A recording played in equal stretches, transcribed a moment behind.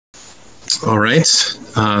All right,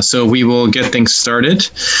 so we will get things started.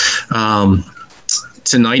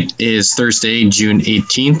 Tonight is Thursday, June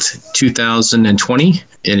 18th, 2020.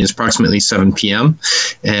 It is approximately 7 p.m.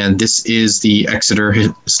 and this is the Exeter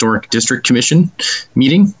Historic District Commission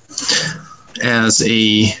meeting. As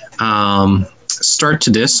a start to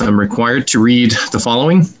this, I'm required to read the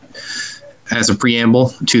following as a preamble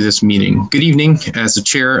to this meeting. Good evening. As the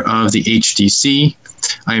chair of the HDC,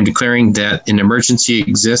 I am declaring that an emergency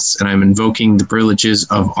exists and I'm invoking the privileges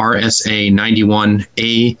of RSA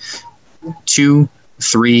 91A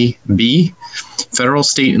 2(3)(b). Federal,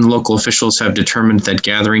 state, and local officials have determined that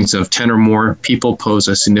gatherings of 10 or more people pose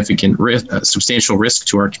a significant substantial risk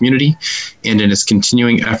to our community, and in its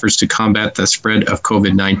continuing efforts to combat the spread of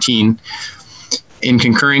COVID-19. In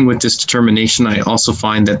concurring with this determination, I also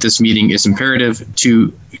find that this meeting is imperative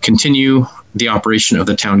to continue the operation of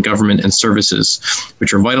the town government and services,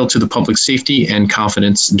 which are vital to the public safety and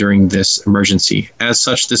confidence during this emergency. As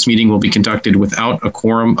such, this meeting will be conducted without a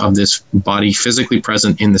quorum of this body physically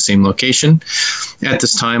present in the same location. At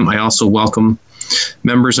this time, I also welcome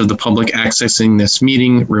members of the public accessing this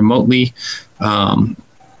meeting remotely.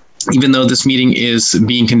 Even though this meeting is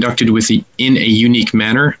being conducted in a unique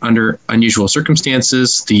manner under unusual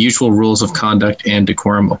circumstances, the usual rules of conduct and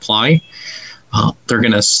decorum apply. They're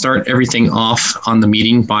going to start everything off on the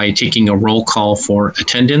meeting by taking a roll call for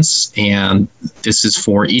attendance, and this is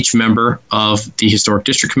for each member of the Historic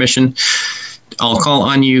District Commission. I'll call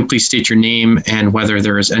on you. Please state your name and whether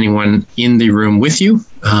there is anyone in the room with you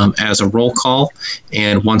as a roll call,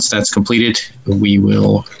 and once that's completed, we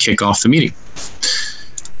will kick off the meeting.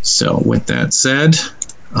 So with that said,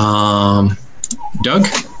 Doug,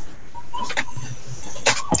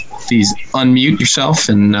 please unmute yourself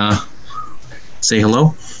and say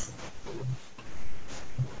hello.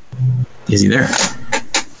 Is he there?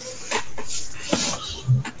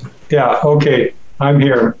 Yeah, okay, I'm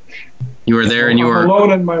here. You are there and you are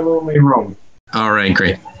alone in my lonely room. All right,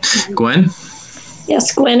 great. Gwen?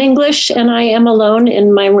 Yes, Gwen English, and I am alone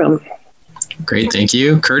in my room. Great, thank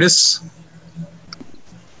you. Curtis?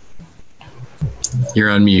 You're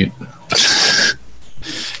on mute.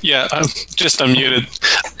 Yeah, I'm just unmuted,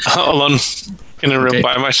 alone in a room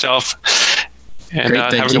by myself, and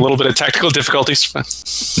having a little bit of technical difficulties.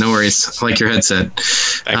 No worries. I like your headset.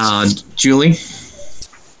 Thanks. Julie?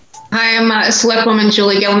 I am Selectwoman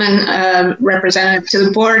Julie Gilman, representative to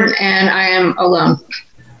the board, and I am alone.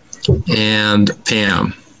 And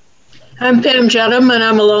Pam? I'm Pam Jedham, and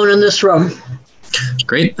I'm alone in this room.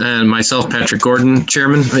 Great. And myself, Patrick Gordon,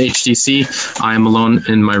 Chairman of HDC. I am alone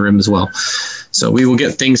in my room as well. So we will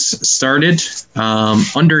get things started.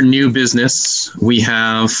 Under new business, we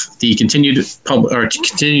have the continued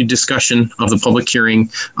discussion of the public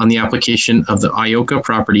hearing on the application of the Ioka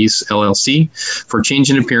Properties LLC for change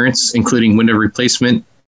in appearance, including window replacement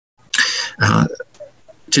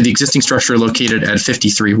to the existing structure located at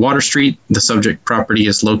 53 Water Street. The subject property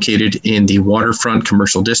is located in the Waterfront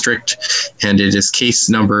Commercial District, and it is case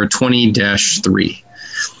number 20-3.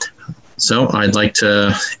 So I'd like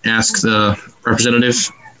to ask the representative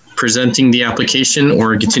presenting the application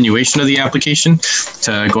or continuation of the application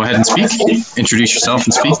to go ahead and speak. Introduce yourself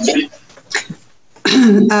and speak.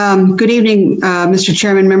 Good evening, Mr.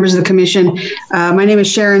 Chairman, members of the commission. My name is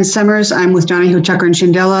Sharon Summers. I'm with Donahue, Tucker, and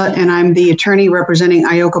Shindella, and I'm the attorney representing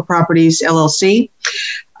Ioka Properties, LLC.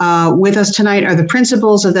 With us tonight are the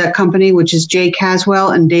principals of that company, which is Jay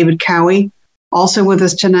Caswell and David Cowie. Also with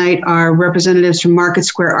us tonight are representatives from Market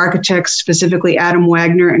Square Architects, specifically Adam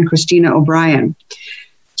Wagner and Christina O'Brien.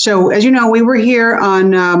 So as you know, we were here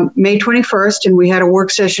on May 21st, and we had a work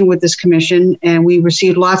session with this commission, and we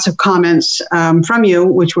received lots of comments from you,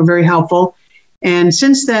 which were very helpful. And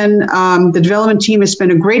since then, the development team has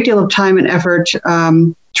spent a great deal of time and effort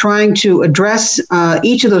trying to address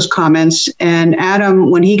each of those comments. And Adam,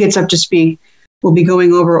 when he gets up to speak, will be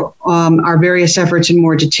going over our various efforts in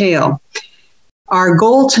more detail. Our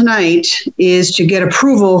goal tonight is to get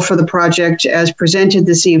approval for the project as presented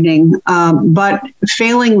this evening, but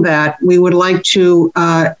failing that, we would like to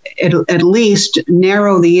at least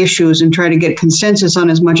narrow the issues and try to get consensus on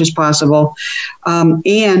as much as possible,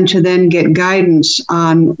 and to then get guidance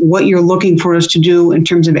on what you're looking for us to do in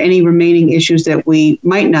terms of any remaining issues that we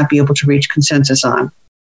might not be able to reach consensus on.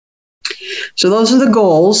 So those are the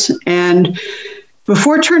goals. And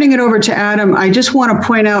before turning it over to Adam, I just want to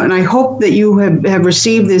point out, and I hope that you have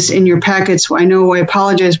received this in your packets. I know I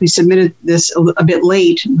apologize, we submitted this a bit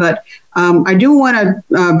late, but I do want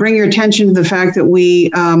to bring your attention to the fact that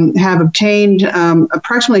we have obtained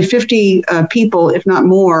approximately 50 people, if not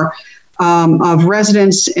more, of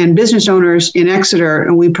residents and business owners in Exeter,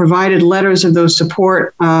 and we provided letters of those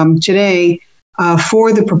support today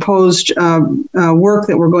for the proposed work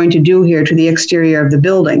that we're going to do here to the exterior of the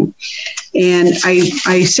building. And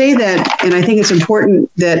I say that, and I think it's important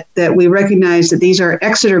that we recognize that these are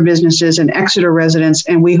Exeter businesses and Exeter residents,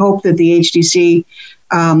 and we hope that the HDC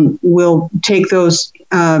will take those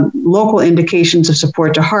local indications of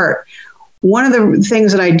support to heart. One of the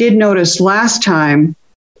things that I did notice last time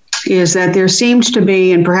is that there seems to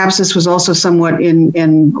be, and perhaps this was also somewhat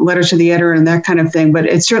in letters to the editor and that kind of thing, but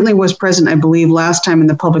it certainly was present, I believe, last time in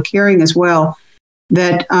the public hearing as well,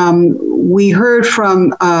 that we heard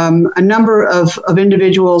from a number of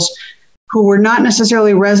individuals who were not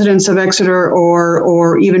necessarily residents of Exeter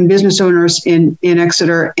or even business owners in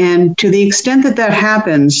Exeter. And to the extent that that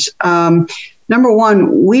happens, number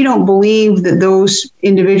one, we don't believe that those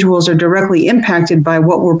individuals are directly impacted by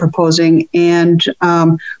what we're proposing. And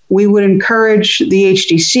we would encourage the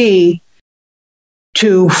HDC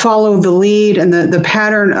to follow the lead and the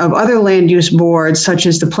pattern of other land use boards, such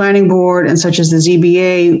as the Planning Board and such as the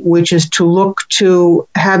ZBA, which is to look to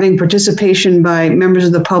having participation by members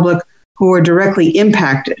of the public who are directly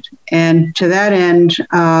impacted. And to that end,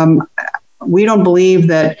 we don't believe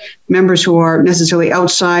that members who are necessarily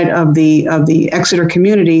outside of the Exeter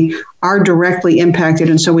community are directly impacted.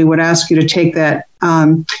 And so we would ask you to take that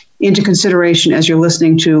into consideration as you're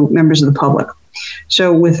listening to members of the public.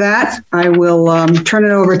 So with that, I will turn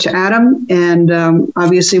it over to Adam. And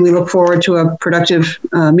obviously, we look forward to a productive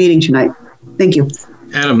meeting tonight. Thank you.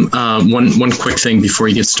 Adam, one quick thing before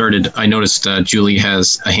you get started. I noticed Julie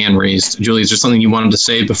has a hand raised. Julie, is there something you wanted to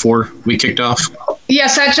say before we kicked off?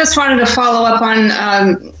 Yes, I just wanted to follow up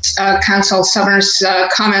on Council Summer's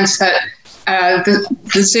comments that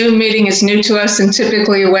the Zoom meeting is new to us, and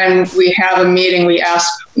typically when we have a meeting, we ask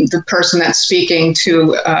the person that's speaking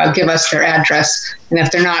to give us their address. And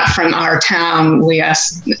if they're not from our town, we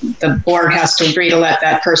ask, the board has to agree to let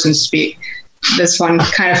that person speak. This one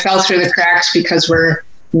kind of fell through the cracks because we're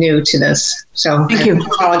new to this. So Thank you. I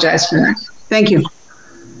apologize for that. Thank you.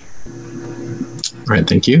 All right,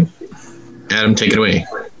 thank you. Adam, take it away.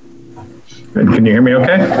 Good. Can you hear me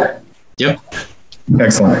okay? Yep.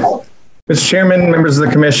 Excellent. Mr. Chairman, members of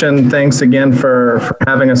the commission, thanks again for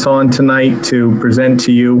having us on tonight to present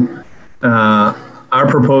to you our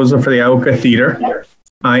proposal for the Iocca Theater.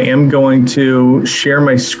 I am going to share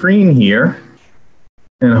my screen here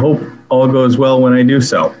and hope all goes well when I do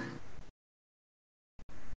so.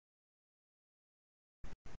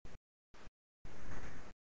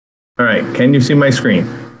 All right, can you see my screen?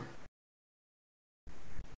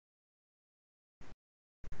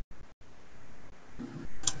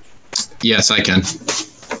 Yes, I can.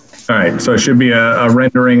 All right, so it should be a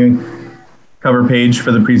rendering cover page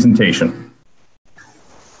for the presentation.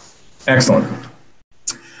 Excellent.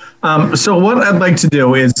 So what I'd like to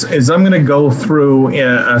do is I'm going to go through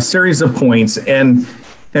a series of points and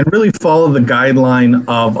really follow the guideline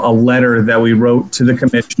of a letter that we wrote to the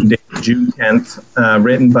commission dated June 10th,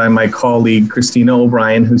 written by my colleague Christina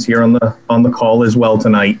O'Brien, who's here on the call as well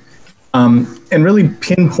tonight, and really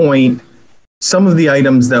pinpoint some of the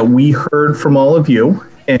items that we heard from all of you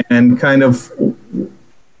and kind of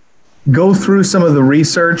go through some of the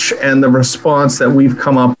research and the response that we've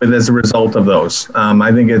come up with as a result of those.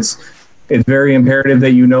 I think it's very imperative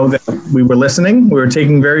that you know that we were listening, we were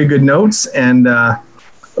taking very good notes, and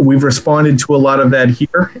we've responded to a lot of that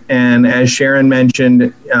here. And as Sharon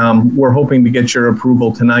mentioned, we're hoping to get your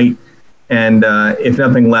approval tonight, and if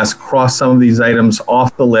nothing less, cross some of these items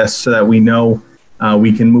off the list so that we know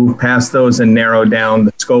we can move past those and narrow down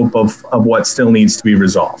the scope of what still needs to be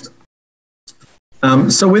resolved.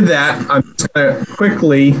 So with that, I'm just going to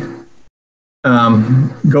quickly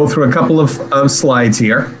go through a couple of slides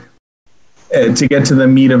here to get to the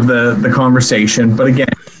meat of the conversation. But again,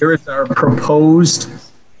 here is our proposed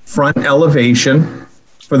front elevation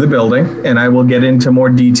for the building, and I will get into more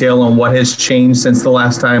detail on what has changed since the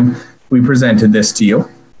last time we presented this to you.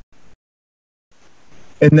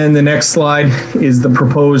 And then the next slide is the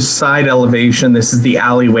proposed side elevation. This is the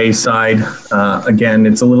alleyway side. Again,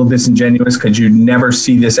 it's a little disingenuous because you'd never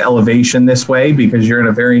see this elevation this way because you're in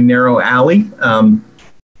a very narrow alley.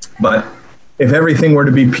 But if everything were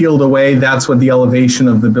to be peeled away, that's what the elevation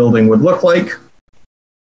of the building would look like.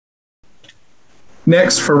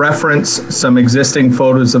 Next, for reference, some existing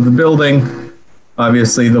photos of the building.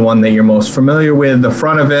 Obviously, the one that you're most familiar with, the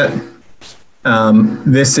front of it.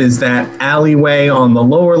 This is that alleyway on the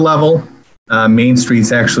lower level. Main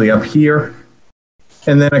Street's actually up here.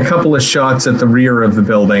 And then a couple of shots at the rear of the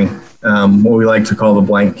building, what we like to call the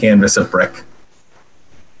blank canvas of brick.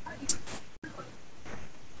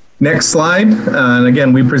 Next slide. And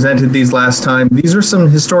again, we presented these last time. These are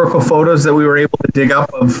some historical photos that we were able to dig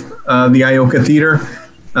up of the Ioka Theater.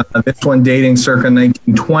 This one dating circa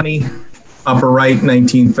 1920, upper right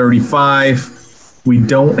 1935. We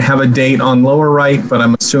don't have a date on lower right, but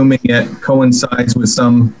I'm assuming it coincides with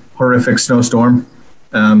some horrific snowstorm.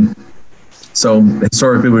 So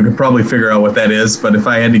historically, we could probably figure out what that is, but if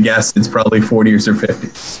I had to guess, it's probably 40s or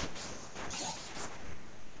 50s.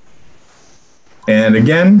 And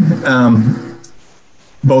again,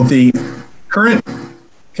 both the current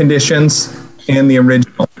conditions and the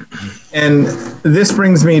original. And this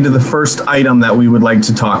brings me to the first item that we would like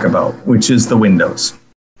to talk about, which is the windows.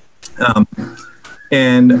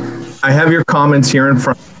 And I have your comments here in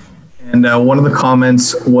front. And one of the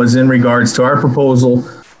comments was in regards to our proposal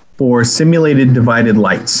for simulated divided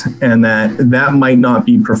lights, and that might not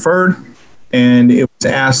be preferred. And it was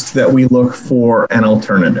asked that we look for an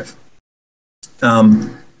alternative.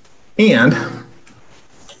 And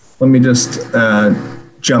let me just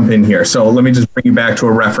jump in here. So let me just bring you back to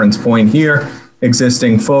a reference point here.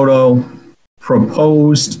 Existing photo,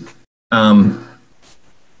 proposed,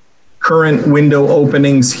 current window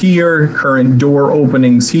openings here, current door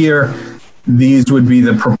openings here. These would be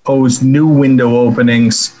the proposed new window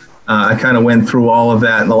openings. I kind of went through all of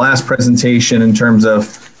that in the last presentation in terms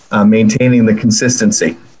of maintaining the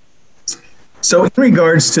consistency. So in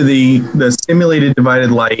regards to the simulated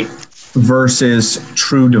divided light versus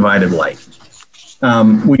true divided light,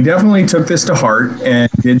 we definitely took this to heart and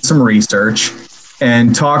did some research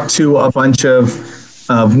and talked to a bunch of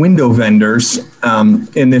window vendors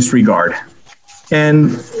in this regard.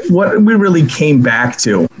 And what we really came back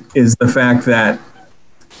to is the fact that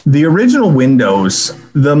the original windows,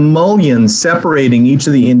 the mullions separating each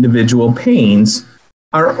of the individual panes,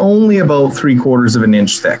 are only about 3/4 of an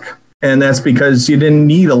inch thick. And that's because you didn't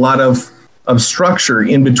need a lot of structure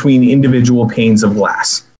in between individual panes of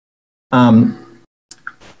glass.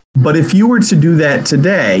 But if you were to do that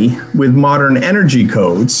today with modern energy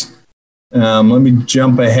codes, let me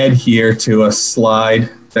jump ahead here to a slide.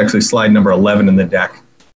 It's actually slide number 11 in the deck.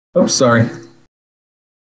 Oops, sorry.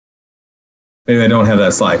 Maybe I don't have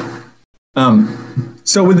that slide.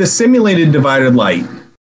 So with the simulated divided light,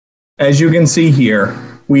 as you can see here,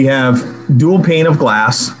 we have dual pane of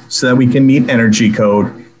glass so that we can meet energy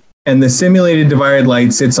code. And the simulated divided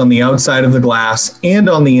light sits on the outside of the glass and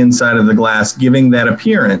on the inside of the glass, giving that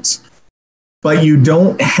appearance. But you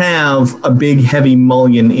don't have a big heavy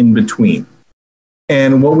mullion in between.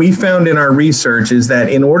 And what we found in our research is that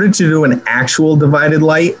in order to do an actual divided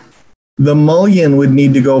light, the mullion would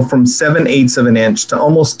need to go from 7/8 of an inch to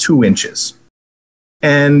almost 2 inches.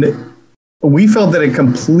 And we felt that it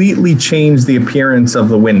completely changed the appearance of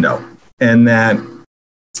the window, and that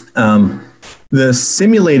the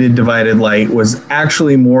simulated divided light was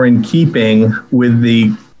actually more in keeping with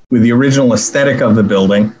the original aesthetic of the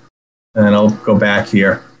building. And I'll go back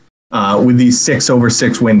here with these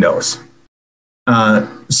 6/6 windows.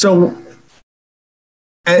 So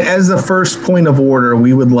as the first point of order,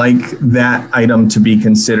 we would like that item to be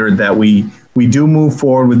considered, that we do move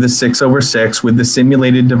forward with the 6/6 with the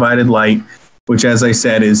simulated divided light, which, as I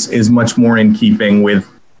said, is much more in keeping with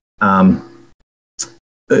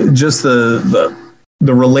just the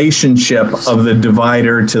relationship of the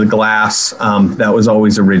divider to the glass that was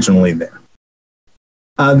always originally there.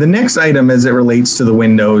 The next item, as it relates to the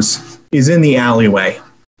windows, is in the alleyway.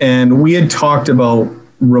 And we had talked about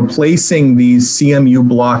replacing these CMU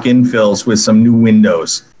block infills with some new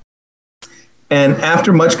windows. And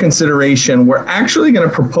after much consideration, we're actually going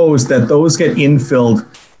to propose that those get infilled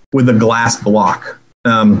with a glass block.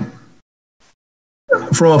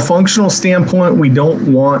 From a functional standpoint, we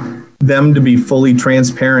don't want them to be fully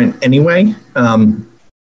transparent anyway.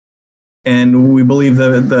 And we believe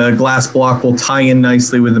that the glass block will tie in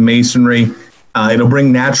nicely with the masonry. It'll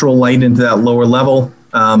bring natural light into that lower level,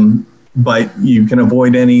 but you can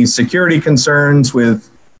avoid any security concerns with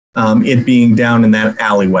it being down in that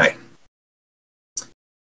alleyway.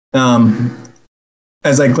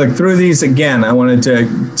 As I click through these, again, I wanted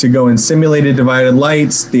to go in simulated divided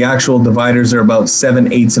lights. The actual dividers are about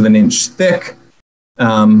 7/8 of an inch thick.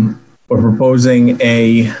 We're proposing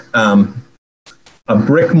a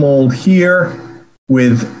brick mold here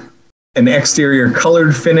with an exterior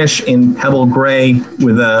colored finish in pebble gray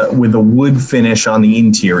with a wood finish on the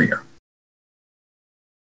interior.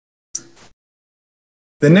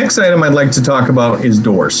 The next item I'd like to talk about is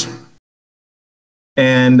doors.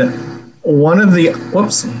 And one of the,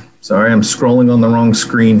 whoops, sorry, I'm scrolling on the wrong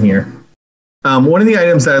screen here. One of the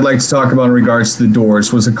items that I'd like to talk about in regards to the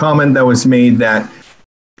doors was a comment that was made that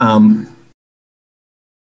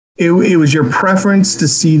it was your preference to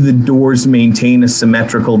see the doors maintain a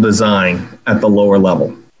symmetrical design at the lower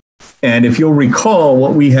level. And if you'll recall,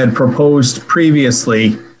 what we had proposed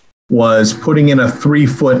previously was putting in a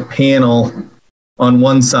 3-foot panel on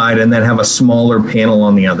one side and then have a smaller panel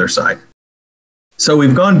on the other side. So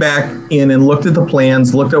we've gone back in and looked at the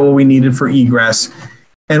plans, looked at what we needed for egress.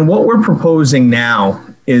 And what we're proposing now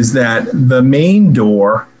is that the main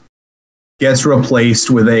door gets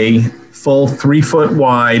replaced with a full 3-foot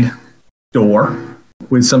wide door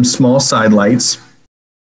with some small side lights.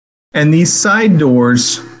 And these side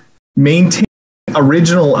doors maintain the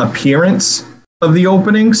original appearance of the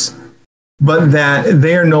openings, but that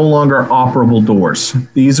they are no longer operable doors.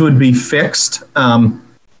 These would be fixed.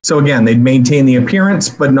 So again, they'd maintain the appearance,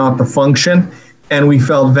 but not the function. And we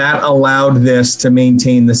felt that allowed this to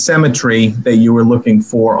maintain the symmetry that you were looking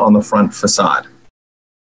for on the front facade.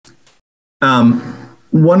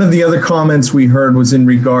 One of the other comments we heard was in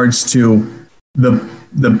regards to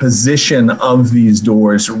the position of these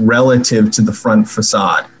doors relative to the front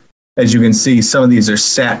facade. As you can see, some of these are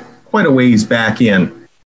set quite a ways back in.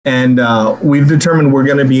 And we've determined we're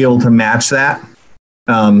going to be able to match that.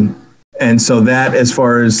 And so that, as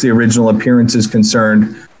far as the original appearance is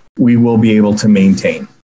concerned, we will be able to maintain.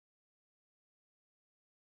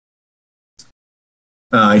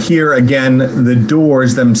 Here again, the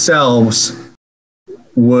doors themselves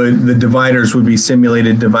the dividers would be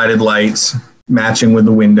simulated divided lights, matching with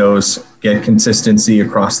the windows, get consistency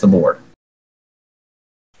across the board.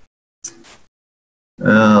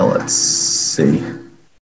 Let's see.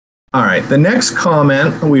 All right, the next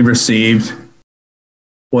comment we received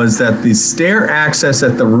was that the stair access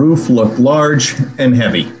at the roof looked large and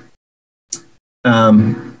heavy.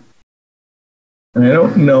 And I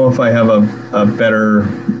don't know if I have a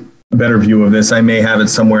better view of this. I may have it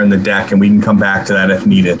somewhere in the deck, and we can come back to that if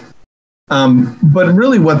needed. But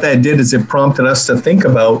really what that did is it prompted us to think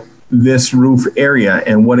about this roof area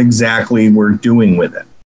and what exactly we're doing with it.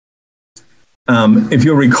 If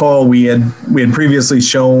you'll recall, we had previously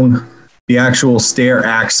shown the actual stair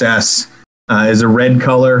access is a red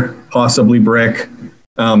color, possibly brick.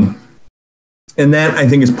 And that, I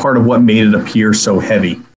think, is part of what made it appear so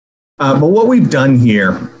heavy. But what we've done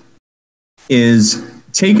here is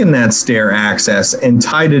taken that stair access and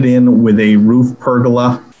tied it in with a roof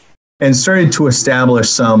pergola and started to establish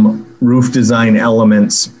some roof design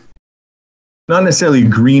elements. Not necessarily a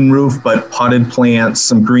green roof, but potted plants,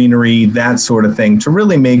 some greenery, that sort of thing, to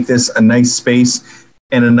really make this a nice space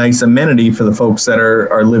and a nice amenity for the folks that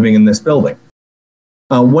are living in this building.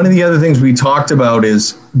 One of the other things we talked about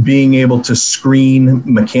is being able to screen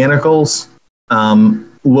mechanicals,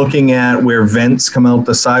 looking at where vents come out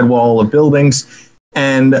the sidewall of buildings.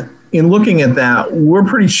 And in looking at that, we're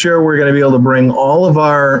pretty sure we're going to be able to bring all of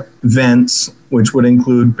our vents, which would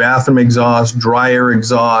include bathroom exhaust, dryer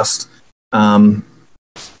exhaust,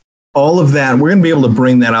 all of that, we're going to be able to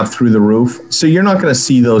bring that up through the roof. So you're not going to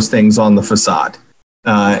see those things on the facade.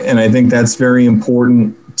 And I think that's very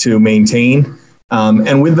important to maintain.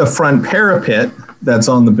 And with the front parapet that's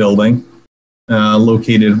on the building,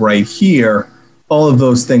 located right here, all of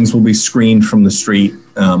those things will be screened from the street.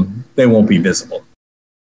 They won't be visible.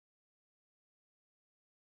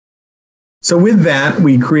 So with that,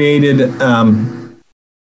 we created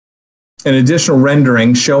an additional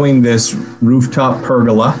rendering showing this rooftop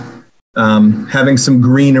pergola, having some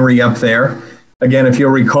greenery up there. Again, if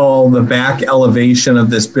you'll recall, the back elevation of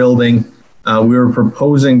this building, we were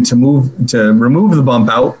proposing to remove the bump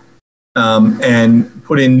out and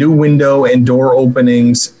put in new window and door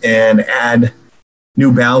openings and add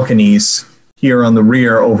new balconies here on the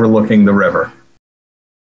rear overlooking the river.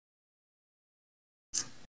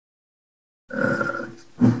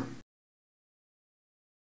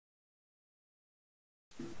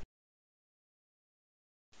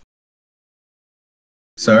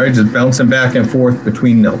 Sorry, just bouncing back and forth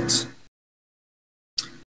between notes.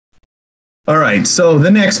 All right, so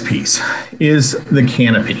the next piece is the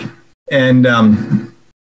canopy. And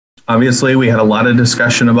obviously we had a lot of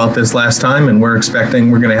discussion about this last time, and we're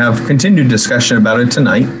going to have continued discussion about it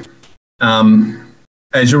tonight.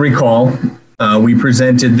 As you recall, we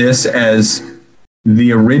presented this as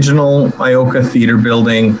the original Ioka Theater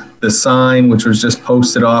building, the sign, which was just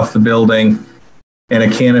posted off the building, and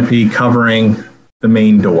a canopy covering the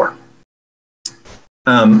main door.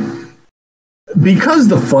 Because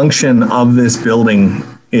the function of this building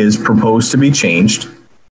is proposed to be changed,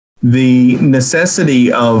 the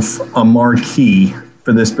necessity of a marquee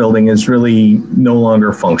for this building is really no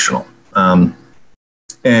longer functional. And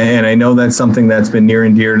I know that's something that's been near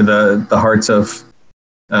and dear to the hearts of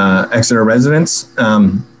Exeter residents.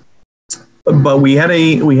 but we had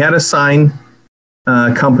a sign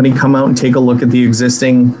company come out and take a look at the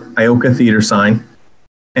existing Ioka Theater sign,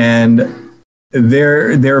 and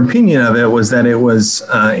their opinion of it was that it was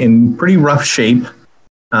in pretty rough shape,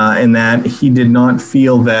 and that he did not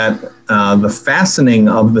feel that the fastening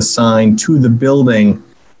of the sign to the building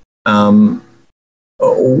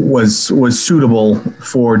was suitable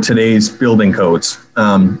for today's building codes.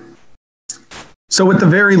 So at the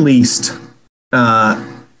very least,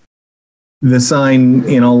 the sign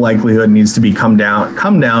in all likelihood needs to be come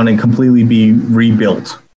down and completely be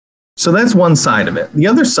rebuilt. So that's one side of it. The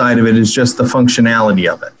other side of it is just the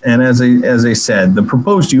functionality of it. And as I said, the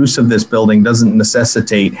proposed use of this building doesn't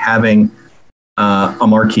necessitate having a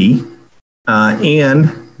marquee,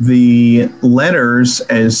 and the letters,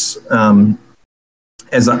 as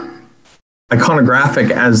iconographic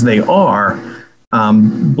as they are,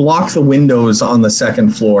 block the windows on the second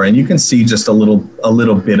floor, and you can see just a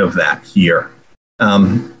little bit of that here.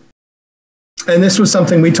 And this was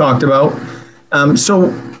something we talked about.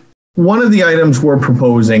 So one of the items we're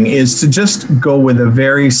proposing is to just go with a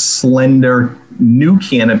very slender new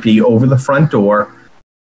canopy over the front door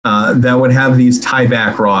that would have these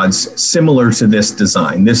tie-back rods similar to this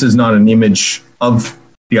design. This is not an image of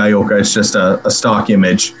the Ioka, it's just a stock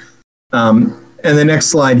image. And the next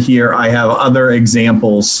slide here, I have other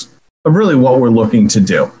examples of really what we're looking to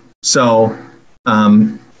do. So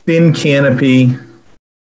thin canopy,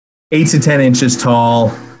 8 to 10 inches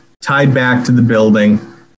tall, tied back to the building,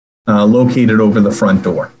 located over the front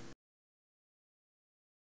door.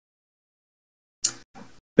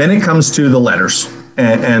 Then it comes to the letters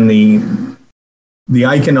and the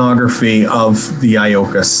iconography of the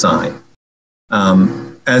Ioka sign.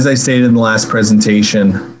 As I stated in the last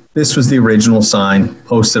presentation, this was the original sign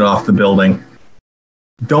posted off the building.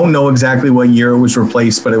 Don't know exactly what year it was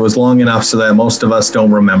replaced, but it was long enough so that most of us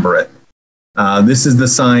don't remember it. This is the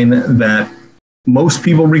sign that most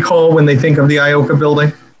people recall when they think of the Ioka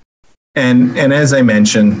building. And as I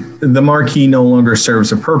mentioned, the marquee no longer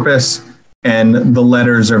serves a purpose, and the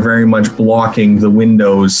letters are very much blocking the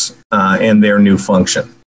windows and their new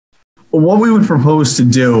function. What we would propose to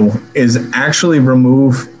do is actually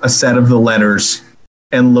remove a set of the letters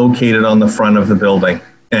and locate it on the front of the building.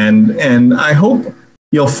 And I hope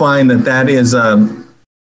you'll find that is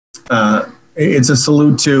it's a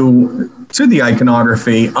salute to the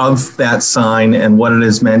iconography of that sign and what it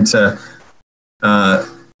has meant to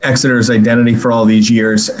Exeter's identity for all these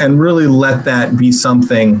years, and really let that be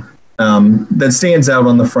something that stands out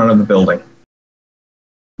on the front of the building.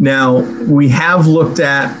 Now, we have looked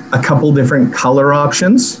at a couple different color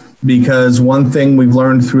options, because one thing we've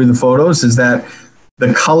learned through the photos is that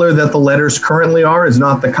the color that the letters currently are is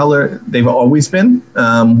not the color they've always been.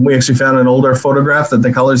 We actually found an older photograph that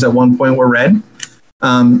the colors at one point were red.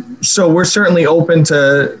 So we're certainly open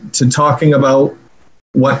to talking about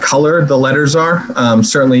what color the letters are.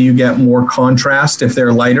 Certainly you get more contrast if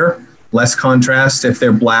they're lighter, less contrast if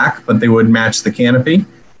they're black, but they would match the canopy.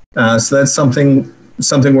 So that's something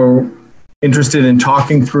we're interested in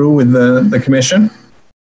talking through with the commission.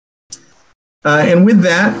 And with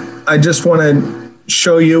that, I just want to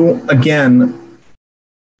show you again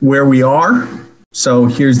where we are. So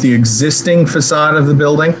here's the existing facade of the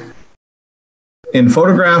building in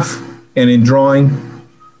photograph and in drawing.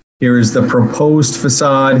 Here is the proposed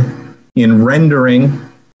facade in rendering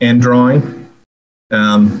and drawing.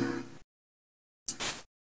 Where's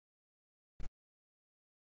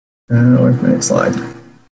my next slide?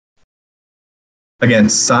 Again,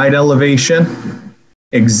 side elevation,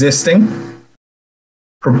 existing,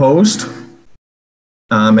 proposed.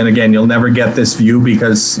 And again, you'll never get this view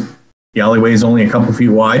because the alleyway is only a couple feet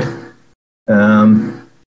wide.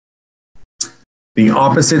 The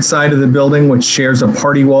opposite side of the building, which shares a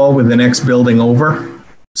party wall with the next building over.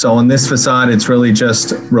 So on this facade, it's really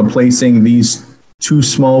just replacing these 2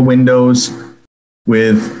 small windows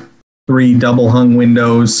with 3 double hung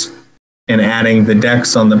windows and adding the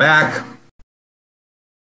decks on the back.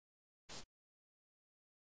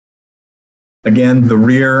 Again, the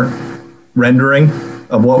rear rendering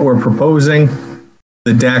of what we're proposing,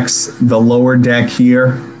 the decks, the lower deck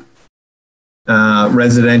here,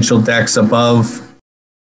 residential decks above,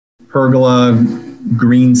 pergola,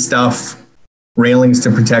 green stuff, railings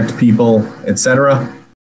to protect people, etc.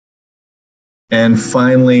 And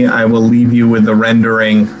finally, I will leave you with the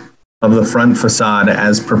rendering of the front facade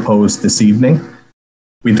as proposed this evening.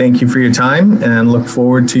 We thank you for your time and look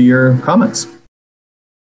forward to your comments.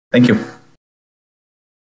 Thank you.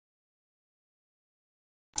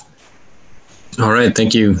 All right,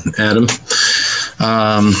 thank you, Adam.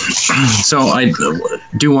 So I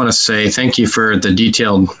do want to say thank you for the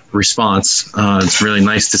detailed response. It's really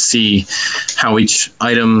nice to see how each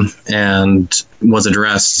item was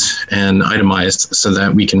addressed and itemized so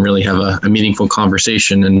that we can really have a meaningful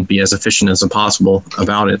conversation and be as efficient as possible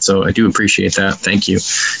about it. So I do appreciate that. Thank you.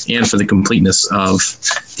 And for the completeness of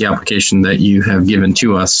the application that you have given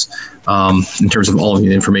to us in terms of all of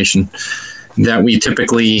the information that we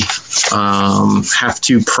typically have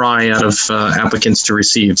to pry out of applicants to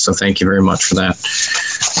receive. So thank you very much for that.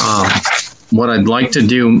 What I'd like to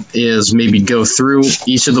do is maybe go through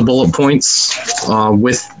each of the bullet points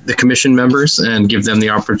with the commission members and give them the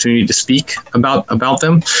opportunity to speak about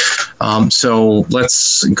them. So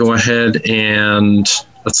let's go ahead and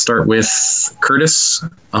let's start with Curtis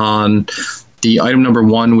on the item number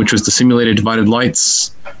 1, which was the simulated divided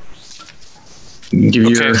lights. Give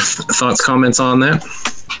your thoughts, comments on that.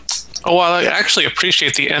 Oh, well, I actually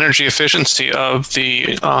appreciate the energy efficiency of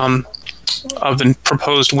the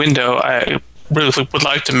proposed window. I really would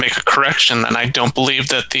like to make a correction, and I don't believe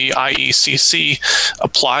that the IECC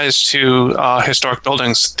applies to historic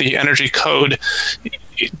buildings. The energy code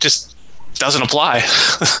just doesn't apply.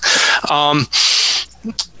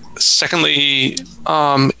 Secondly,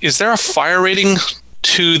 is there a fire rating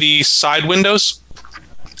to the side windows?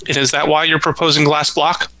 And is that why you're proposing glass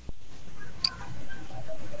block?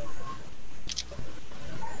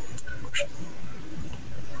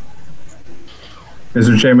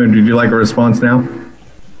 Mr. Chairman, would you like a response now?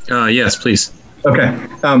 Yes, please. Okay.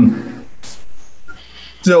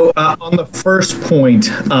 So on the first point,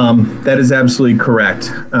 that is absolutely correct.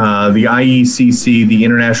 The IECC, the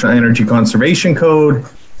International Energy Conservation Code,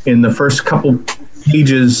 in the first couple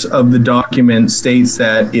pages of the document states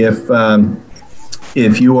that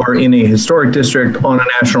if you are in a historic district on a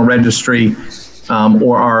national registry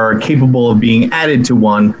or are capable of being added to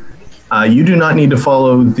one, you do not need to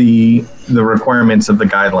follow the requirements of the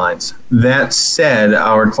guidelines. That said,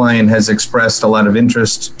 our client has expressed a lot of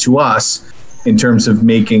interest to us in terms of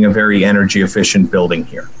making a very energy efficient building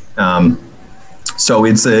here. So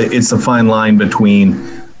it's a fine line between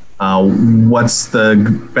what's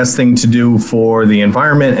the best thing to do for the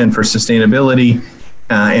environment and for sustainability,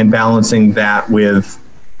 and balancing that with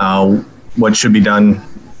what should be done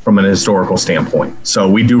from an historical standpoint. So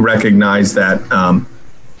we do recognize that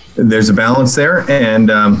there's a balance there, and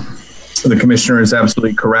the commissioner is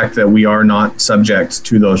absolutely correct that we are not subject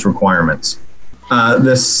to those requirements.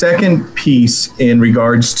 The second piece in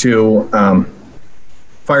regards to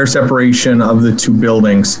fire separation of the two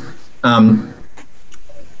buildings,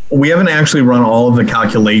 we haven't actually run all of the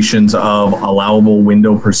calculations of allowable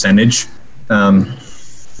window percentage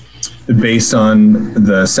based on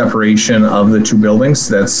the separation of the two buildings.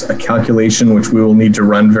 That's a calculation which we will need to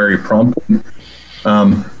run very promptly.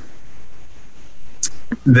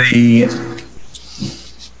 The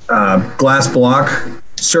glass block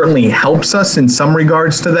certainly helps us in some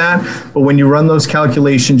regards to that, but when you run those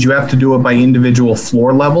calculations, you have to do it by individual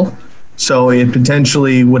floor level. So it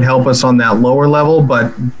potentially would help us on that lower level,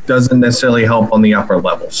 but doesn't necessarily help on the upper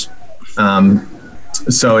levels.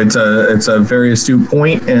 So it's a very astute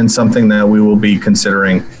point and something that we will be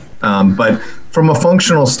considering. But from a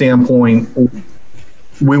functional standpoint,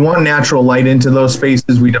 we want natural light into those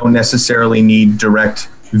spaces. We don't necessarily need direct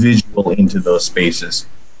visual into those spaces.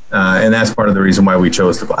 And that's part of the reason why we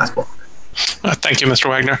chose the glass block. Thank you, Mr.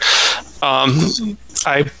 Wagner.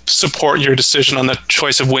 I support your decision on the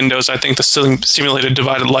choice of windows. I think the simulated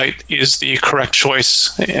divided light is the correct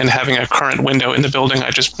choice in having a current window in the building. I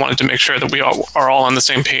just wanted to make sure that we all are all on the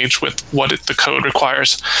same page with what the code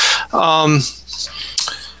requires.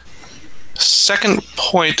 Second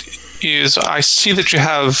point is I see that you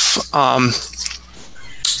have on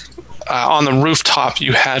the rooftop,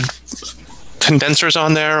 you had condensers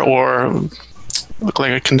on there, or looked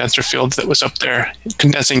like a condenser field that was up there,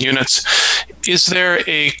 condensing units. Is there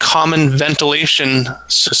a common ventilation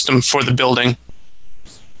system for the building?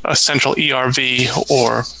 A central ERV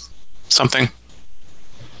or something?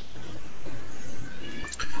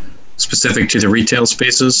 Specific to the retail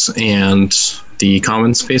spaces and the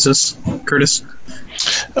common spaces, Curtis?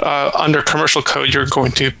 Under commercial code, you're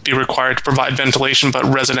going to be required to provide ventilation, but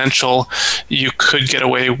residential, you could get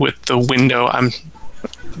away with the window.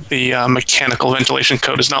 The mechanical ventilation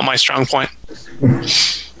code is not my strong point.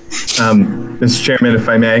 Mr. Chairman, if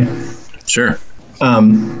I may. Sure.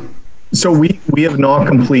 So we have not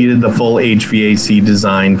completed the full HVAC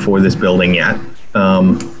design for this building yet.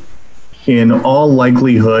 In all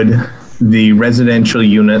likelihood, the residential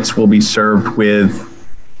units will be served with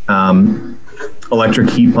electric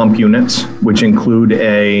heat pump units, which include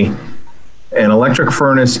a an electric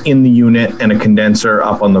furnace in the unit and a condenser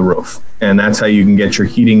up on the roof. And that's how you can get your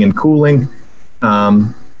heating and cooling.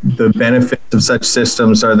 The benefits of such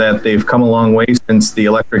systems are that they've come a long way since the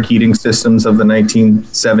electric heating systems of the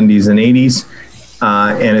 1970s and 80s.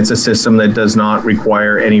 And it's a system that does not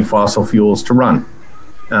require any fossil fuels to run.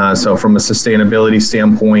 So from a sustainability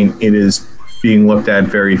standpoint, it is being looked at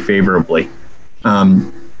very favorably.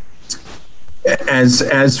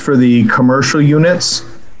 As for the commercial units,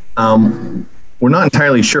 we're not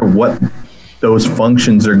entirely sure what those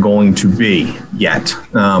functions are going to be yet.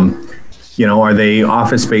 You know, are they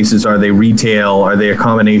office spaces? Are they retail? Are they a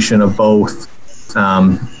combination of both?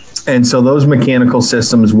 And so those mechanical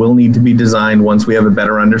systems will need to be designed once we have a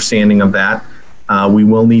better understanding of that. We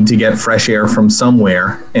will need to get fresh air from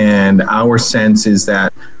somewhere. And our sense is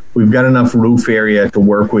that we've got enough roof area to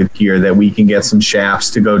work with here that we can get some shafts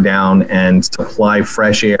to go down and supply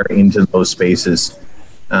fresh air into those spaces.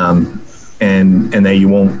 And that you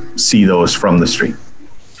won't see those from the street.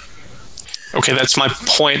 Okay, that's my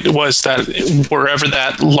point, was that wherever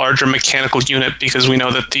that larger mechanical unit, because we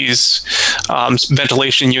know that these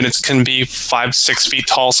ventilation units can be 5-6 feet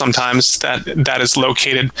tall sometimes, that is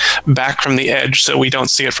located back from the edge, so we don't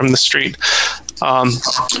see it from the street.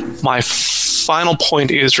 My final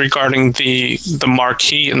point is regarding the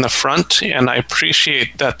marquee in the front, and I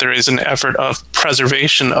appreciate that there is an effort of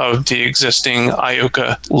preservation of the existing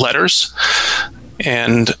IOCA letters.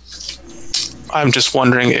 And I'm just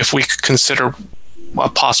wondering if we could consider a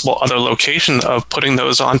possible other location of putting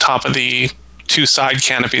those on top of the two side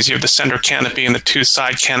canopies. You have the center canopy and the two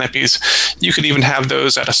side canopies. You could even have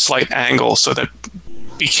those at a slight angle so that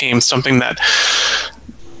became something that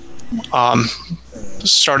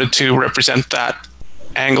started to represent that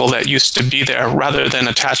angle that used to be there, rather than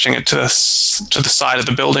attaching it to the side of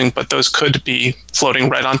the building. But those could be floating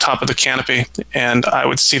right on top of the canopy, and I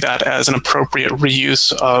would see that as an appropriate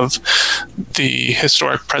reuse of the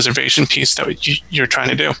historic preservation piece that you're trying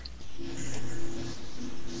to do.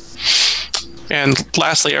 And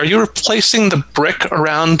lastly, are you replacing the brick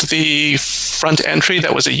around the front entry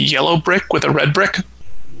that was a yellow brick with a red brick?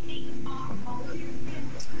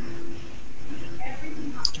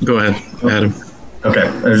 Go ahead, Adam. Okay,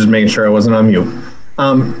 I was just making sure I wasn't on mute.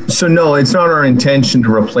 So no, it's not our intention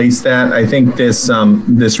to replace that. I think this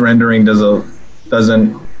this rendering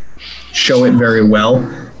doesn't show it very well.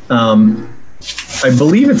 I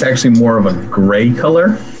believe it's actually more of a gray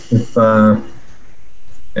color. If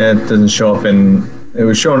it doesn't show up it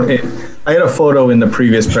was shown. I had a photo in the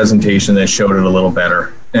previous presentation that showed it a little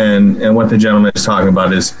better. And what the gentleman is talking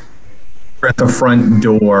about is at the front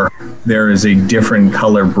door, there is a different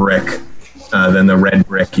color brick than the red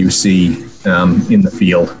brick you see in the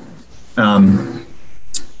field.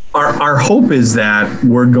 Our hope is that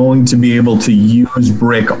we're going to be able to use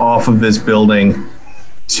brick off of this building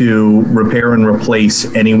to repair and replace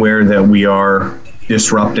anywhere that we are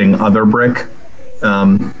disrupting other brick.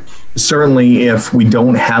 Certainly, if we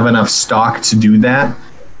don't have enough stock to do that,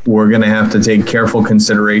 we're going to have to take careful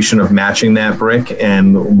consideration of matching that brick,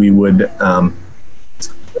 and we would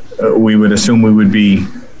assume we would be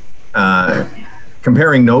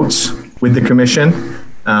comparing notes with the commission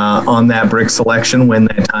on that brick selection when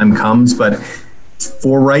that time comes. But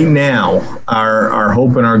for right now, our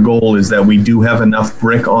hope and our goal is that we do have enough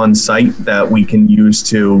brick on site that we can use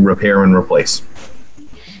to repair and replace.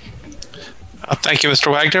 Thank you, Mr.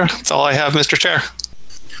 Wagner. That's all I have, Mr. Chair.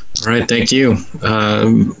 All right, thank you.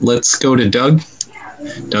 Let's go to Doug.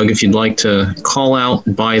 Doug, if you'd like to call out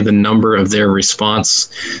by the number of their response,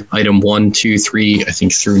 item 1, 2, 3, I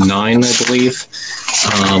think through 9, I believe,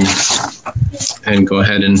 and go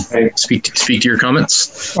ahead and speak to your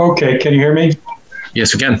comments. Okay, can you hear me?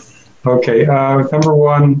 Yes, we can. Okay, number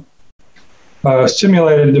 1,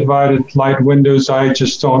 simulated divided light windows. I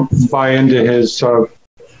just don't buy into his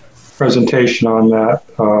presentation on that.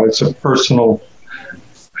 It's a personal,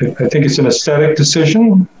 I think it's an aesthetic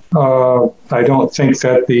decision. I don't think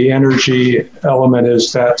that the energy element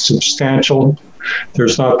is that substantial.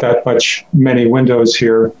 There's not that many windows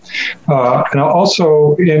here. And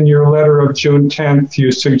also in your letter of June 10th,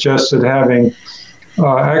 you suggested having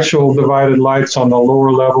actual divided lights on the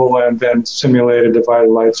lower level and then simulated divided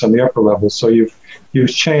lights on the upper level. So you've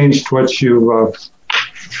changed what you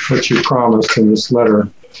promised in this letter.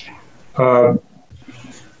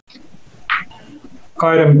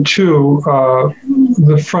 Item 2,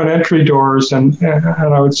 the front entry doors, and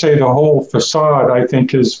I would say the whole facade, I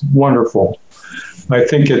think, is wonderful. I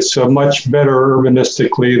think it's much better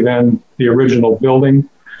urbanistically than the original building.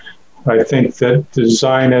 I think that the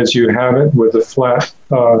design as you have it with the flat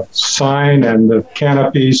sign and the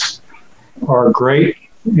canopies are great.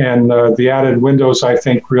 And the added windows, I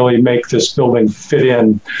think, really make this building fit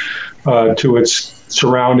in to its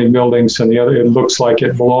surrounding buildings, and it looks like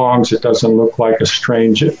it belongs. It doesn't look like a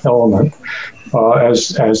strange element,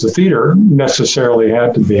 as the theater necessarily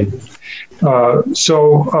had to be.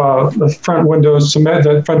 So the front windows,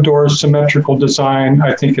 the front doors, symmetrical design.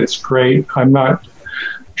 I think it's great. I'm not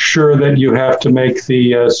sure that you have to make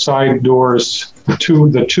the side doors,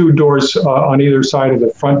 the two doors on either side of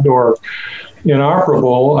the front door,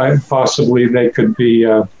 inoperable. Possibly they could be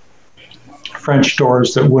French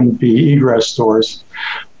doors that wouldn't be egress doors.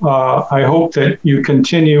 I hope that you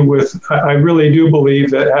continue with, I really do believe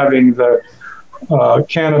that having the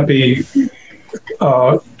canopy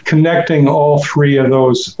connecting all three of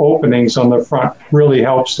those openings on the front really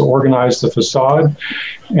helps to organize the facade.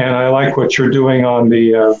 And I like what you're doing on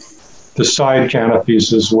the side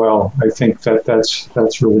canopies as well. I think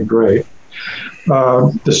that's really great.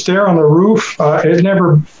 The stair on the roof, it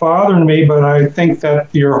never bothered me, but I think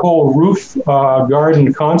that your whole roof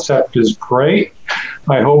garden concept is great.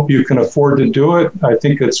 I hope you can afford to do it. I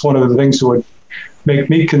think it's one of the things that would make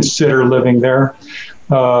me consider living there.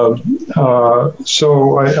 So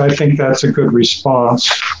I think that's a good response.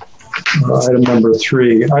 Item number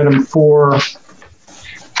 3. Item 4,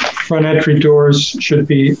 front entry doors should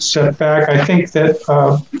be set back. I think that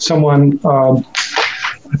someone,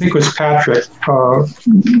 I think it was Patrick,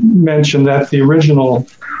 mentioned that the original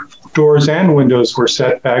doors and windows were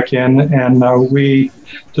set back in, and we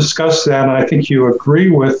discussed that, and I think you agree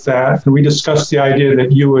with that. And we discussed the idea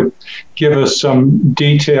that you would give us some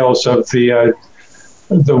details of the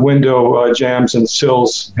window jambs and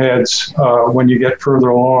sills heads when you get further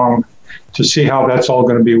along, to see how that's all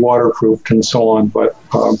going to be waterproofed and so on. But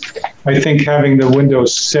I think having the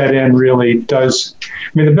windows set in really does, I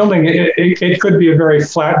mean, the building, it could be a very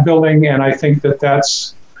flat building, and I think that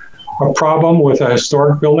that's a problem with a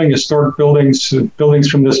historic building. Historic buildings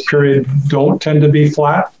from this period don't tend to be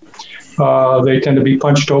flat. They tend to be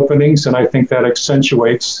punched openings, and I think that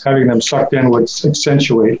accentuates, having them sucked in would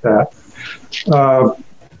accentuate that.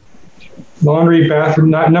 Laundry, bathroom,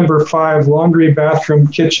 number 5, laundry, bathroom,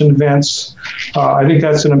 kitchen vents. I think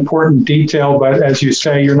that's an important detail, but as you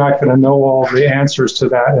say, you're not going to know all the answers to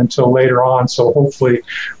that until later on. So hopefully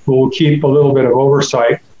we'll keep a little bit of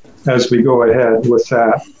oversight as we go ahead with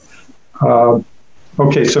that.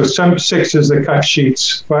 Okay, so sum 6 is the cut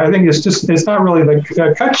sheets. But I think it's not really,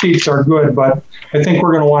 the cut sheets are good, but I think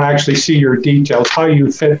we're going to want to actually see your details, how you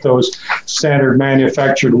fit those standard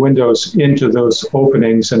manufactured windows into those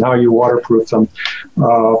openings and how you waterproof them.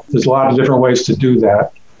 There's a lot of different ways to do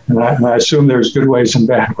that. And I assume there's good ways and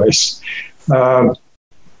bad ways.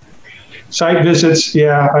 Site visits,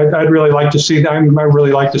 yeah, I'd really like to see, I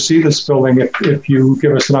really like to see this building if you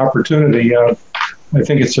give us an opportunity. I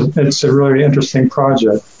think it's a really interesting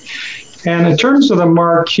project. And in terms of the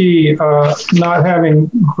marquee, not having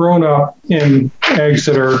grown up in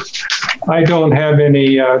Exeter, I don't have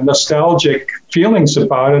any nostalgic feelings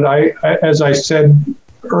about it. As I said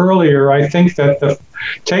earlier, I think that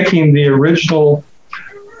taking the original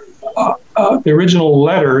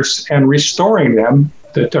letters and restoring them,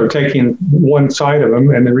 that are taking one side of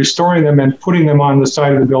them and then restoring them and putting them on the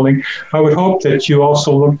side of the building. I would hope that you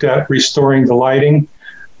also looked at restoring the lighting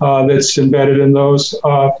that's embedded in those.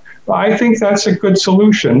 I think that's a good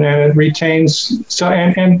solution, and it retains,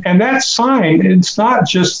 and that sign, it's not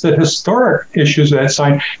just the historic issues of that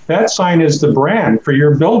sign. That sign is the brand for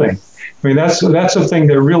your building. I mean, that's the thing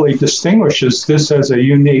that really distinguishes this as a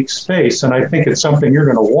unique space, and I think it's something you're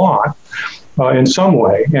going to want in some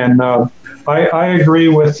way. And I agree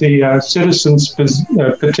with the citizens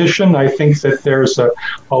petition. I think that there's a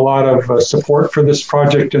lot of support for this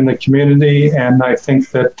project in the community, and I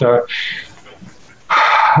think that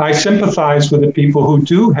I sympathize with the people who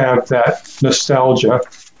do have that nostalgia.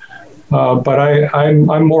 But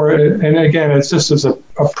I'm more, and again, it's just as a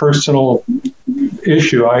personal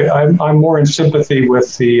issue. I'm more in sympathy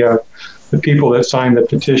with the people that signed the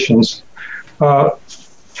petitions.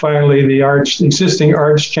 Finally, the existing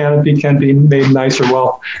arch canopy can be made nicer.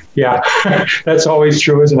 Well, yeah, that's always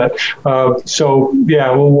true, isn't it? So, yeah,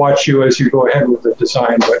 we'll watch you as you go ahead with the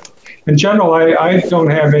design. But in general, I don't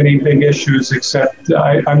have any big issues, except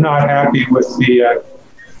I'm not happy with the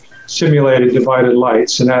simulated divided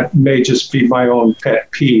lights, and that may just be my own pet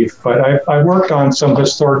peeve. But I worked on some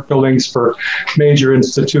historic buildings for major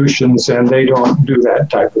institutions, and they don't do that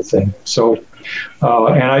type of thing. So.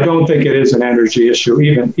 And I don't think it is an energy issue.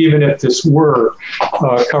 Even if this were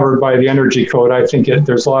covered by the energy code, I think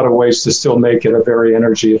there's a lot of ways to still make it a very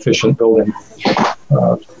energy efficient building.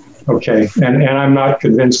 Okay, and I'm not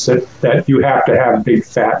convinced that you have to have big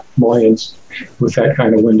fat mullions with that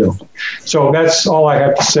kind of window. So that's all I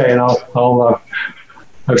have to say, and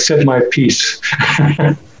I've said my piece.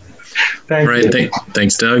 Thank you.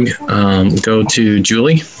 Thanks, Doug. Go to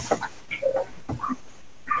Julie.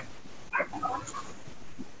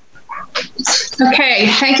 Okay,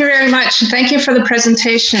 thank you very much. Thank you for the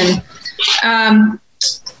presentation.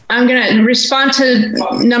 I'm going to respond to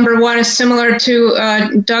number one, is similar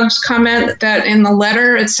to Doug's comment that in the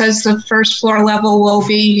letter it says the first floor level will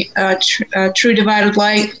be true divided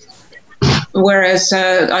light, whereas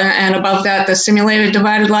and above that the simulated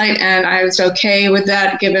divided light, and I was okay with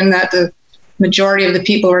that given that the majority of the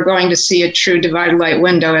people were going to see a true divided light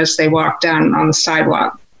window as they walk down on the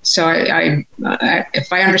sidewalk. So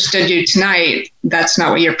if I understood you tonight, that's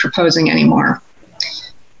not what you're proposing anymore.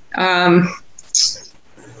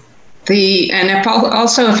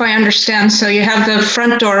 If I understand, so you have the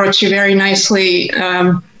front door, which you very nicely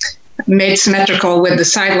made symmetrical with the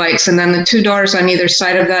side lights, and then the two doors on either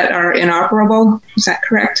side of that are inoperable. Is that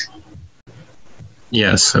correct?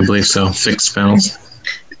 Yes, I believe so. Fixed panels.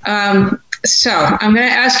 So I'm going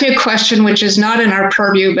to ask you a question which is not in our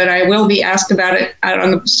purview, but I will be asked about it out on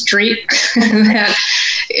the street. That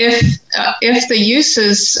if the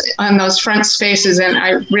uses on those front spaces, and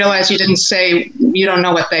I realize you didn't say, you don't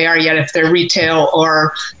know what they are yet, if they're retail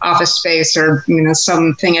or office space or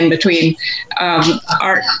something in between,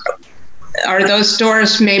 are those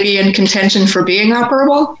doors maybe in contention for being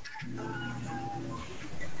operable?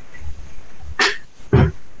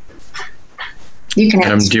 You can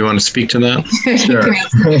Adam, do you want to speak to that?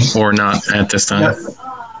 Sure. Or not at this time?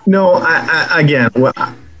 No, again,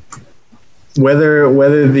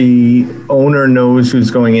 whether the owner knows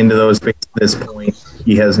who's going into those spaces at this point,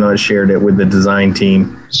 he has not shared it with the design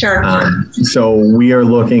team. Sure. So we are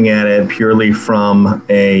looking at it purely from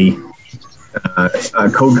a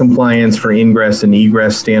code compliance for ingress and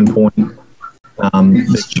egress standpoint.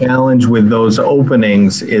 The challenge with those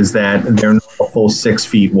openings is that they're not a full 6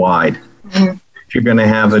 feet wide. Mm-hmm. If you're going to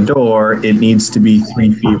have a door, it needs to be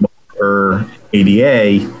 3 feet per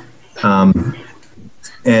ADA.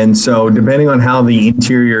 And so depending on how the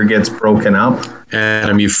interior gets broken up.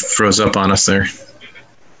 Adam, you froze up on us there.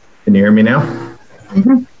 Can you hear me now?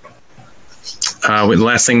 Mm-hmm. The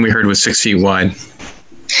last thing we heard was 6 feet wide.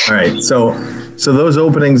 All right. So those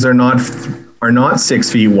openings are not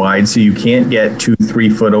 6 feet wide, so you can't get 2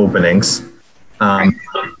 3-foot openings.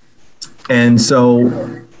 And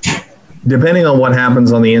so depending on what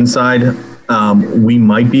happens on the inside, we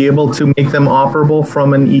might be able to make them operable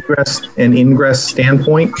from an egress and ingress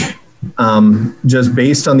standpoint, just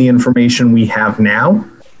based on the information we have now.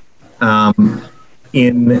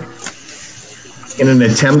 In an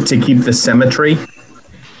attempt to keep the symmetry,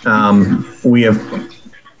 we have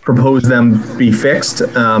proposed them be fixed,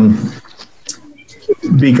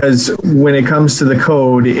 because when it comes to the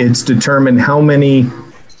code, it's determined how many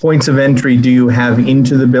points of entry do you have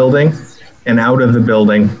into the building and out of the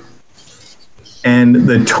building, and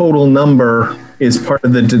the total number is part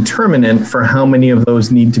of the determinant for how many of those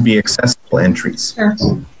need to be accessible entries. Sure.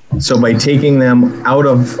 So by taking them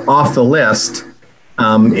off the list,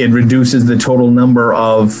 it reduces the total number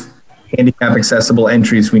of handicap accessible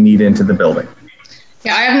entries we need into the building.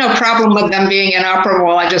 Yeah, I have no problem with them being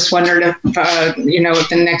inoperable. I just wondered if, if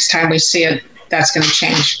the next time we see it, that's going to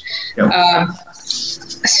change. Yep.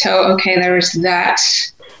 Okay, there's that.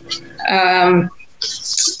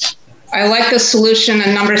 I like the solution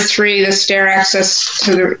in number 3, the stair access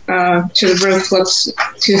to the roof looks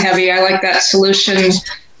too heavy. I like that solution.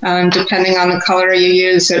 Depending on the color you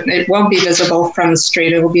use, it won't be visible from the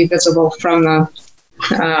street. It will be visible from the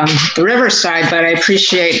riverside, but I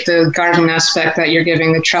appreciate the garden aspect that you're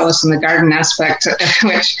giving, the trellis and the garden aspect,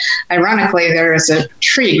 which ironically there is a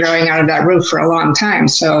tree growing out of that roof for a long time.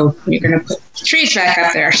 So you're going to put trees back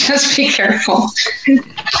up there. Just be careful.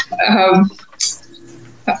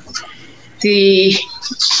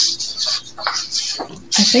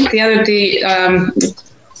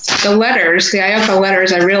 The letters, the IOCA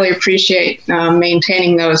letters, I really appreciate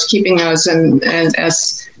maintaining those, keeping those and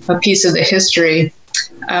as a piece of the history.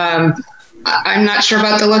 I'm not sure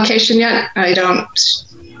about the location yet. I'll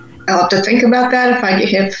have to think about that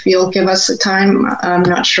if you'll give us the time. I'm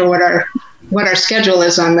not sure what our schedule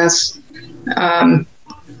is on this. I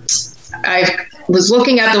was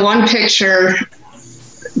looking at the one picture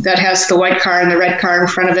that has the white car and the red car in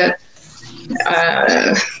front of it.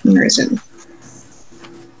 Where is it?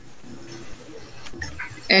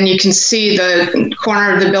 And you can see the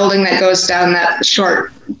corner of the building that goes down that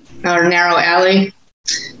short or narrow alley.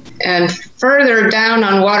 And further down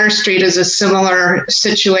on Water Street is a similar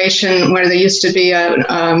situation where there used to be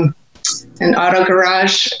an auto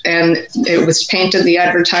garage, and it was painted. The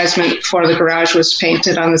advertisement for the garage was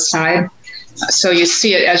painted on the side. So you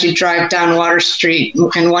see it as you drive down Water Street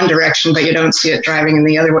in one direction, but you don't see it driving in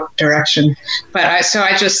the other direction. But I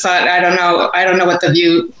just thought, I don't know what the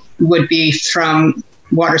view would be from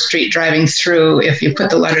Water Street driving through if you put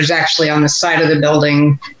the letters actually on the side of the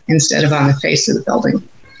building instead of on the face of the building.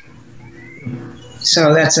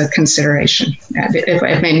 So that's a consideration, if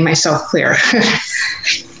I've made myself clear.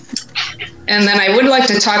 And then I would like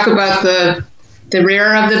to talk about the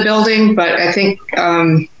rear of the building, but I think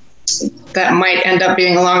that might end up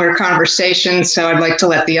being a longer conversation. So I'd like to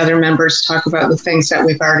let the other members talk about the things that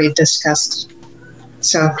we've already discussed.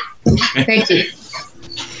 So thank you.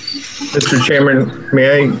 Mr. Chairman,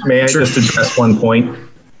 may I Sure. just address one point?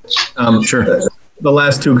 Sure. The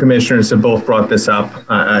last two commissioners have both brought this up.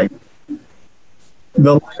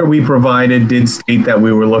 The letter we provided did state that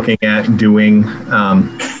we were looking at doing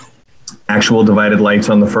actual divided lights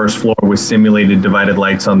on the first floor with simulated divided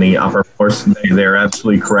lights on the upper floors. They're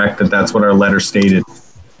absolutely correct that that's what our letter stated.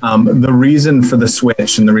 The reason for the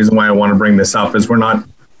switch and the reason why I want to bring this up is we're not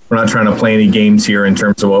trying to play any games here in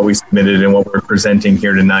terms of what we submitted and what we're presenting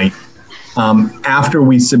here tonight. After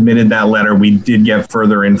we submitted that letter, we did get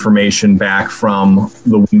further information back from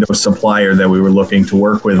the window supplier that we were looking to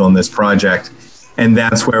work with on this project. And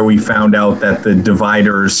that's where we found out that the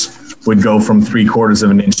dividers would go from 3/4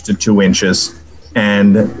 of an inch to 2 inches.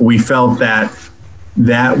 And we felt that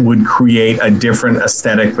that would create a different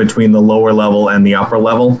aesthetic between the lower level and the upper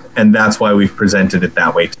level. And that's why we've presented it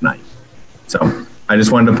that way tonight. So I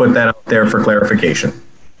just wanted to put that out there for clarification.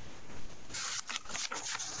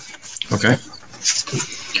 Okay.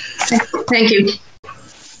 Thank you.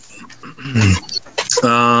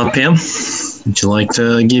 Pam, would you like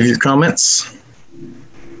to give your comments?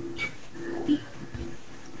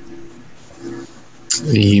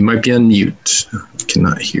 You might be on mute.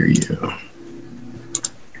 Cannot hear you.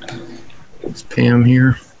 Is Pam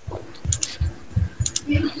here?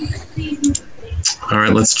 All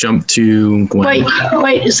right, let's jump to Gwen.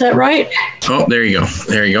 Wait, is that right? Oh, there you go.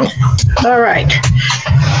 There you go. All right.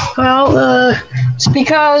 Well, it's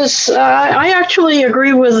because I actually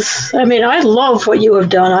agree with, I love what you have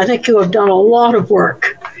done. I think you have done a lot of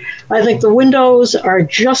work. I think the windows are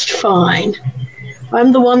just fine.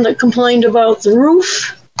 I'm the one that complained about the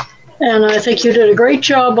roof, and I think you did a great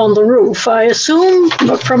job on the roof. I assume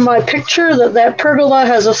from my picture that pergola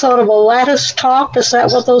has a sort of a lattice top. Is that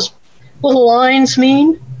what those little lines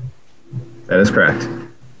mean? That is correct.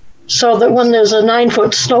 So that when there's a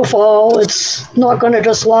 9-foot snowfall, it's not going to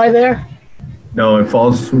just lie there? No, it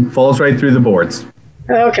falls right through the boards.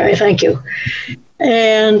 Okay, thank you.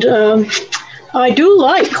 And I do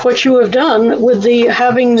like what you have done with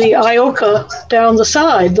having the Ioka down the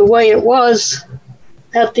side, the way it was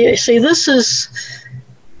see, this is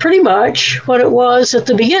pretty much what it was at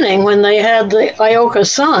the beginning when they had the Ioka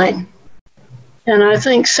sign. And I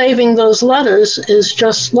think saving those letters is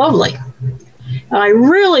just lovely. I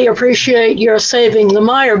really appreciate your saving the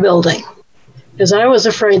Meyer building, because I was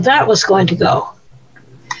afraid that was going to go.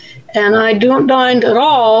 And I don't mind at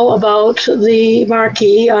all about the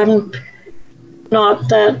marquee. I'm not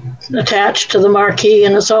that attached to the marquee,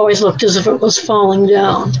 and it's always looked as if it was falling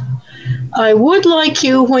down. I would like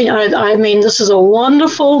you, this is a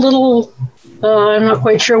wonderful little, I'm not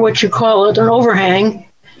quite sure what you call it, an overhang.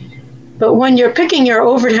 But when you're picking your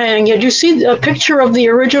overhang, did you see a picture of the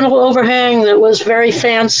original overhang that was very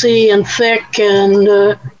fancy and thick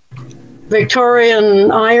and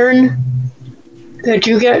Victorian iron? Did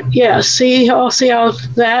you get, see how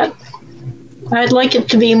that, I'd like it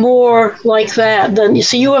to be more like that. Then you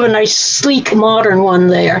see, you have a nice, sleek, modern one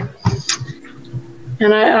there.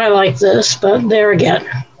 And I like this, but there again.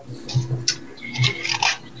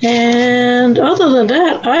 And other than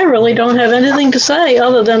that, I really don't have anything to say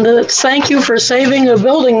other than to thank you for saving a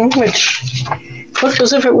building which looked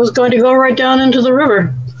as if it was going to go right down into the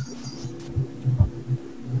river.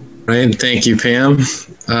 Right, thank you, Pam.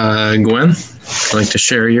 Gwen, would you like to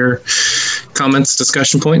share your comments,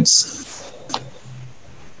 discussion points?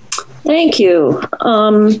 Thank you.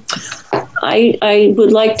 I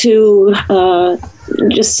would like to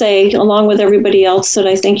just say, along with everybody else, that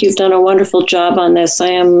I think you've done a wonderful job on this. I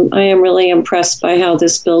am really impressed by how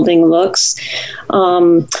this building looks.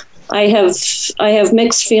 I have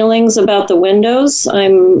mixed feelings about the windows.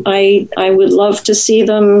 I would love to see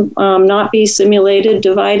them not be simulated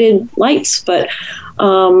divided lights, but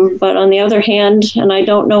on the other hand, and I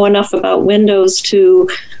don't know enough about windows to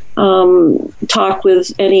talk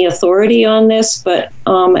with any authority on this, but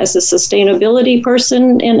as a sustainability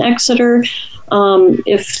person in Exeter,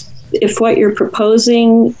 if what you're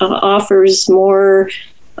proposing offers more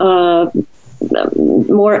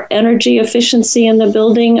energy efficiency in the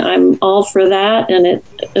building, I'm all for that. And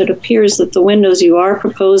it appears that the windows you are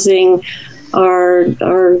proposing are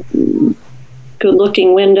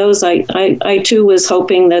good-looking windows. I too was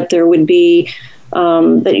hoping that there would be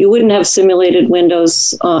that you wouldn't have simulated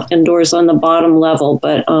windows and doors on the bottom level,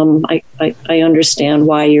 but I understand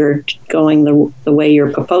why you're going the way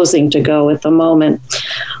you're proposing to go at the moment.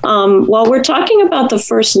 While we're talking about the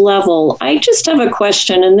first level, I just have a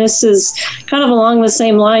question, and this is kind of along the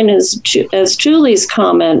same line as Julie's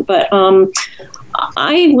comment, but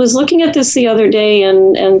I was looking at this the other day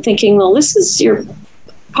and thinking, well, this is you're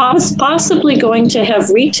possibly going to have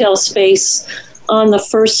retail space on the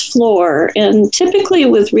first floor. And typically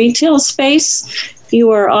with retail space,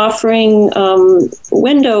 you are offering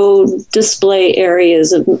window display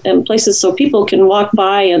areas and places so people can walk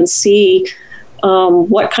by and see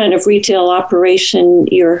what kind of retail operation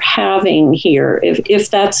you're having here, if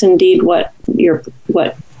that's indeed what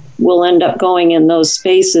will end up going in those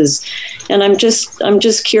spaces. And I'm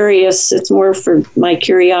just curious, it's more for my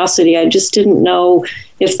curiosity. I just didn't know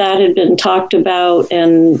if that had been talked about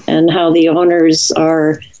and how the owners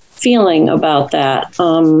are feeling about that.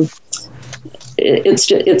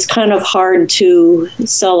 It's kind of hard to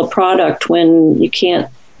sell a product when you're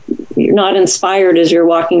not inspired as you're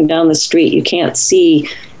walking down the street. You can't see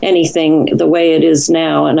anything the way it is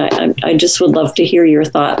now. And I just would love to hear your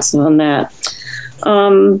thoughts on that.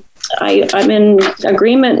 I'm in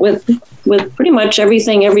agreement with pretty much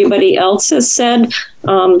everything everybody else has said.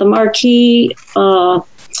 The marquee,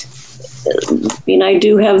 I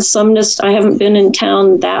do have I haven't been in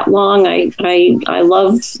town that long. I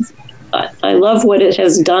love what it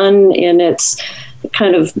has done in its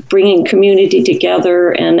kind of bringing community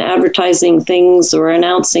together and advertising things or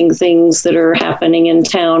announcing things that are happening in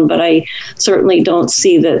town. But I certainly don't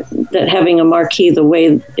see that having a marquee the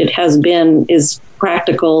way it has been is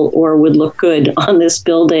practical or would look good on this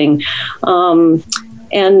building.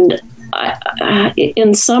 And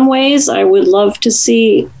in some ways, I would love to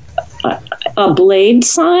see a blade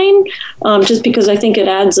sign, just because I think it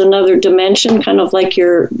adds another dimension, kind of like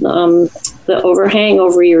the overhang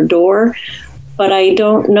over your door. But I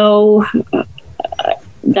don't know,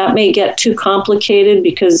 that may get too complicated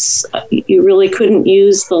because you really couldn't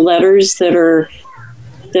use the letters that are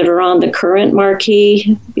on the current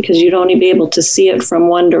marquee because you'd only be able to see it from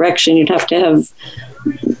one direction. You'd have to have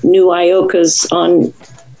new IOCAs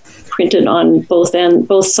printed on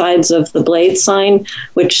both sides of the blade sign,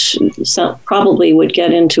 which probably would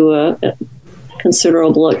get into a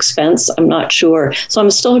considerable expense. I'm not sure. So I'm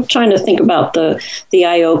still trying to think about the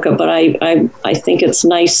IOCA, but I think it's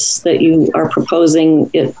nice that you are proposing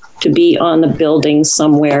it to be on the building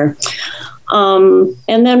somewhere. And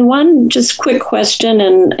then one just quick question,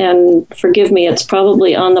 and forgive me, it's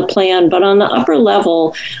probably on the plan, but on the upper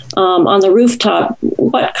level, on the rooftop,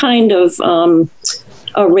 what kind of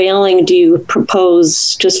a railing do you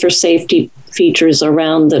propose just for safety features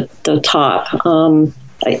around the top?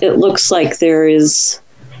 It looks like there is,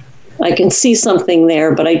 I can see something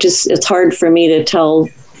there, but it's hard for me to tell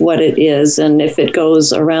what it is and if it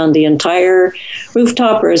goes around the entire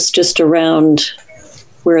rooftop or it's just around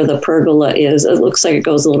where the pergola is. It looks like it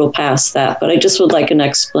goes a little past that, but I just would like an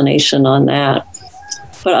explanation on that.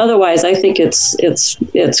 But otherwise, I think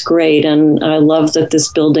it's great, and I love that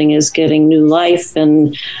this building is getting new life,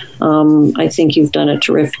 and I think you've done a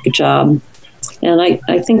terrific job. And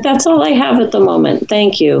I think that's all I have at the moment.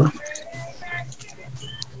 Thank you.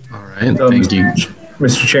 All right, thank you.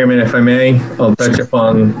 Mr. Chairman, if I may, I'll touch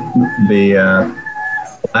upon the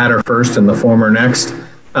latter first and the former next.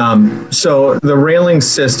 So the railing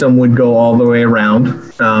system would go all the way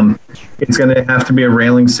around. It's going to have to be a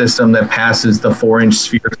railing system that passes the 4-inch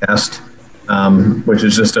sphere test, which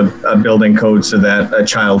is just a building code so that a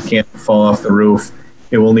child can't fall off the roof.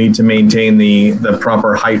 It will need to maintain the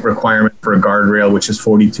proper height requirement for a guardrail, which is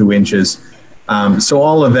 42 inches. So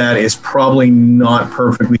all of that is probably not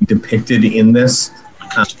perfectly depicted in this,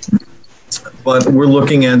 but we're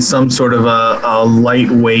looking at some sort of a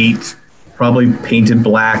lightweight, probably painted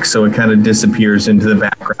black so it kind of disappears into the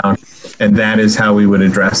background, and that is how we would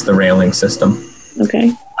address the railing system.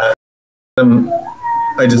 Okay. I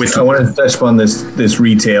wanted to touch upon this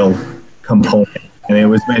retail component, and it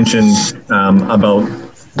was mentioned about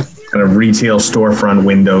kind of retail storefront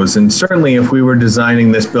windows, and certainly if we were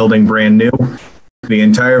designing this building brand new, the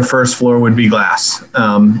entire first floor would be glass,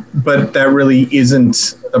 but that really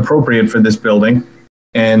isn't appropriate for this building.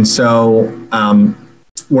 And so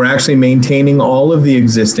we're actually maintaining all of the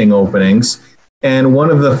existing openings. And one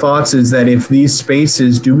of the thoughts is that if these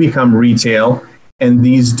spaces do become retail and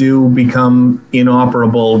these do become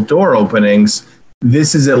inoperable door openings,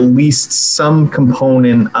 this is at least some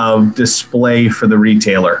component of display for the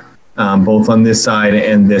retailer, both on this side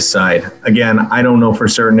and this side. Again, I don't know for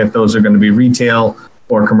certain if those are going to be retail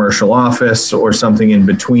or commercial office or something in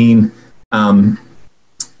between.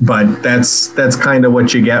 But that's kind of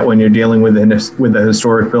what you get when you're dealing with a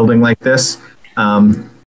historic building like this.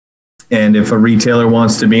 And if a retailer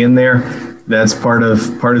wants to be in there, that's part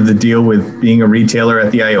of the deal with being a retailer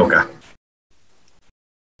at the IOCA.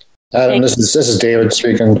 Adam, this is David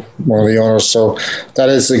speaking, one of the owners. So that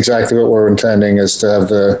is exactly what we're intending, is to have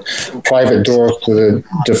the private door to the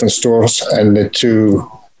different stores, and the two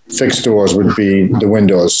fixed doors would be the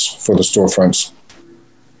windows for the storefronts,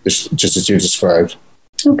 just as you described.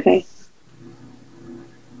 Okay.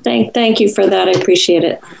 Thank you for that. I appreciate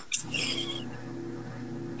it.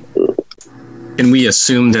 Can we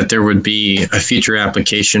assume that there would be a future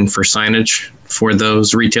application for signage for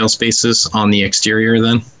those retail spaces on the exterior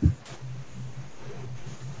then?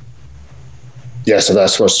 Yes, so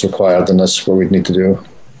that's what's required, and that's what we'd need to do.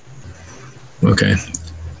 Okay.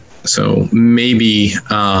 So maybe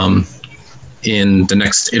in the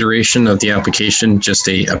next iteration of the application, just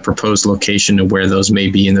a proposed location of where those may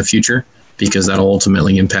be in the future, because that'll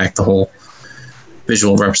ultimately impact the whole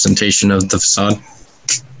visual representation of the facade.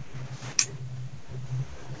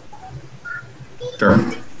 Sure.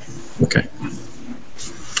 Okay.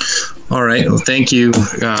 All right. Well, thank you,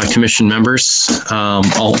 commission members.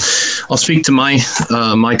 I'll speak to my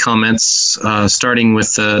comments, starting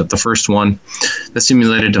with the first one, the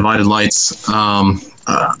simulated divided lights.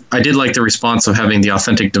 I did like the response of having the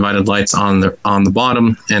authentic divided lights on the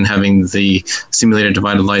bottom and having the simulated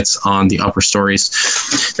divided lights on the upper stories.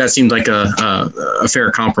 That seemed like a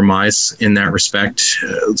fair compromise in that respect.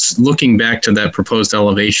 Looking back to that proposed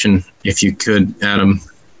elevation, if you could, Adam,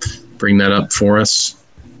 bring that up for us.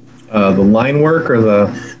 The line work or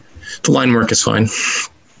the line work is fine.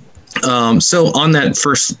 So on that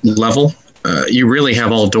first level, you really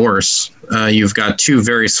have all doors. You've got two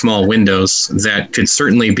very small windows that could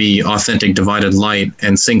certainly be authentic divided light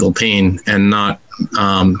and single pane, and not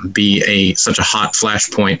be such a hot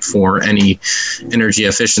flashpoint for any energy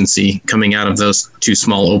efficiency coming out of those two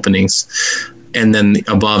small openings. And then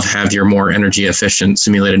above have your more energy efficient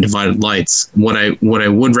simulated divided lights. What I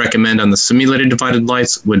would recommend on the simulated divided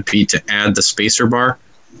lights would be to add the spacer bar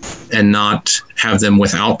and not have them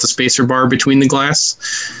without the spacer bar between the glass.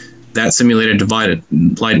 That simulated divided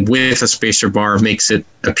light with a spacer bar makes it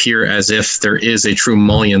appear as if there is a true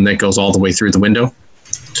mullion that goes all the way through the window.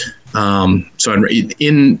 So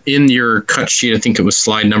in your cut sheet, I think it was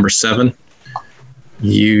slide number 7.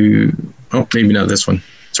 Maybe not this one.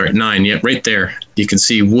 Sorry, 9. Yep, right there. You can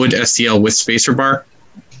see wood STL with spacer bar.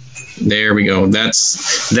 There we go.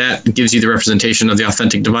 That gives you the representation of the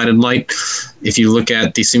authentic divided light. If you look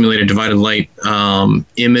at the simulated divided light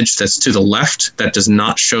image that's to the left, that does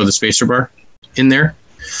not show the spacer bar in there.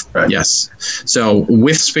 Right. Yes. So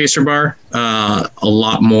with spacer bar, a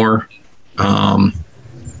lot more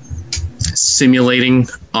simulating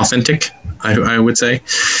authentic, I would say.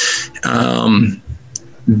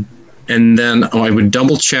 And then I would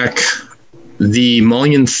double check the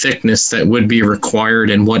mullion thickness that would be required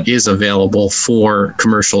and what is available for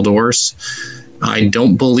commercial doors. I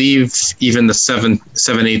don't believe even the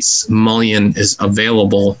 7/8 mullion is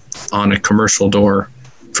available on a commercial door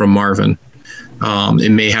from Marvin.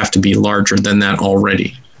 It may have to be larger than that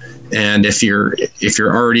already. And if you're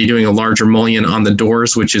already doing a larger mullion on the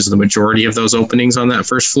doors, which is the majority of those openings on that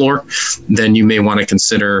first floor, then you may want to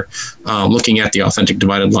consider looking at the authentic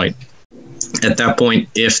divided light. At that point,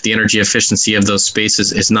 if the energy efficiency of those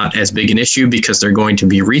spaces is not as big an issue because they're going to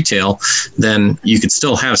be retail, then you could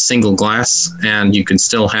still have single glass, and you can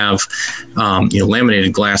still have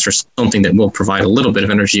laminated glass or something that will provide a little bit of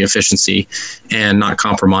energy efficiency and not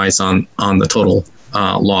compromise on the total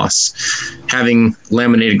loss. Having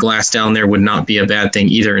laminated glass down there would not be a bad thing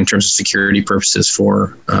either in terms of security purposes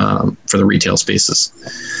for the retail spaces.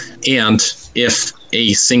 And if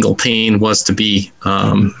a single pane was to be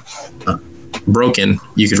broken,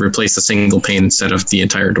 you could replace the single pane instead of the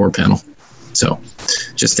entire door panel. So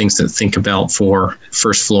just things to think about for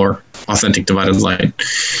first floor authentic divided light.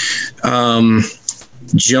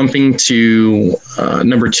 Jumping to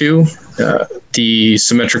number 2, the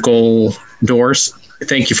symmetrical doors.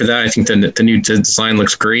 Thank you for that. I think the new design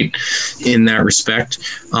looks great in that respect.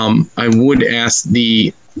 I would ask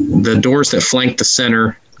the doors that flank the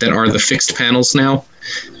center that are the fixed panels now,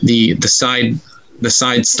 the side the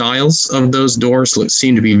side stiles of those doors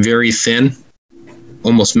seem to be very thin,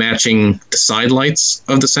 almost matching the side lights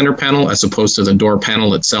of the center panel as opposed to the door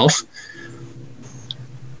panel itself.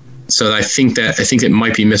 So I think it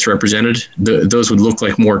might be misrepresented. Those would look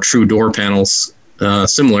like more true door panels,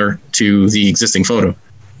 similar to the existing photo.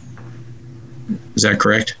 Is that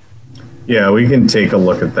correct? Yeah, we can take a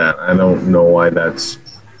look at that. I don't know why that's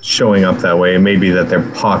showing up that way. It may be that they're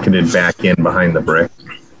pocketed back in behind the brick.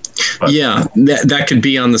 But yeah, that could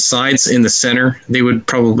be on the sides. In the center, they would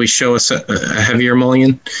probably show us a heavier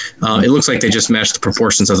mullion. It looks like they just match the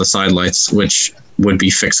proportions of the side lights, which would be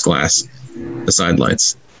fixed glass, the side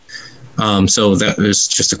lights. So that is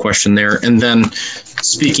just a question there. And then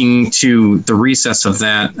speaking to the recess of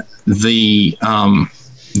that, the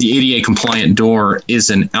ADA compliant door is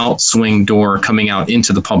an outswing door coming out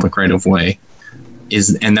into the public right of way,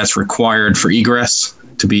 and that's required for egress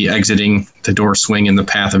to be exiting the door swing in the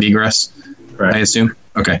path of egress. Right. I assume.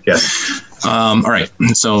 Okay. Yes. All right.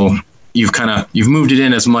 So you've moved it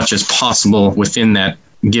in as much as possible within that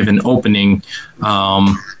given opening.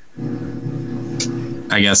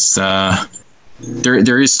 I guess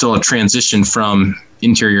there is still a transition from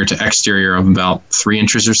interior to exterior of about 3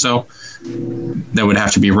 inches or so that would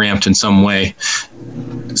have to be ramped in some way.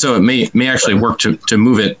 So it may actually work to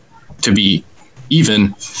move it to be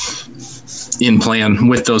even in plan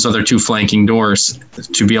with those other 2 flanking doors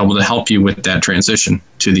to be able to help you with that transition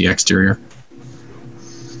to the exterior.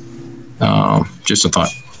 Just a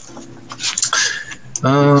thought.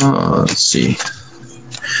 Let's see.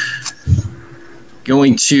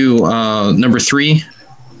 Going to number 3.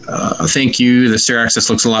 Thank you. The stair access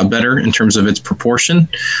looks a lot better in terms of its proportion.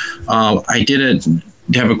 I did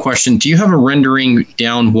have a question. Do you have a rendering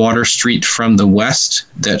down Water Street from the west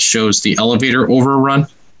that shows the elevator overrun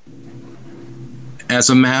as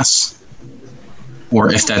a mass?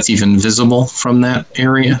 Or if that's even visible from that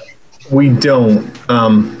area? We don't.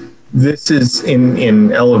 This is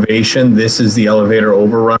in elevation. This is the elevator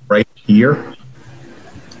overrun right here.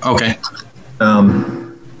 Okay.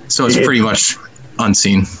 So it's pretty much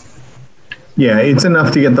unseen. Yeah, it's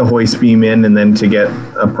enough to get the hoist beam in and then to get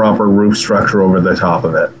a proper roof structure over the top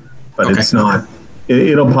of it. But okay. It's not,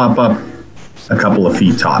 it'll pop up a couple of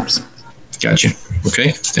feet tops. Gotcha.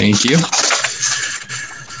 Okay, thank you.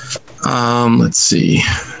 Let's see.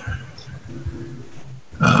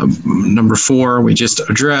 Number 4, we just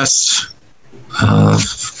addressed.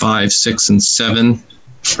 5, 6, and 7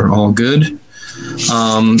 are all good.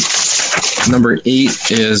 Number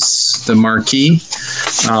 8 is the marquee.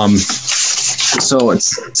 So it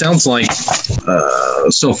sounds like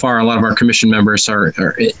so far a lot of our commission members are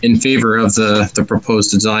in favor of the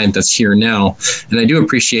proposed design that's here now. And I do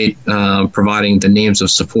appreciate providing the names of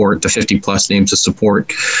support, the 50 plus names of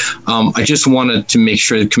support. I just wanted to make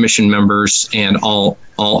sure the commission members and all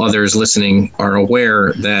others listening are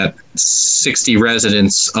aware that 60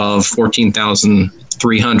 residents of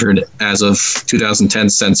 14,300 as of 2010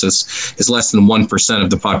 census is less than 1% of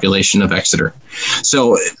the population of Exeter.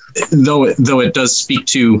 So though it does speak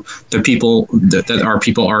to the people that our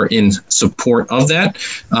people are in support of that,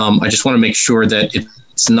 I just want to make sure that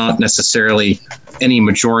it's not necessarily any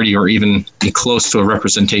majority or even be close to a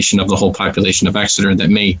representation of the whole population of Exeter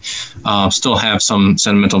that may still have some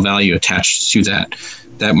sentimental value attached to that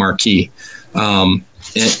marquee. And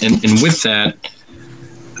with that,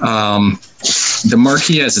 the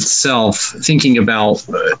marquee as itself, thinking about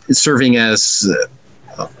serving as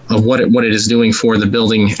what it is doing for the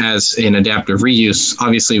building as an adaptive reuse.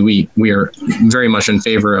 Obviously, we are very much in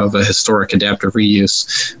favor of a historic adaptive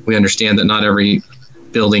reuse. We understand that not every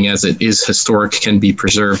building as it is historic can be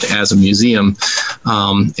preserved as a museum.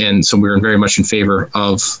 And so we're very much in favor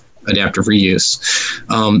of adaptive reuse.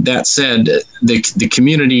 That said, the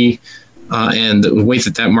community and the way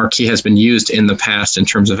that marquee has been used in the past in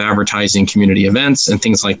terms of advertising community events and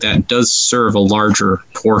things like that does serve a larger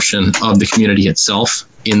portion of the community itself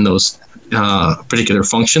in those particular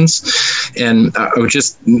functions. And I would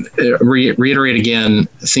just reiterate again,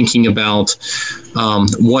 thinking about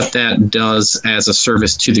what that does as a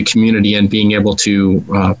service to the community and being able to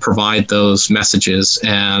provide those messages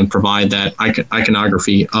and provide that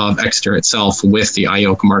iconography of Exeter itself with the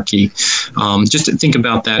IOCA marquee. Just to think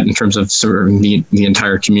about that in terms of serving the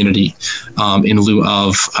entire community in lieu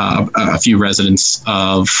of a few residents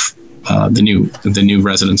of the new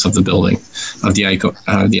residents of the building of the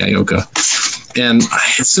IOCA. And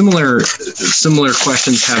similar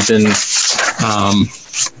questions have been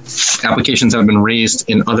applications have been raised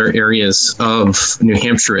in other areas of New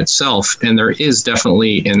Hampshire itself, and there is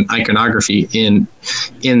definitely an iconography in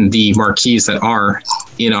the marquees that are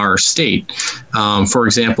in our state. For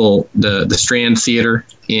example, the Strand Theater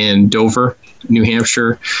in Dover, New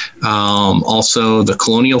Hampshire, also the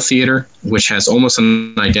Colonial Theater, which has almost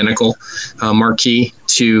an identical marquee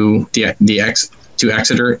to to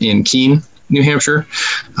Exeter in Keene, New Hampshire.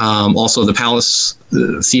 Also the Palace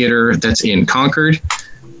Theater that's in Concord.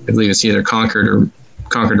 I believe it's either Concord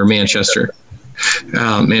or Manchester.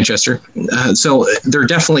 So there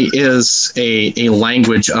definitely is a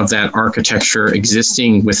language of that architecture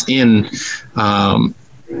existing within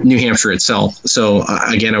New Hampshire itself. So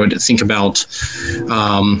again, I would think about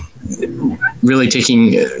really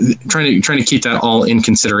trying to keep that all in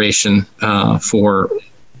consideration for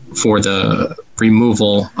the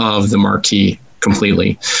removal of the marquee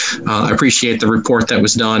completely. I appreciate the report that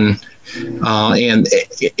was done. And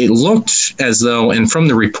it looked as though, and from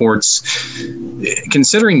the reports,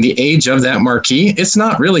 considering the age of that marquee, it's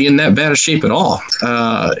not really in that bad a shape at all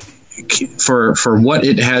for what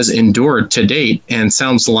it has endured to date. And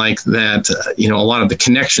sounds like that, a lot of the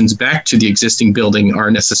connections back to the existing building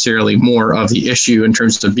are necessarily more of the issue in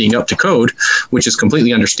terms of being up to code, which is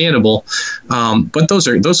completely understandable. But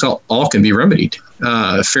those all can be remedied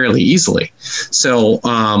fairly easily. So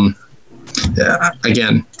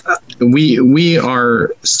again, we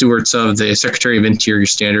are stewards of the Secretary of Interior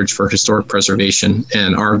Standards for Historic Preservation,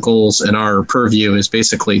 and our goals and our purview is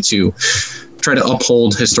basically to try to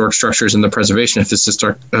uphold historic structures and the preservation of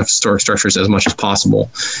historic structures as much as possible.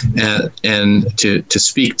 And to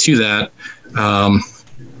speak to that, I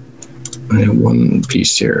have one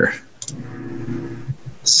piece here.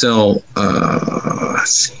 So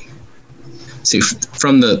let's see,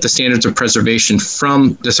 from the standards of preservation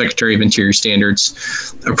from the Secretary of Interior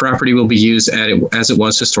Standards, a property will be used as it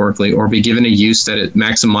was historically, or be given a use that it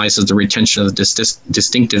maximizes the retention of the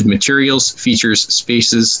distinctive materials, features,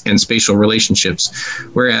 spaces, and spatial relationships.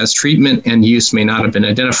 Whereas treatment and use may not have been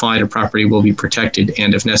identified, a property will be protected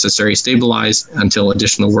and, if necessary, stabilized until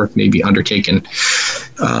additional work may be undertaken.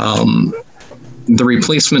 The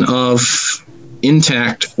replacement of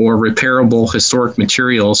intact or repairable historic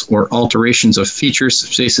materials or alterations of features,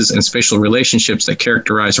 spaces, and spatial relationships that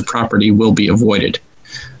characterize a property will be avoided.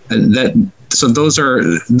 So those are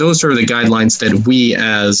the guidelines that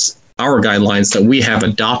we have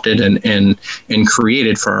adopted and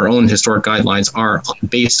created for our own historic guidelines are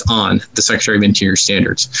based on the Secretary of Interior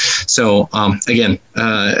Standards. So again,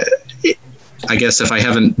 I guess if I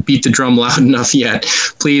haven't beat the drum loud enough yet,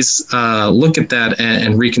 please look at that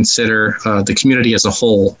and reconsider the community as a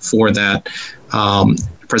whole for that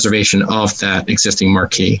preservation of that existing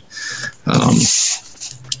marquee.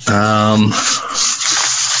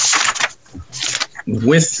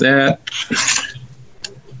 With that,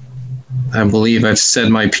 I believe I've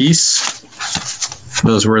said my piece.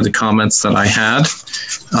 Those were the comments that I had.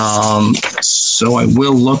 So I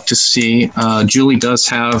will look to see. Julie does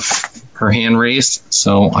have her hand raised,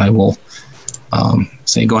 so I will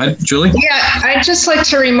say, go ahead, Julie. Yeah, I'd just like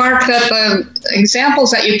to remark that the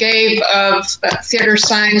examples that you gave of theater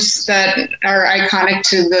signs that are iconic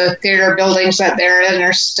to the theater buildings that they're in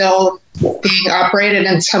are still being operated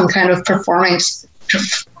in some kind of performing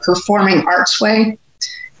arts way.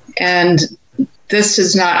 And this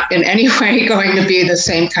is not in any way going to be the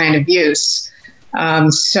same kind of use.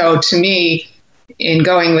 So to me, in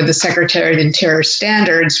going with the Secretary of Interior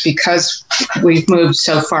Standards, because we've moved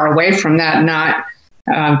so far away from that, not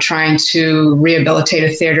trying to rehabilitate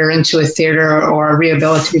a theater into a theater or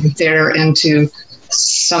rehabilitate a theater into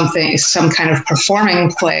some kind of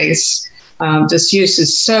performing place. This use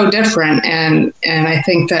is so different, and I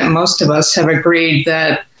think that most of us have agreed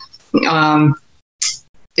that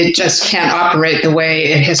it just can't operate the way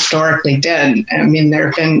it historically did. I mean, there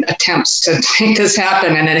have been attempts to make this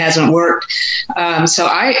happen, and it hasn't worked. So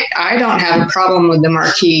I don't have a problem with the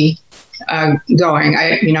marquee going.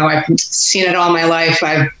 I've seen it all my life.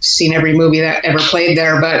 I've seen every movie that ever played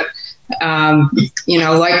there, but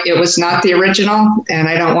like it was not the original, and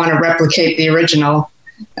I don't want to replicate the original.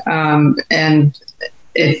 And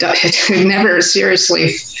it never seriously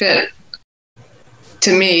fit,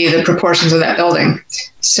 to me, the proportions of that building.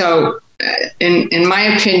 So in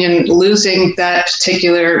my opinion, losing that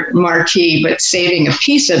particular marquee, but saving a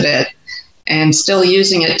piece of it and still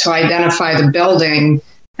using it to identify the building,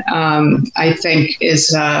 I think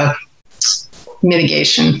is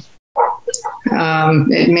mitigation.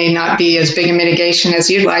 It may not be as big a mitigation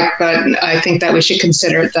as you'd like, but I think that we should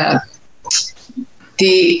consider it that.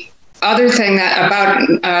 The other thing that about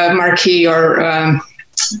marquee or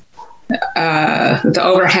the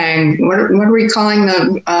overhang. What are we calling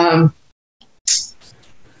the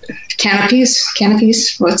canopies?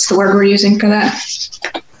 Canopies? What's the word we're using for that?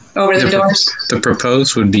 Over the doors? The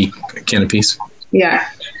proposed would be canopies. Yeah.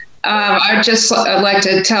 I'd just like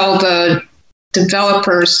to tell the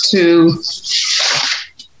developers to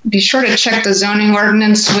be sure to check the zoning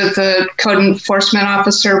ordinance with the code enforcement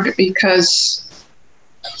officer, because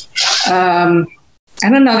I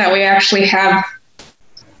don't know that we actually have.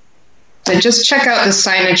 So just check out the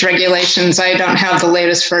signage regulations. I don't have the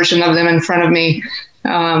latest version of them in front of me,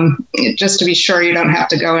 just to be sure you don't have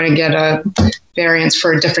to go in and get a variance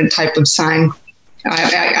for a different type of sign.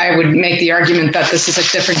 I would make the argument that this is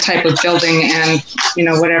a different type of building, and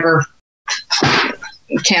whatever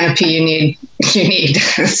canopy you need.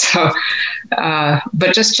 So,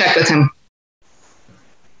 but just check with him.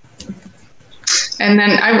 And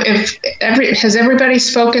then, has everybody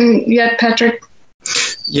spoken yet, Patrick?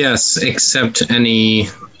 Yes, except any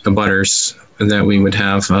abutters that we would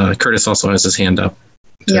have. Curtis also has his hand up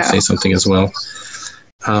to say something as well.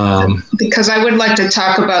 Because I would like to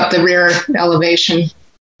talk about the rear elevation.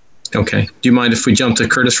 Okay. Do you mind if we jump to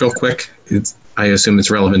Curtis real quick? I assume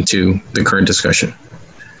it's relevant to the current discussion.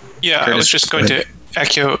 Yeah, Curtis, I was just going to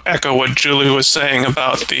echo what Julie was saying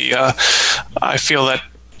about the, I feel that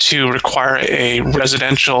to require a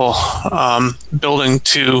residential building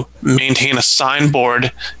to maintain a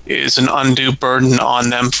signboard is an undue burden on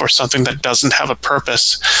them for something that doesn't have a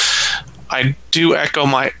purpose. I do echo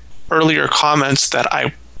my earlier comments that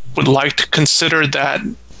I would like to consider that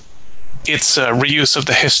it's a reuse of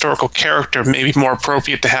the historical character, maybe more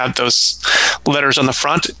appropriate to have those letters on the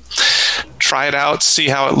front. Try it out, see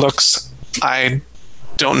how it looks. I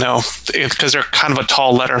don't know, because they're kind of a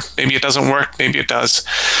tall letter. Maybe it doesn't work, maybe it does.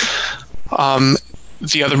 My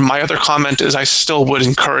other comment is I still would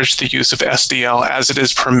encourage the use of SDL as it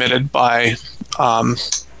is permitted by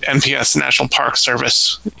NPS, National Park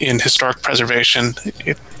Service, in historic preservation.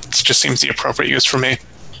 It just seems the appropriate use for me.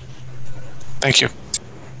 Thank you.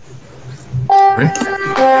 Right.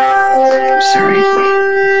 Sorry.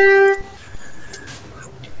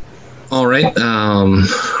 All right.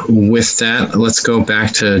 With that, let's go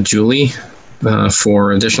back to Julie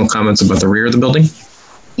for additional comments about the rear of the building.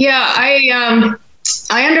 Yeah, I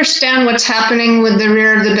understand what's happening with the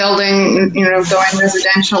rear of the building, going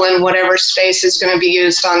residential and whatever space is going to be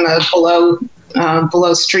used on the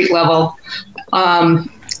below street level.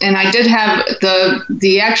 And I did have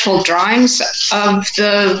the actual drawings of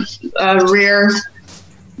the rear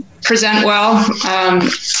present well.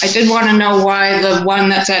 I did want to know why the one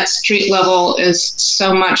that's at street level is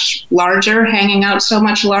so much larger, hanging out so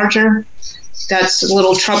much larger. That's a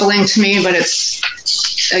little troubling to me, but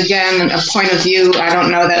it's, again, a point of view I don't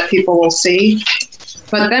know that people will see.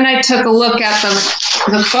 But then I took a look at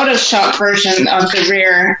the Photoshop version of the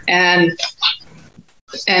rear, and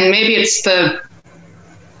maybe it's the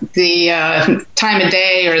time of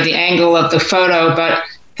day or the angle of the photo, but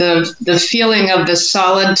the feeling of the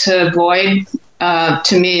solid to void,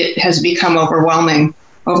 to me, it has become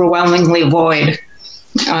overwhelmingly void.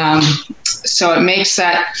 So it makes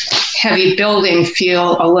that heavy building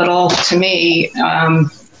feel a little, to me,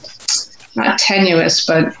 not tenuous,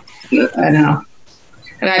 but I don't know.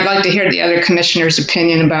 And I'd like to hear the other commissioner's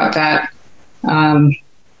opinion about that.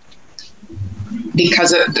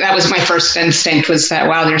 Because that was my first instinct, was that,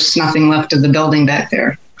 wow, there's nothing left of the building back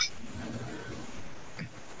there.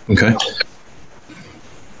 Okay.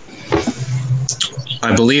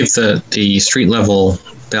 I believe that the street level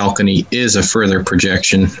balcony is a further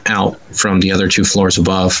projection out from the other two floors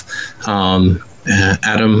above.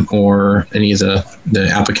 Adam or any of the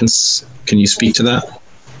applicants, can you speak to that?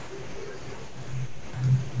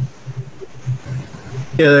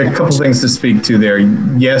 Yeah, there are a couple things to speak to there.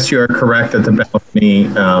 Yes, you are correct that the balcony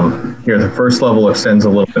here, the first level extends a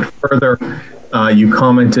little bit further. You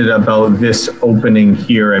commented about this opening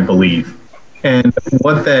here, I believe. And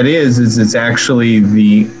what that is it's actually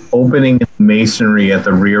the opening in masonry at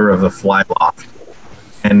the rear of the fly loft.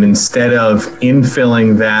 And instead of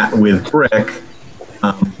infilling that with brick,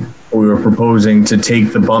 we were proposing to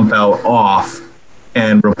take the bump out off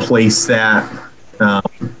and replace that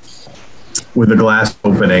with a glass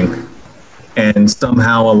opening and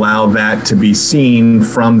somehow allow that to be seen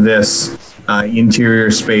from this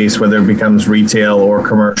interior space, whether it becomes retail or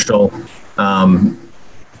commercial.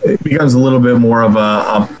 It becomes a little bit more of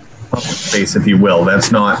a public space, if you will.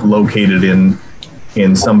 That's not located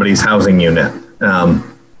in somebody's housing unit.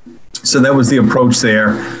 So that was the approach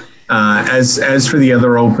there. As for the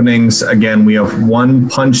other openings, again, we have one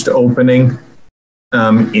punched opening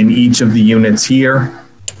in each of the units here,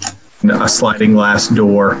 a sliding glass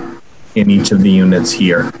door, in each of the units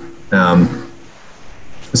here.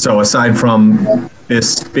 So aside from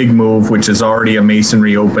this big move, which is already a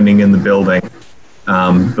masonry opening in the building,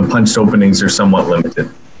 the punched openings are somewhat limited.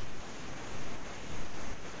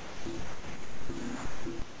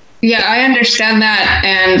 Yeah, I understand that,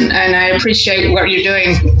 and I appreciate what you're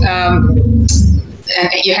doing. And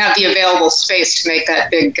you have the available space to make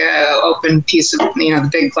that big open piece of, the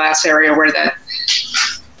big glass area where that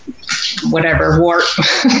whatever wart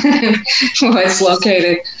was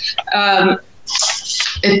located.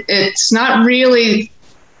 It's not really.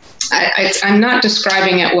 I'm not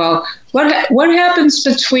describing it well. What happens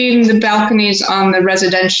between the balconies on the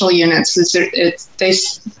residential units?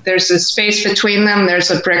 There's a space between them.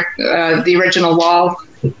 There's a brick, the original wall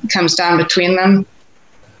comes down between them.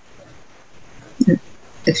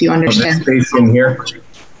 If you understand. Space in here.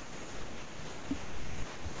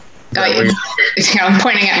 I'm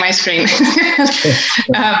pointing at my screen.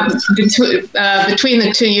 Between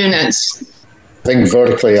the two units. I think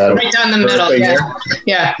vertically out. Right down the middle.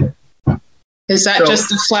 Yeah. Is that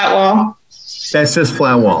just a flat wall? That's just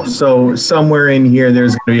flat wall. So somewhere in here,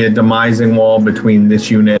 there's going to be a demising wall between this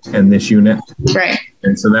unit and this unit. Right.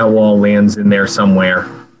 And so that wall lands in there somewhere.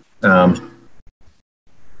 And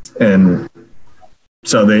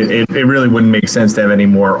so it really wouldn't make sense to have any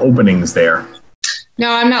more openings there. No,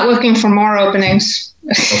 I'm not looking for more openings.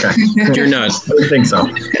 Okay. You're not. I don't think so.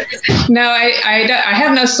 No, I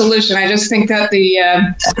have no solution. I just think that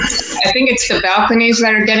I think it's the balconies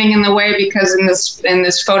that are getting in the way, because in this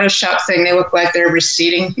Photoshop thing, they look like they're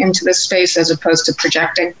receding into the space as opposed to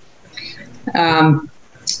projecting.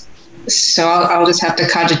 So I'll just have to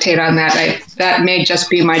cogitate on that. That may just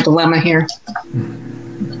be my dilemma here.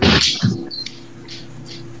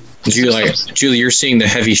 Julie, you're seeing the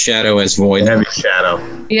heavy shadow as void. Heavy shadow.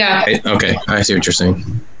 Yeah. Okay, I see what you're saying.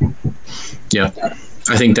 Yeah,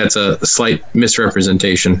 I think that's a slight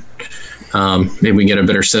misrepresentation. Maybe we can get a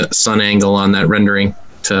better sun angle on that rendering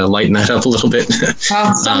to lighten that up a little bit.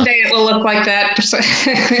 Well, someday it will look like that.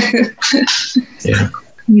 Yeah.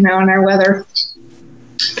 In our weather.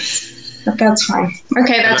 But that's fine.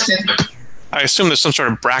 Okay, that's good. I assume there's some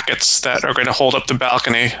sort of brackets that are going to hold up the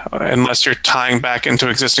balcony, unless you're tying back into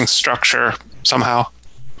existing structure somehow.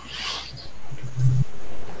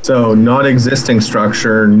 So not existing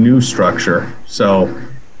structure, new structure. So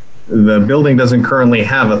the building doesn't currently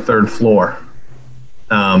have a third floor.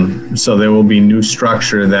 So there will be new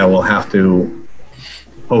structure that will have to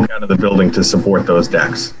poke out of the building to support those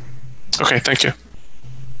decks. Okay, thank you.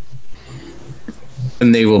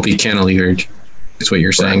 And they will be cantilevered. Is what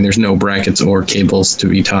you're saying. There's no brackets or cables to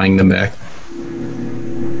be tying them back.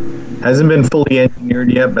 Hasn't been fully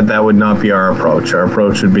engineered yet, but that would not be our approach. Our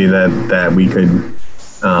approach would be that we could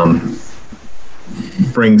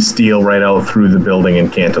bring steel right out through the building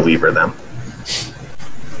and cantilever them.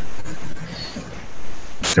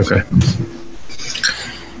 Okay.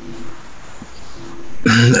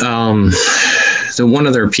 So one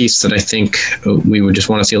other piece that I think we would just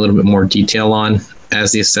want to see a little bit more detail on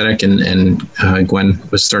as the aesthetic, and Gwen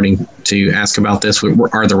was starting to ask about this,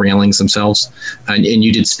 are the railings themselves. And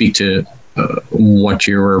you did speak to what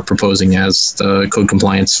you were proposing as the code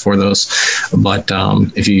compliance for those. But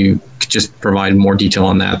if you could just provide more detail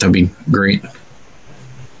on that, that'd be great.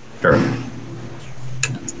 Sure.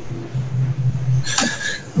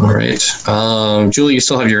 All right. Julie, you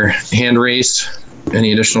still have your hand raised.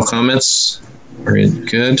 Any additional comments? Are you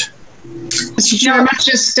good? Mr. Chairman,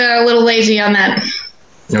 just a little lazy on that.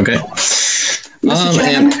 Okay. Mr.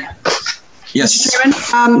 Chairman? Yes.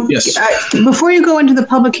 Mr. Chairman, yes. Before you go into the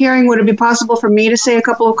public hearing, would it be possible for me to say a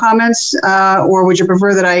couple of comments, or would you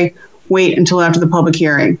prefer that I wait until after the public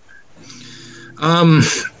hearing?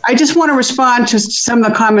 I just want to respond to some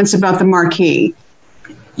of the comments about the marquee.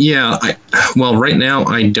 Yeah. Well, right now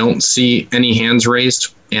I don't see any hands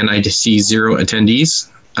raised, and I just see 0 attendees.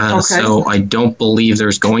 Okay. So I don't believe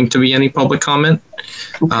there's going to be any public comment.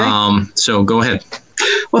 Okay. So go ahead.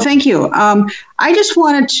 Well, thank you. I just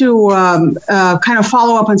wanted to kind of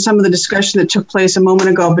follow up on some of the discussion that took place a moment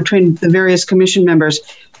ago between the various commission members.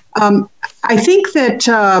 I think that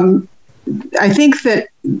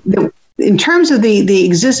in terms of the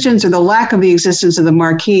existence or the lack of the existence of the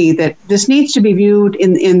marquee, that this needs to be viewed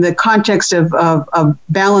in the context of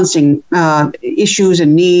balancing issues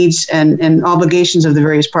and needs and obligations of the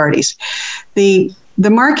various parties. The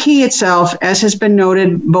marquee itself, as has been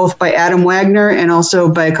noted both by Adam Wagner and also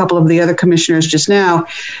by a couple of the other commissioners just now,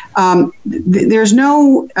 there's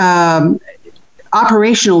no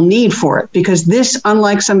operational need for it, because this,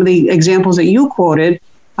 unlike some of the examples that you quoted,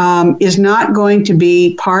 is not going to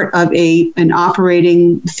be part of an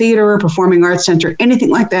operating theater, performing arts center, anything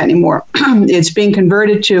like that anymore. It's being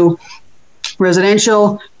converted to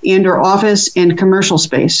residential and or office and commercial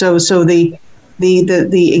space. So the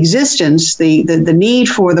existence, the need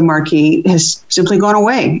for the marquee has simply gone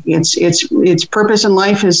away. Its purpose in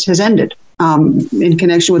life has ended in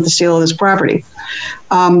connection with the sale of this property.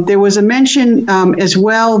 There was a mention as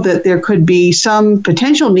well that there could be some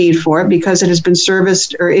potential need for it because it has been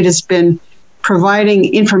serviced, or it has been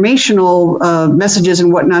providing informational messages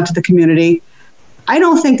and whatnot to the community. I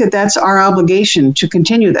don't think that that's our obligation to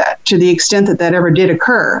continue that to the extent that that ever did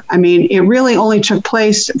occur. I mean, it really only took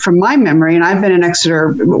place from my memory, and I've been in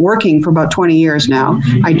Exeter working for about 20 years now.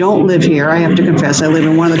 I don't live here. I have to confess, I live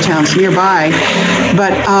in one of the towns nearby.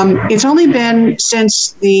 But it's only been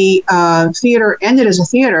since the theater ended as a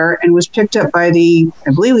theater and was picked up by I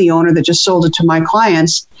believe the owner that just sold it to my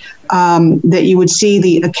clients, that you would see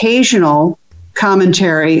the occasional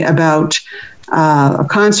commentary about a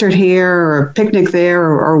concert here or a picnic there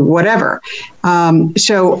or whatever.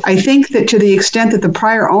 So I think that to the extent that the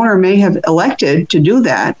prior owner may have elected to do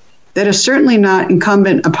that, that is certainly not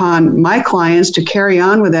incumbent upon my clients to carry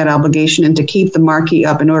on with that obligation and to keep the marquee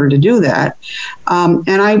up in order to do that. And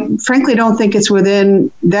I frankly don't think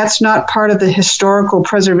that's not part of the historical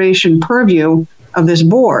preservation purview of this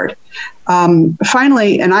board.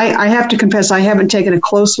 Finally, and I have to confess, I haven't taken a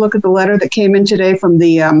close look at the letter that came in today from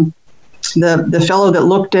the fellow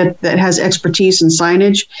that has expertise in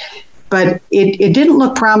signage, but it didn't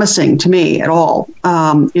look promising to me at all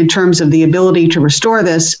in terms of the ability to restore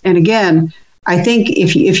this. And again, I think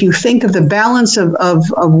if you think of the balance of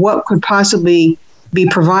what could possibly be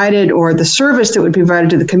provided or the service that would be provided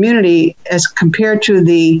to the community as compared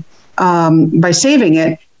to by saving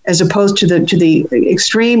it, as opposed to the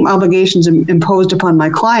extreme obligations imposed upon my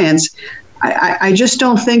clients, I just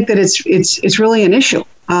don't think that it's really an issue.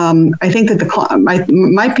 I think that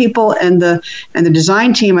my people and the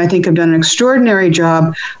design team, I think, have done an extraordinary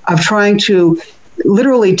job of trying to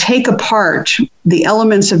literally take apart the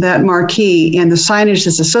elements of that marquee and the signage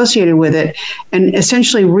that's associated with it and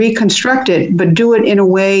essentially reconstruct it, but do it in a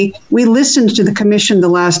way. We listened to the commission the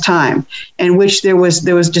last time, in which there was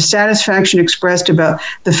dissatisfaction expressed about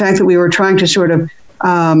the fact that we were trying to sort of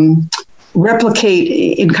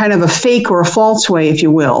replicate in kind of a fake or a false way, if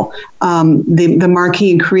you will, the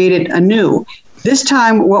marquee and create it anew. This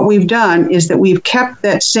time, what we've done is that we've kept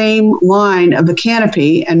that same line of the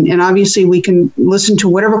canopy, and obviously we can listen to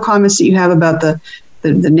whatever comments that you have about the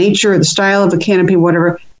nature, the style of the canopy,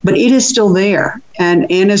 whatever, but it is still there,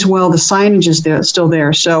 and as well the signage is still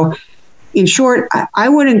there. So in short, I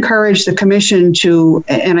would encourage the commission to,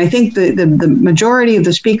 and I think the majority of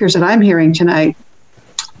the speakers that I'm hearing tonight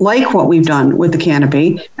like what we've done with the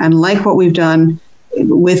canopy and like what we've done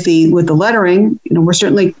with the lettering. You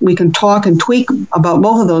know, we can talk and tweak about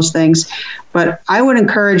both of those things, but I would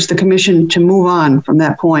encourage the commission to move on from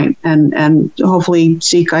that point and hopefully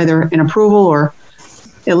seek either an approval or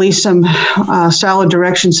at least some solid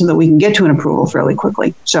direction so that we can get to an approval fairly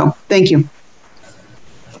quickly. So thank you.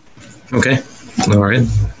 Okay. All right.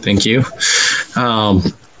 Thank you.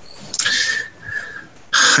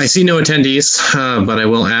 I see no attendees, but I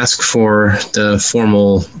will ask for the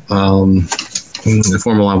formal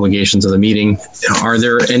obligations of the meeting. Are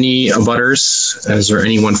there any abutters? Is there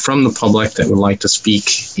anyone from the public that would like to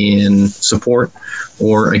speak in support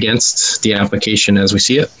or against the application as we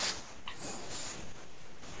see it?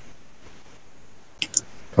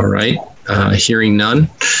 All right. Hearing none,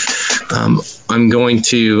 I'm going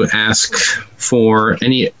to ask for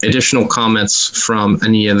any additional comments from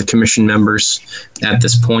any of the commission members at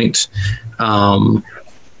this point.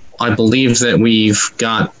 I believe that we've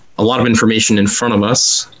got a lot of information in front of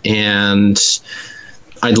us, and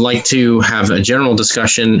I'd like to have a general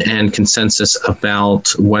discussion and consensus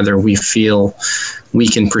about whether we feel we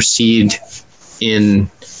can proceed in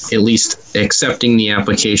at least accepting the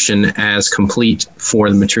application as complete for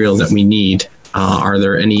the material that we need. Are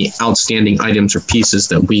there any outstanding items or pieces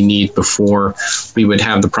that we need before we would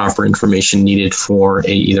have the proper information needed for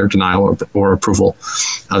either denial or approval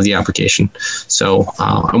of the application? So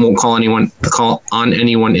I won't call on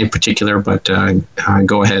anyone in particular, but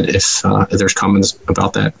go ahead if there's comments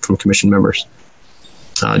about that from commission members.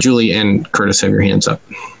 Julie and Curtis have your hands up.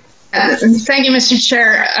 Thank you, Mr.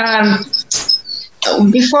 Chair.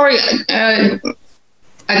 Before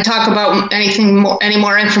I talk about any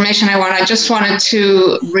more information I just wanted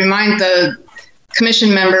to remind the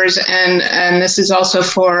commission members, and this is also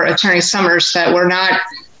for Attorney Summers, that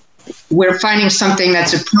we're finding something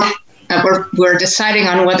that's we're deciding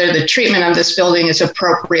on whether the treatment of this building is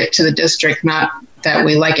appropriate to the district, not that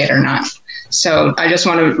we like it or not. So I just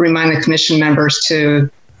want to remind the commission members to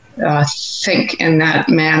think in that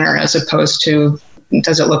manner, as opposed to,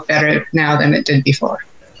 does it look better now than it did before?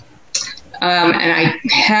 And I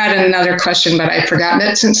had another question, but I've forgotten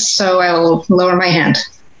it so I will lower my hand.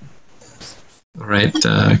 All right,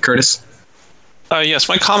 Curtis? Yes,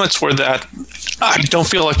 my comments were that I don't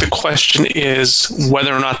feel like the question is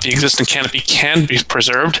whether or not the existing canopy can be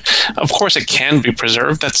preserved. Of course it can be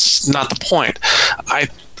preserved. That's not the point. I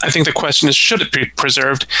think the question is, should it be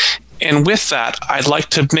preserved? And with that, I'd like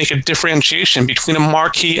to make a differentiation between a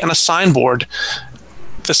marquee and a signboard.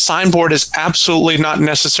 The signboard is absolutely not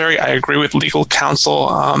necessary. I agree with legal counsel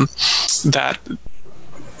that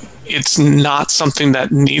it's not something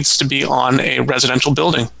that needs to be on a residential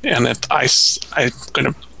building. And I'm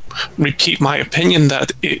going to repeat my opinion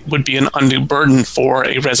that it would be an undue burden for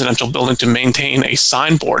a residential building to maintain a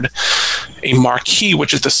signboard. A marquee,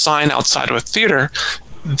 which is the sign outside of a theater,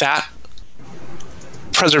 that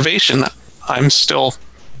preservation, I'm still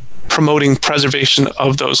promoting preservation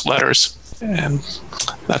of those letters. And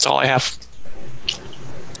that's all I have.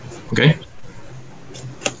 Okay.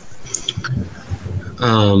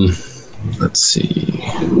 Let's see.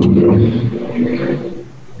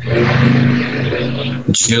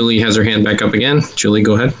 Julie has her hand back up again. Julie,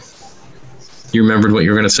 go ahead. You remembered what you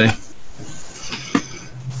were going to say?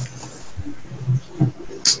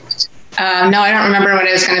 No, I don't remember what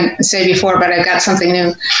I was going to say before, but I've got something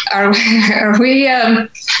new. Are we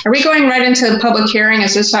going right into the public hearing?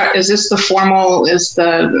 Is this the formal? Is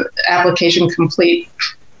the application complete,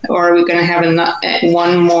 or are we going to have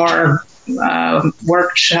one more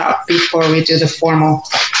workshop before we do the formal?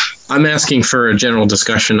 I'm asking for a general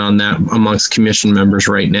discussion on that amongst commission members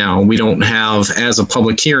right now. We don't have, as a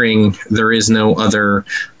public hearing, there is no other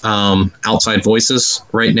outside voices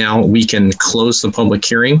right now. We can close the public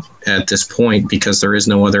hearing at this point because there is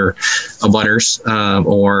no other abutters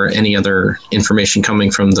or any other information coming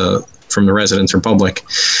from the residents or public.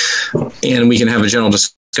 And we can have a general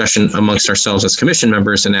discussion amongst ourselves as commission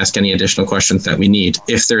members and ask any additional questions that we need.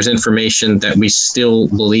 If there's information that we still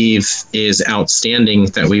believe is outstanding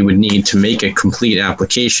that we would need to make a complete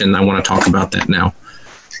application, I want to talk about that now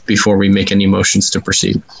before we make any motions to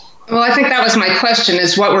proceed. Well, I think that was my question,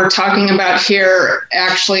 is what we're talking about here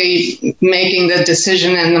actually making the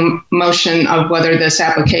decision and the motion of whether this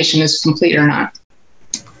application is complete or not?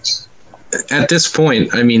 At this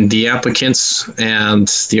point, I mean, the applicants and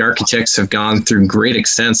the architects have gone through great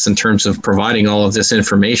extents in terms of providing all of this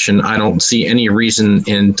information. I don't see any reason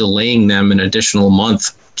in delaying them an additional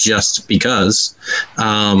month just because.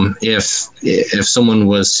 If someone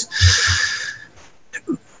was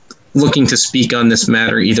looking to speak on this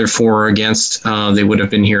matter, either for or against, they would have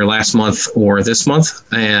been here last month or this month.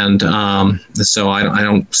 And so I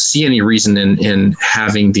don't see any reason in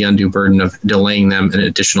having the undue burden of delaying them an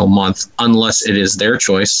additional month, unless it is their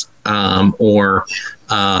choice or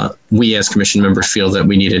we as commission members feel that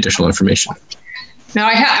we need additional information. No,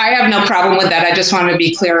 I have no problem with that. I just want to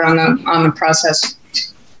be clear on the process.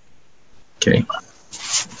 Okay.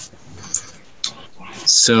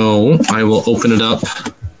 So I will open it up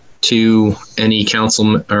to any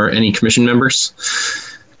council or any commission members.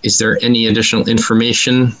 Is there any additional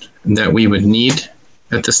information that we would need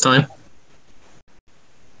at this time?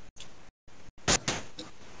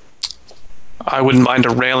 I wouldn't mind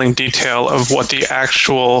a railing detail of what the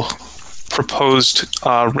actual proposed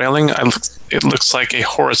railing. It looks like a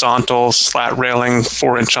horizontal slat railing,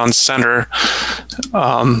 4-inch on center.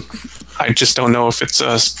 I just don't know if it's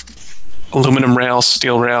a aluminum rail,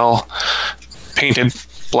 steel rail, painted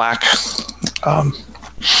black.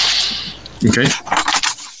 Okay.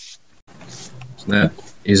 That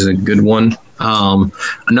is a good one.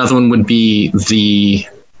 Another one would be the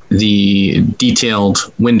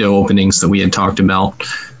detailed window openings that we had talked about.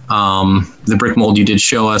 The brick mold you did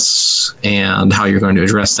show us and how you're going to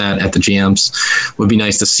address that at the jams would be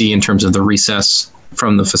nice to see in terms of the recess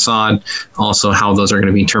from the facade. Also how those are going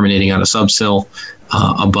to be terminating on a subsill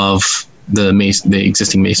above the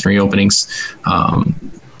existing masonry openings.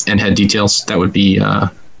 And head details, that would be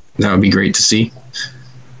great to see.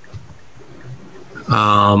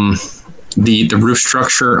 The roof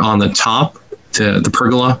structure on the top, the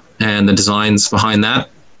pergola, and the designs behind that.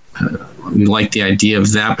 We like the idea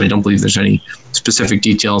of that, but I don't believe there's any specific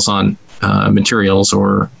details on materials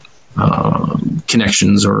or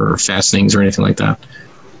connections or fastenings or anything like that.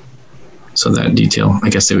 So that detail, I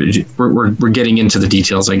guess we're getting into the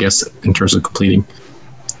details, I guess, in terms of completing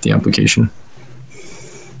the application.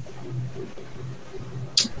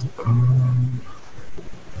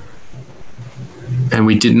 And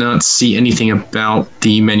we did not see anything about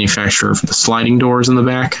the manufacturer of the sliding doors in the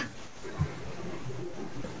back.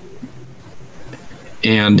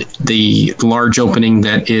 And the large opening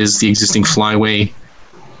that is the existing flyway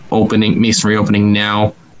opening, masonry opening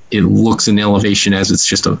now, it looks in elevation as it's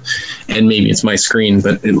just and maybe it's my screen,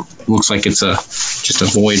 but it looks like it's just a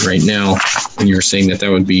void right now. And you were saying that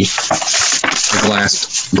would be a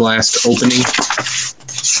glass opening.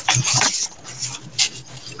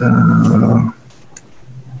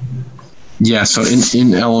 Yeah, so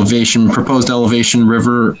in elevation, proposed elevation,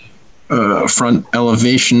 river front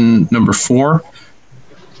elevation number 4.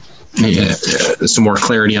 Some more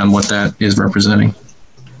clarity on what that is representing.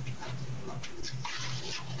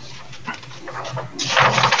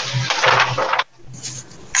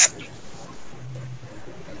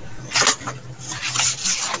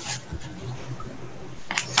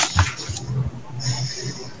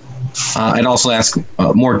 I'd also ask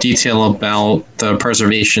more detail about the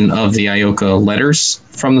preservation of the IOCA letters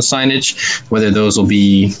from the signage, whether those will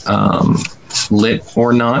be lit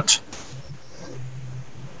or not.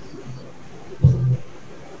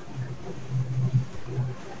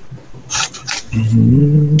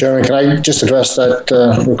 Chairman, can I just address that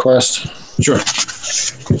request? Sure.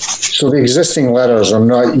 So the existing letters are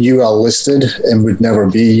not UL listed and would never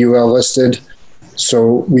be UL listed.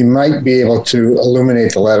 So we might be able to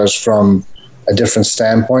illuminate the letters from a different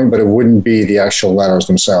standpoint, but it wouldn't be the actual letters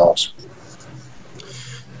themselves.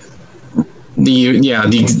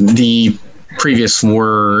 The previous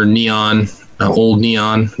were neon, old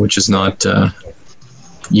neon, which is not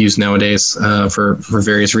used nowadays for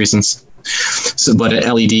various reasons. So, but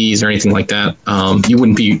LEDs or anything like that, you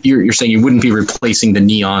wouldn't be. You're saying you wouldn't be replacing the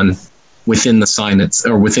neon within the sign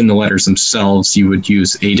or within the letters themselves. You would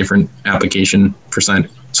use a different application for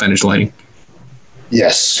signage lighting.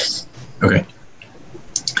 Yes. Okay.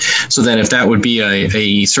 So then, if that would be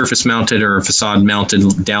a surface mounted or a facade mounted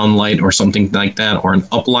downlight or something like that, or an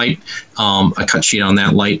uplight, a cut sheet on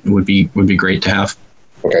that light would be great to have.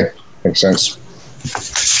 Okay, makes sense.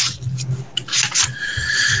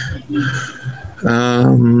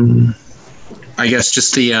 I guess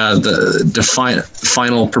just the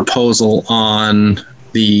final proposal on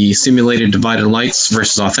the simulated divided lights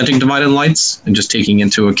versus authentic divided lights, and just taking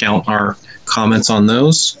into account our comments on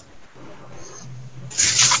those.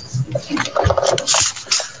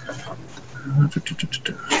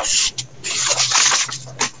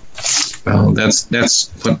 Well, that's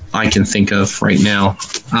what I can think of right now.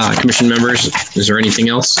 Commission members, is there anything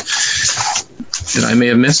else that I may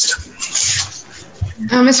have missed?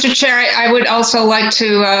 Mr. Chair, I would also like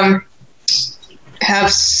to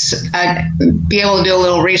be able to do a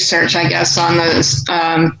little research, I guess, on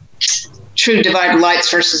the true divided lights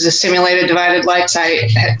versus the simulated divided lights. I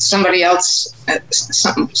had somebody else,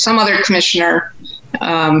 some other commissioner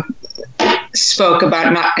spoke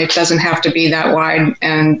about it doesn't have to be that wide,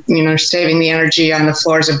 and saving the energy on the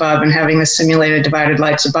floors above and having the simulated divided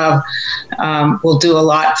lights above will do a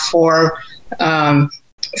lot for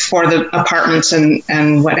the apartments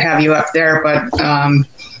and what have you up there. But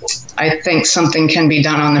I think something can be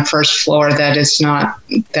done on the first floor that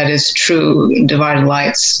is true divided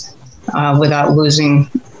lights without losing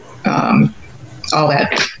all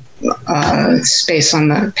that space on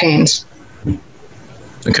the panes.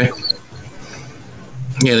 Okay.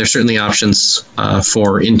 Yeah, there's certainly options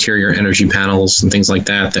for interior energy panels and things like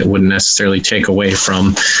that wouldn't necessarily take away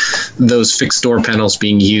from those fixed door panels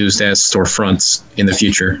being used as storefronts in the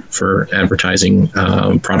future for advertising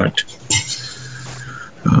product.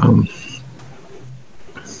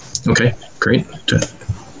 Okay, great.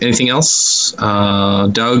 Anything else?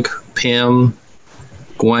 Doug, Pam,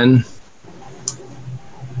 Gwen?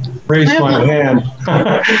 Raise my hand.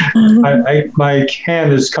 My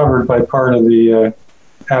hand is covered by part of the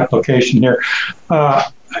application here. I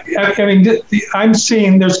mean, I'm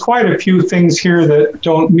seeing there's quite a few things here that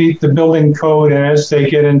don't meet the building code, and as they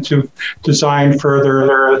get into design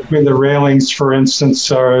further, the railings, for instance,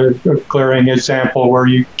 are a glaring example where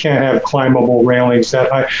you can't have climbable railings that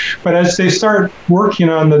high. But as they start working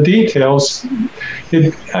on the details,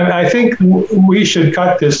 I think we should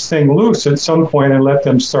cut this thing loose at some point and let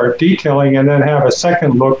them start detailing, and then have a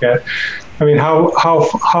second look at,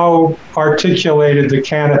 how articulated the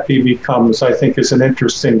canopy becomes, I think, is an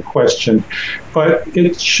interesting question. But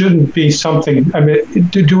it shouldn't be something,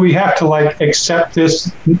 do we have to accept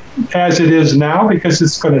this as it is now? Because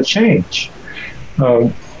it's going to change.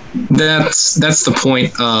 That's the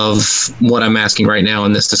point of what I'm asking right now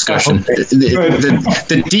in this discussion. Okay.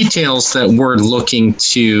 The details that we're looking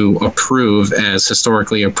to approve as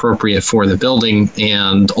historically appropriate for the building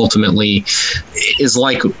and ultimately is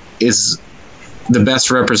the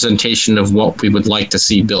best representation of what we would like to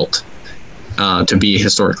see built to be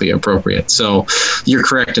historically appropriate. So you're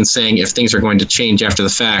correct in saying if things are going to change after the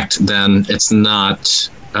fact, then it's not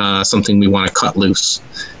something we want to cut loose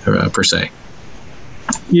per se.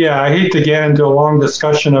 Yeah, I hate to get into a long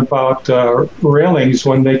discussion about railings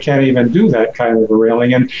when they can't even do that kind of a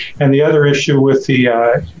railing. And the other issue with the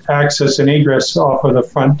access and egress off of the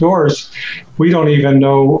front doors, we don't even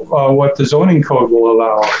know what the zoning code will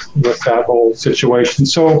allow with that whole situation.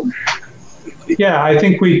 So, yeah, I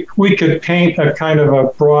think we could paint a kind of a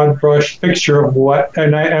broad brush picture of what,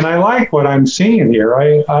 and I like what I'm seeing here.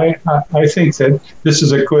 I think that this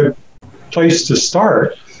is a good place to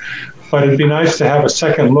start. But it'd be nice to have a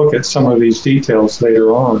second look at some of these details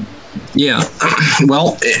later on. Yeah,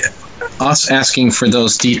 well, us asking for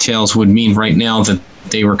those details would mean right now that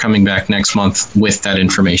they were coming back next month with that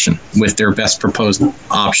information, with their best proposed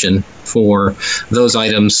option for those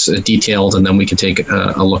items detailed, and then we can take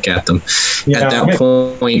a look at them. Yeah. At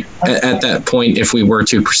that point, if we were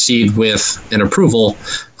to proceed with an approval,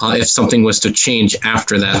 if something was to change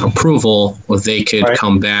after that approval, they could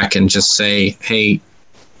come back and just say, hey,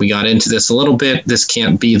 we got into this a little bit. This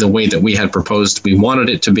can't be the way that we had proposed. We wanted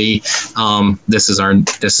it to be. This is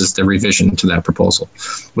the revision to that proposal,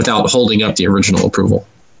 without holding up the original approval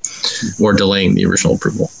or delaying the original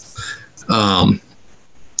approval.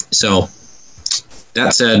 So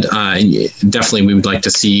that said, definitely we would like to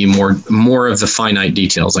see more of the finite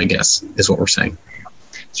details, I guess, is what we're saying.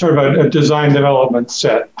 Sort of a design development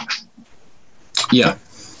set. Yeah.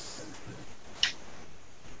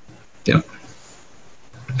 Yeah.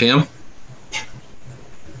 Pam?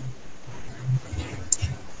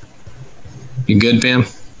 You good, Pam?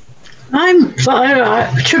 I'm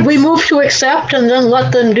fine. Should we move to accept and then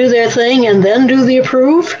let them do their thing and then do the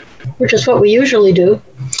approve, which is what we usually do?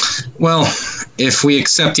 Well, if we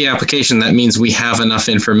accept the application, that means we have enough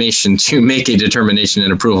information to make a determination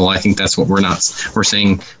and approval. I think that's what we're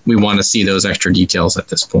saying. We want to see those extra details at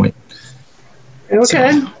this point.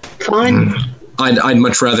 Okay, so, fine. I'd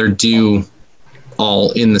much rather do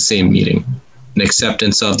all in the same meeting, an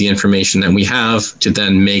acceptance of the information that we have to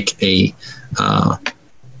then make a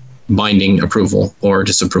binding approval or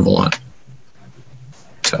disapproval on.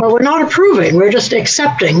 So, well, we're not approving, we're just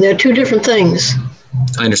accepting. They're two different things.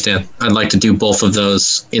 I understand. I'd like to do both of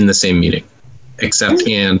those in the same meeting, accept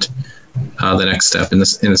and the next step in the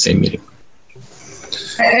same meeting.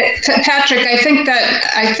 Patrick,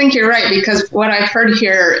 I think you're right, because what I've heard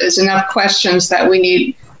here is enough questions that we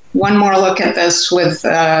need one more look at this with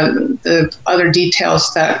the other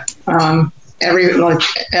details that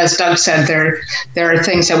as Doug said, there are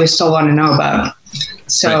things that we still want to know about.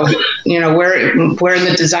 So, right. We're in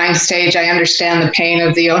the design stage. I understand the pain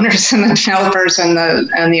of the owners and the developers and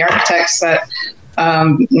the architects that,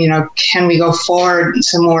 can we go forward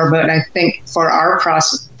some more? But I think for our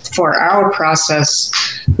process,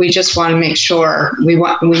 we just want to make sure, we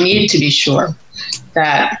need to be sure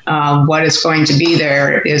that what is going to be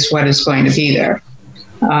there is what is going to be there.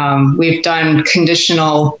 We've done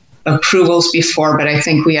conditional approvals before, but I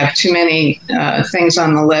think we have too many things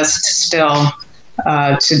on the list still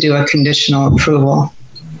to do a conditional approval.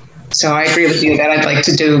 So I agree with you that I'd like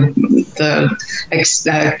to do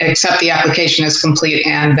accept the application as complete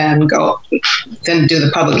and then do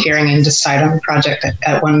the public hearing and decide on the project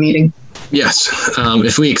at one meeting. Yes.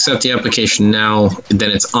 If we accept the application now,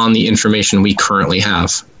 then it's on the information we currently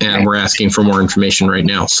have, and right. We're asking for more information right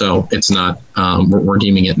now. So it's not, we're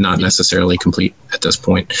deeming it not necessarily complete at this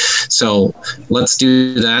point. So let's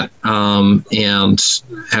do that and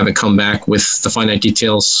have it come back with the finite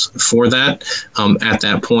details for that. At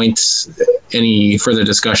that point, any further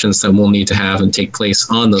discussions that we'll need to have and take place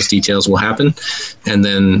on those details will happen. And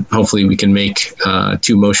then hopefully we can make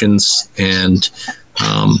 2 motions and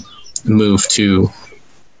move to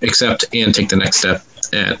accept and take the next step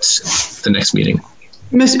at the next meeting.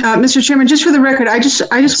 Mr. Chairman, just for the record, I just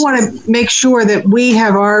want to make sure that we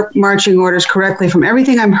have our marching orders correctly from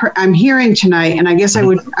everything I'm hearing tonight, and I guess I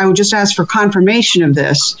would just ask for confirmation of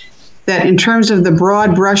this, that in terms of the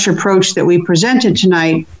broad brush approach that we presented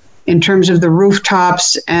tonight, in terms of the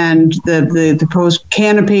rooftops and the proposed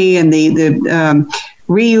canopy and the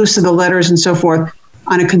reuse of the letters and so forth,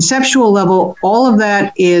 on a conceptual level, all of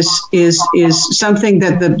that is something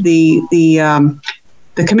that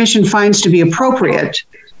the commission finds to be appropriate,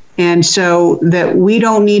 and so that we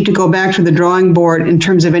don't need to go back to the drawing board in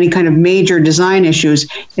terms of any kind of major design issues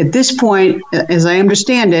at this point, as I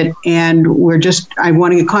understand it. And I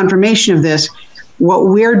want to get confirmation of this. What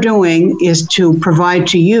we're doing is to provide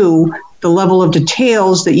to you the level of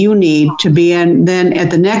details that you need to be in then at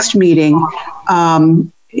the next meeting.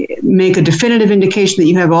 make a definitive indication that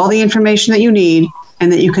you have all the information that you need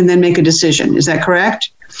and that you can then make a decision. Is that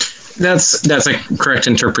correct? That's a correct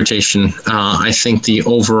interpretation. I think the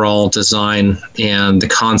overall design and the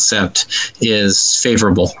concept is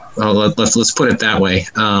favorable. Let's put it that way,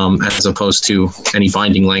 as opposed to any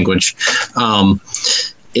binding language.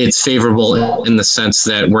 It's favorable in the sense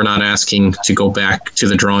that we're not asking to go back to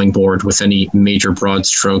the drawing board with any major broad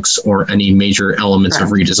strokes or any major elements of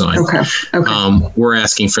redesign. Okay. We're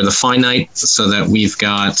asking for the finite so that we've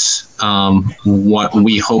got what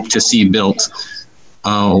we hope to see built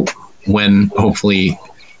when hopefully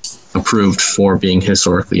approved for being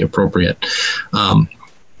historically appropriate.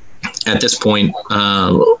 At this point,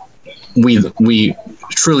 we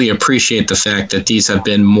truly appreciate the fact that these have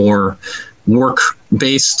been more work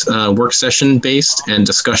session based and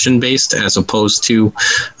discussion based, as opposed to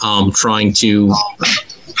trying to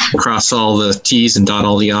cross all the T's and dot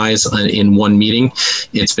all the I's in one meeting.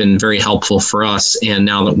 It's been very helpful for us. And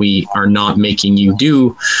now that we are not making you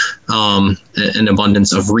do an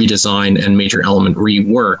abundance of redesign and major element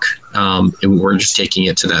rework, we're just taking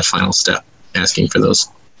it to that final step, asking for those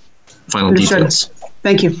final details.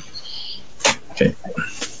 Thank you. Okay.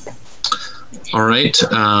 All right.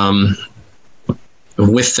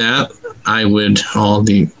 With that,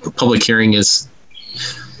 the public hearing is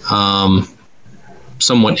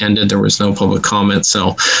somewhat ended. There was no public comment.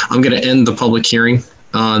 So I'm going to end the public hearing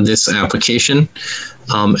on this application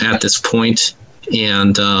at this point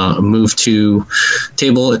and move to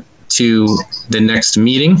table it to the next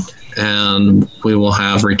meeting. And we will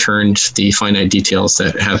have returned the finite details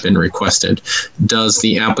that have been requested. Does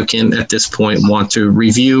the applicant at this point want to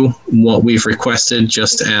review what we've requested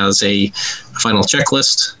just as a final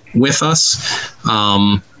checklist with us?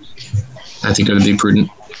 I think it would be prudent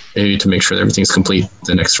maybe to make sure that everything's complete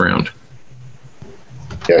the next round.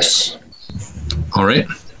 Yes. All right.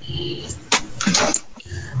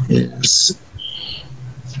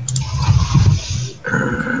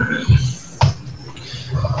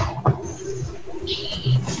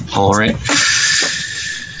 All right.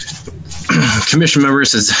 Commission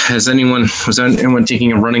members, was anyone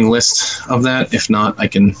taking a running list of that? If not, I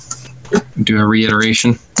can do a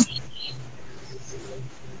reiteration.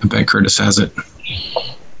 I bet Curtis has it.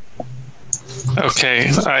 Okay,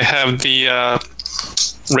 I have the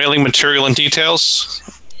railing material and details,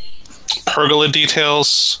 pergola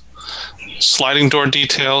details, sliding door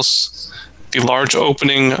details, the large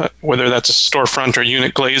opening, whether that's a storefront or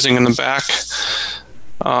unit glazing in the back,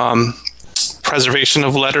 preservation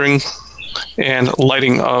of lettering, and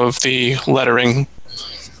lighting of the lettering.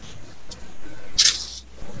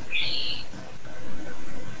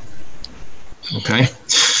 Okay.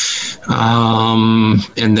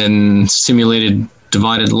 And then simulated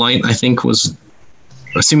divided light, I think, was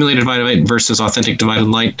a simulated divided light versus authentic divided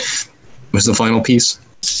light was the final piece.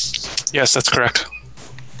 Yes, that's correct.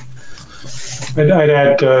 I'd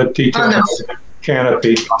add details.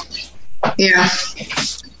 Canopy. Yeah.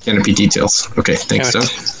 Canopy details. Okay, thanks, Doug.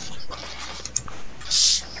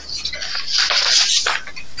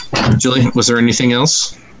 Julie, was there anything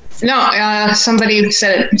else? No, somebody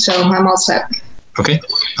said it, so I'm all set. Okay.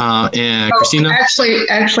 And Christina?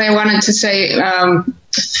 Actually, I wanted to say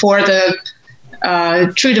for the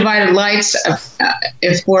true divided lights,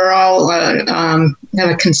 if we're all have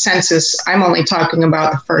a consensus, I'm only talking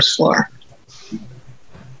about the first floor.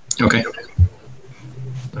 Okay.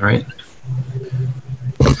 All right.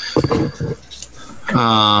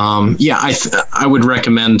 Yeah, I would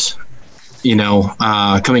recommend,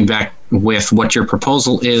 coming back with what your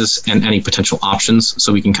proposal is and any potential options,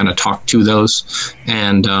 so we can kind of talk to those,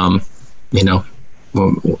 and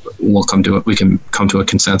we'll come to it. We can come to a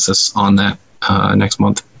consensus on that next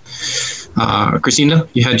month. Christina,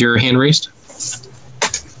 you had your hand raised.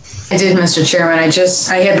 I did, Mr. Chairman. I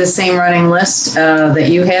had the same running list that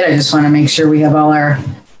you had. I just want to make sure we have all our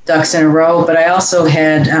ducks in a row. But I also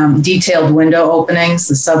had detailed window openings,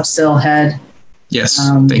 the sub-sill head. Yes,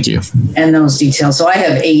 thank you. And those details. So I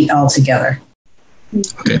have 8 altogether.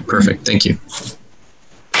 Okay, perfect. Thank you.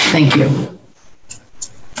 Thank you.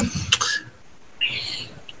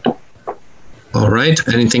 All right.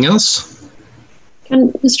 Anything else?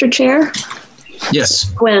 Mr. Chair? Yes.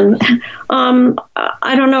 Gwen,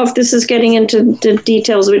 I don't know if this is getting into the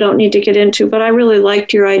details we don't need to get into, but I really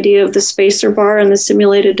liked your idea of the spacer bar and the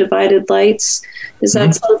simulated divided lights. Is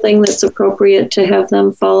that something that's appropriate to have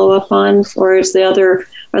them follow up on, or are the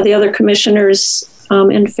other commissioners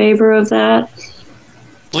in favor of that?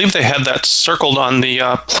 I believe they had that circled on the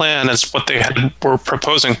plan as what they were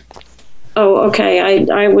proposing. Oh, okay. I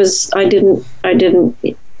didn't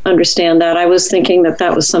understand that. I was thinking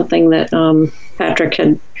that was something that Patrick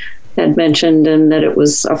had mentioned, and that it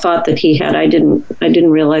was a thought that he had. I didn't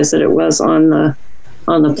realize that it was on the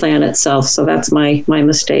plan itself. So that's my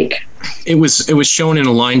mistake. It was shown in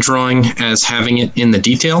a line drawing as having it in the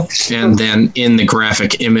detail, and then in the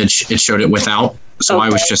graphic image it showed it without. So I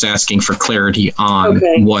was just asking for clarity on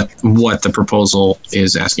what the proposal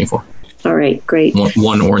is asking for. All right, great.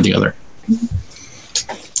 One or the other.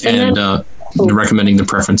 And recommending the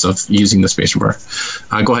preference of using the spacer bar.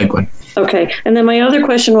 Go ahead, Gwen. Okay. And then my other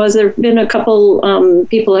question was, there have been a couple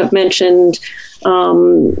people have mentioned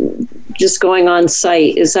just going on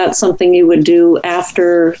site. Is that something you would do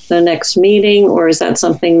after the next meeting, or is that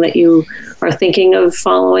something that you are thinking of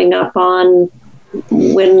following up on?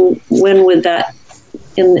 When would that,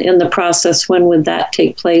 in the process, when would that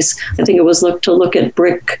take place? I think it was to look at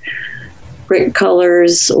brick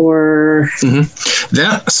colors or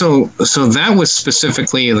that. So that was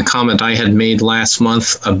specifically the comment I had made last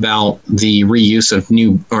month about the reuse of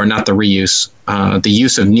the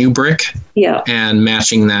use of new brick, and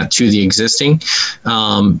matching that to the existing.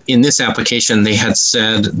 In this application, they had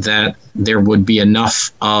said that there would be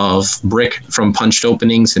enough of brick from punched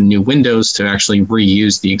openings and new windows to actually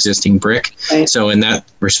reuse the existing brick. Right. So in that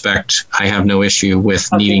respect, I have no issue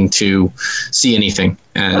with needing to see anything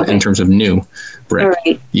in terms of new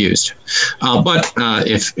brick used. But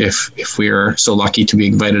if we are so lucky to be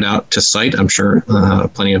invited out to site, I'm sure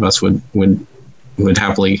plenty of us would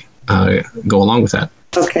happily go along with that.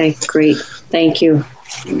 Okay, great. Thank you.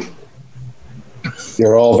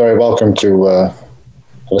 You're all very welcome to have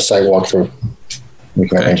a site walkthrough. We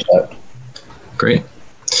can arrange that. Great.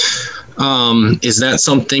 Is that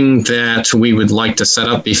something that we would like to set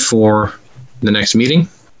up before the next meeting?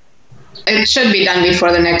 It should be done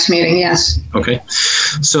before the next meeting, yes. Okay.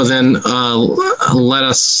 So then let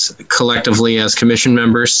us collectively as commission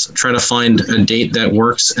members try to find a date that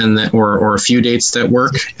works, and that, or a few dates that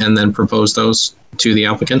work, and then propose those to the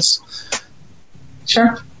applicants.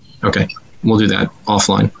 Sure. Okay. We'll do that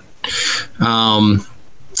offline.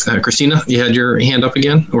 Christina, you had your hand up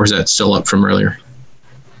again, or is that still up from earlier?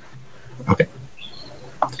 Okay.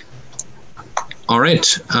 All right.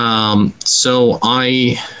 So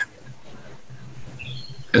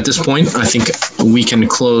at this point, I think we can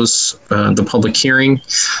close the public hearing,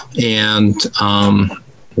 and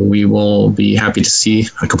we will be happy to see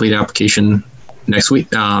a complete application next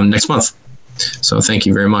month. So thank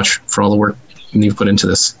you very much for all the work you've put into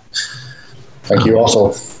this. Thank you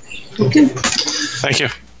also. Thank you. Thank you.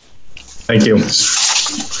 Thank you.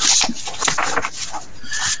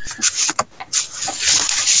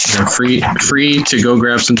 You're free to go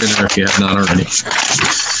grab some dinner if you have not already.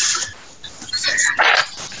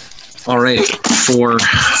 All right, for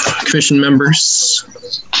commission members,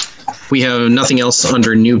 we have nothing else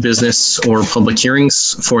under new business or public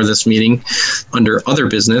hearings for this meeting. Under other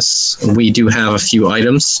business, we do have a few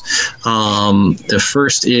items. The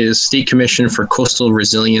first is State Commission for Coastal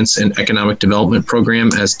Resilience and Economic Development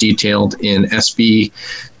Program as detailed in SB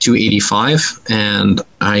 285. And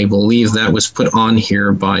I believe that was put on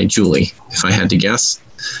here by Julie, if I had to guess.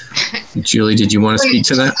 Julie, did you want to speak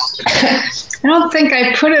to that? I don't think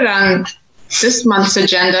I put it on this month's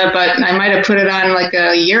agenda, but I might have put it on like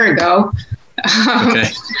a year ago.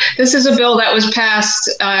 Okay. This is a bill that was passed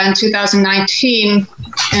in 2019,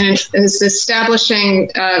 and it is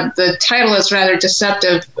establishing, the title is rather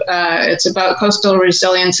deceptive. It's about coastal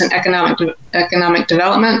resilience and economic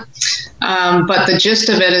development. But the gist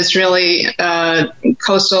of it is really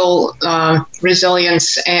coastal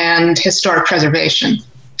resilience and historic preservation.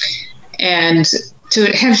 And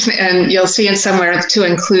you'll see it somewhere to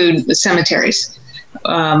include the cemeteries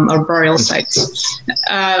or burial sites.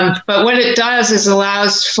 But what it does is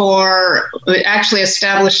it actually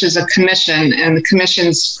establishes a commission, and the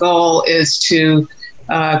commission's goal is to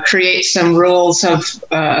create some rules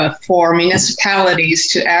for municipalities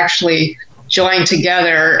to actually join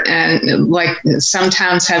together, and like some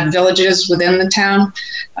towns have villages within the town,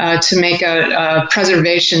 to make a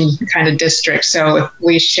preservation kind of district. So if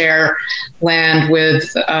we share land with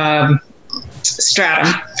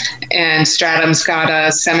Stratum, and Stratum's got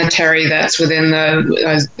a cemetery that's within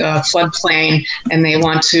the floodplain, and they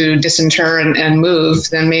want to disinter and move,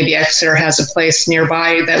 then maybe Exeter has a place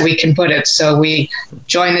nearby that we can put it. So we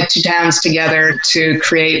join the two towns together to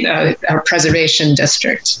create a preservation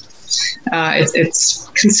district. It's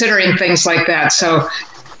considering things like that. So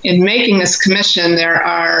in making this commission, there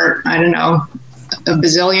are, I don't know, a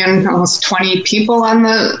bazillion, almost 20 people on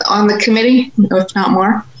the committee, if not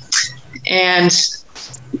more. And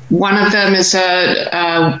one of them is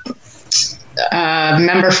a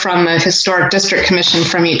member from the Historic District Commission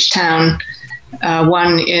from each town.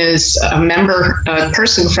 One is a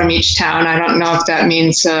person from each town. I don't know if that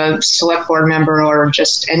means a select board member or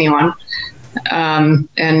just anyone.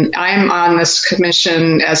 And I'm on this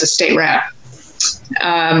commission as a state rep.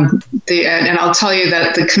 And I'll tell you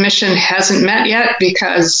that the commission hasn't met yet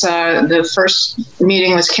because the first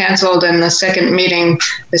meeting was canceled and the second meeting,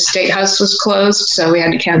 the State House was closed. So we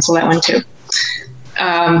had to cancel that one too.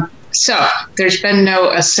 So there's been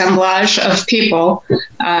no assemblage of people.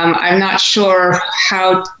 I'm not sure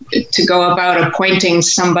how to go about appointing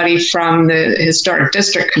somebody from the Historic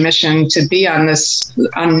District Commission to be on this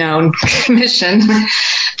unknown commission,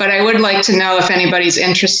 but I would like to know if anybody's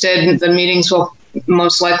interested. The meetings will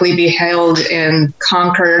most likely be held in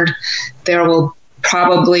Concord. There will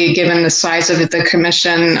probably, given the size of the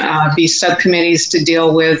commission, be subcommittees to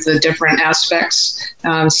deal with the different aspects.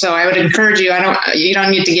 So I would encourage you, you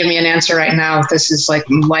don't need to give me an answer right now if this is like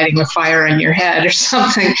lighting a fire in your head or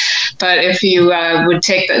something, but if you would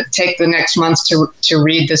take the next month to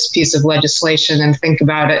read this piece of legislation and think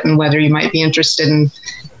about it and whether you might be interested in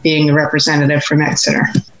being a representative from Exeter.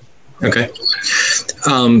 Okay.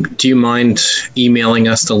 Do you mind emailing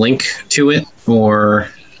us the link to it, or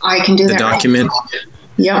I can do the that document? Right.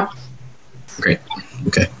 Yep. Great.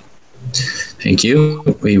 Okay. Thank you.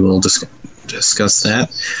 We will discuss that.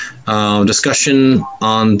 Discussion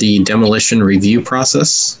on the demolition review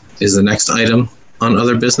process is the next item on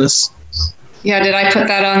other business. Yeah, did I put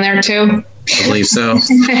that on there too? I believe so.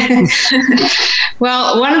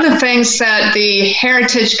 Well, one of the things that the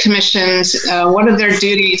Heritage Commissions, one of their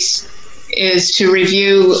duties is to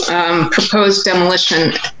review proposed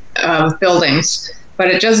demolition of buildings. But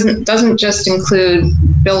it doesn't just include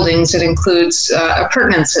buildings, it includes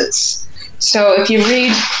appurtenances. So if you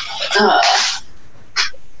read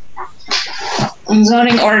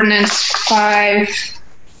zoning ordinance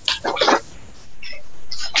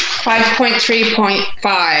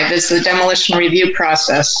 5.3.5 is the demolition review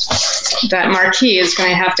process. That marquee is going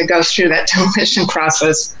to have to go through that demolition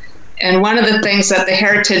process. And one of the things that the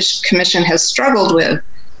Heritage Commission has struggled with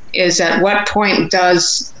is at what point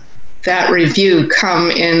does that review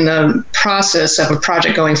come in the process of a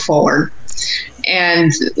project going forward.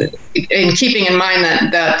 And in keeping in mind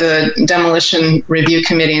that the Demolition Review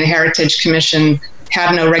Committee and the Heritage Commission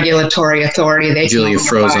have no regulatory authority. They Julia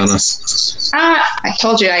froze on us. I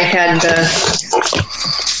told you I had that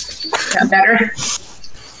better.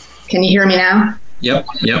 Can you hear me now? Yep.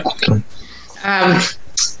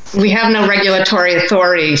 We have no regulatory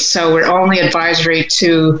authority, so we're only advisory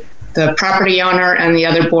to the property owner and the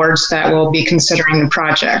other boards that will be considering the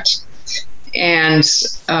project. And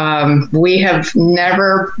we have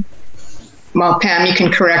never, well, Pam, you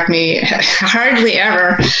can correct me, hardly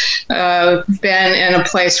ever been in a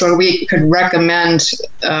place where we could recommend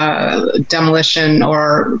demolition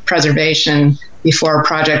or preservation before a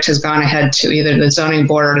project has gone ahead to either the zoning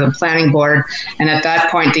board or the planning board. And at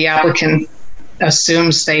that point, the applicant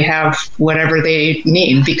assumes they have whatever they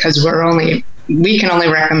need because we can only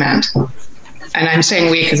recommend. And I'm saying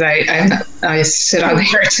we because I sit on the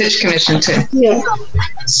Heritage Commission too. Yeah.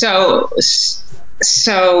 So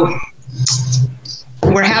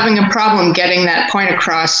we're having a problem getting that point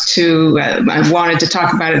across to, I wanted to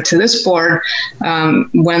talk about it to this board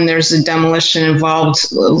when there's a demolition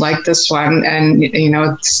involved like this one. And,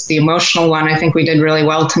 it's the emotional one. I think we did really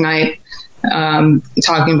well tonight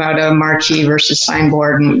talking about a marquee versus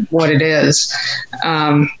signboard and what it is.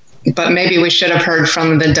 But maybe we should have heard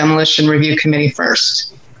from the Demolition Review Committee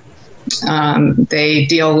first. They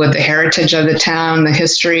deal with the heritage of the town, the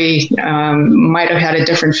history, might have had a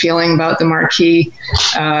different feeling about the marquee.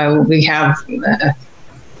 We have,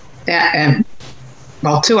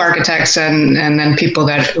 two architects and then people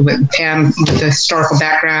with Pam with the historical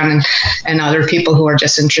background and other people who are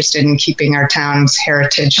just interested in keeping our town's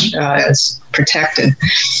heritage as protected.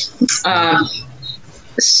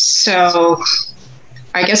 So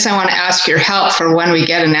I guess I want to ask your help for when we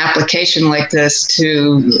get an application like this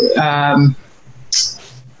to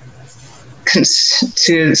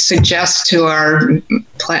suggest to our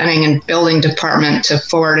planning and building department to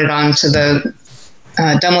forward it on to the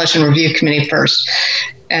Demolition Review Committee first.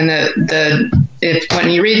 And when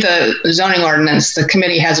you read the zoning ordinance, the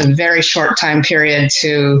committee has a very short time period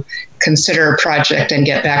to consider a project and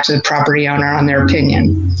get back to the property owner on their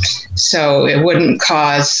opinion. So it wouldn't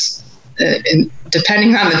cause,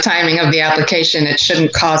 depending on the timing of the application, it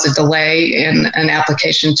shouldn't cause a delay in an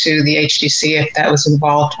application to the HDC if that was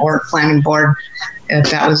involved, or planning board if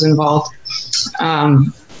that was involved.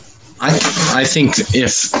 I think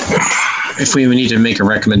if we would need to make a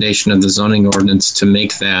recommendation of the zoning ordinance to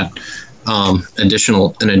make that an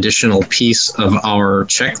additional piece of our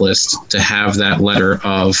checklist to have that letter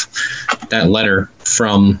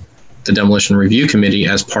from the Demolition Review Committee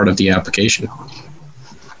as part of the application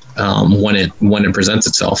when it presents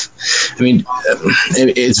itself. I mean,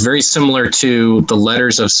 it's very similar to the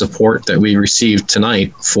letters of support that we received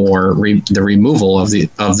tonight for the removal of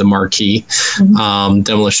the marquee. Mm-hmm.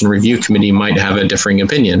 Demolition Review Committee might have a differing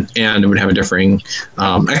opinion, and it would have a differing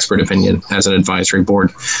expert opinion as an advisory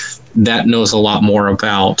board that knows a lot more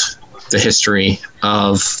about the history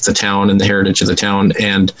of the town and the heritage of the town,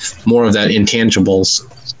 and more of that intangibles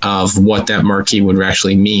of what that marquee would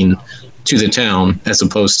actually mean to the town, as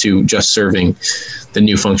opposed to just serving the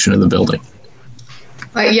new function of the building.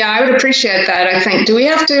 Yeah, I would appreciate that. I think, do we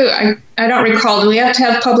have to, I don't recall, do we have to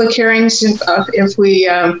have public hearings if we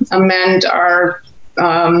amend our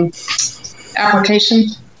application?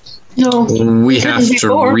 No. We have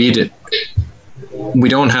to read it. We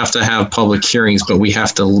don't have to have public hearings, but we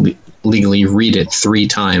have to legally read it 3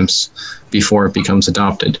 times before it becomes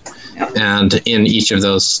adopted. Yep. And in each of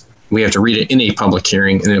those, we have to read it in a public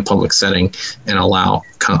hearing, in a public setting, and allow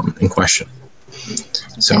comment and question.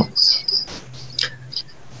 So,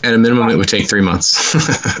 at a minimum, it would take 3 months.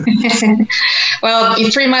 Well,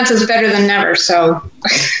 3 months is better than never. So,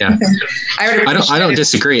 yeah, I don't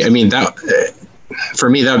disagree. I mean, that for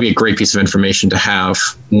me, that would be a great piece of information to have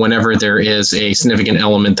whenever there is a significant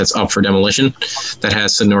element that's up for demolition that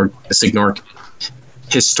has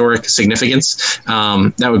historic significance.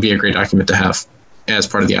 That would be a great document to have as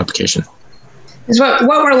part of the application. Is what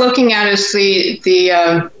we're looking at is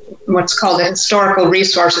the what's called the historical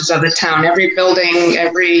resources of the town. Every building,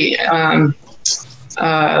 every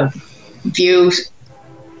view.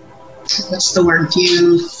 What's the word?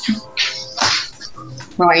 View.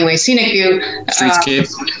 Well, anyway, scenic view. Streetscape.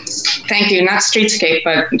 Thank you. Not streetscape,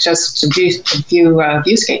 but just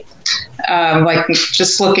viewscape. Like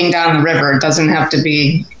just looking down the river. It doesn't have to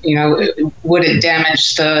be, would it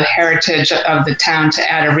damage the heritage of the town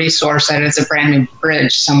to add a resource that is a brand new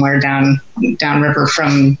bridge somewhere downriver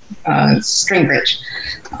from Stringbridge?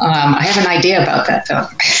 I have an idea about that, though.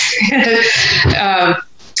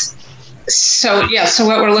 So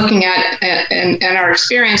what we're looking at, and our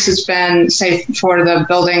experience has been, say, for the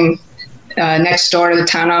building next door to the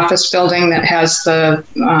town office building that has the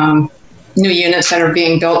new units that are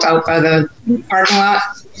being built out by the parking lot.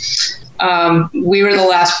 We were the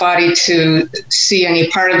last body to see any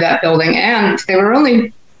part of that building, and they were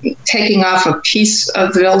only taking off a piece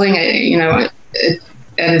of the building,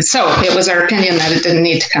 and so it was our opinion that it didn't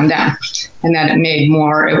need to come down, and that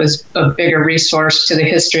it was a bigger resource to the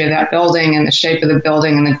history of that building and the shape of the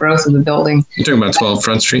building and the growth of the building. You're talking about 12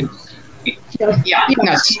 Front Street? Yeah.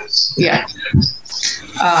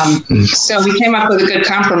 So we came up with a good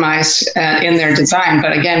compromise in their design,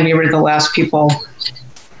 but again, we were the last people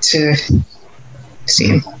to see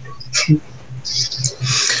them.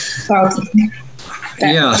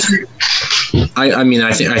 Yeah, I mean,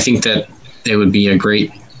 I think that it would be a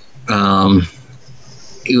great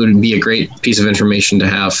piece of information to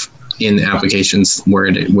have in applications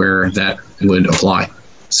where that would apply.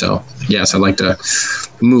 So yes, I'd like to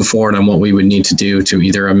move forward on what we would need to do to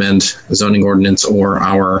either amend the zoning ordinance or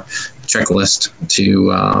our checklist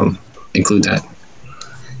to include that.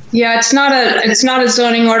 Yeah, it's not a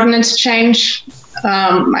zoning ordinance change.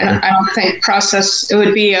 I don't think process. It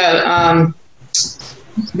would be a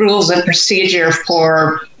rules and procedure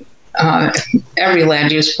for every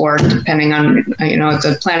land use board, depending on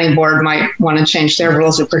the planning board might want to change their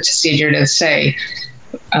rules of procedure to say,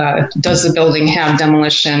 does the building have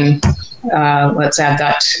demolition? Let's add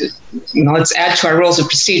that. Let's add to our rules of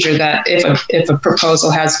procedure that if a proposal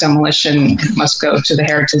has demolition, it must go to the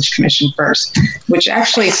Heritage Commission first, which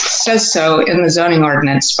actually says so in the zoning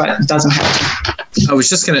ordinance, but doesn't have to. I was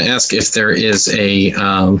just going to ask if there is a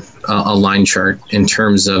line chart in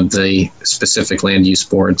terms of the specific land use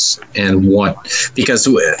boards and because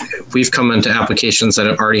we've come into applications that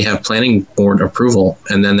already have planning board approval,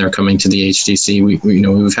 and then they're coming to the HDC.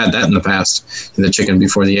 We've had that in the past, the chicken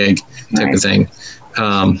before the egg type of thing.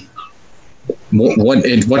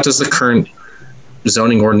 What does the current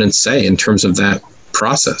zoning ordinance say in terms of that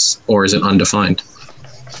process, or is it undefined?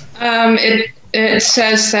 It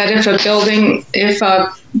says that if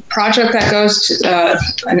a project that goes to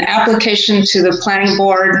an application to the planning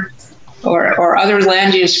board or other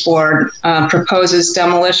land use board proposes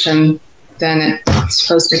demolition, then it's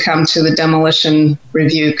supposed to come to the Demolition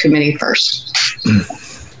Review Committee first.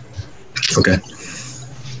 Okay.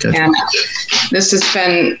 Good. And this has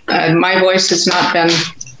been, my voice has not been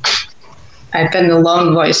I've been the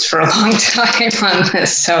lone voice for a long time on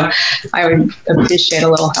this, so I would appreciate a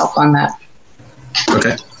little help on that.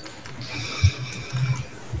 Okay.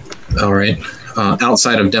 All right.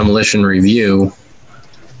 Outside of demolition review,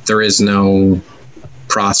 there is no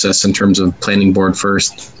process in terms of planning board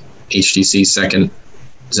first, HDC second,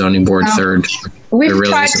 zoning board third. We've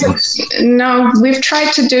tried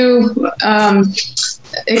to do,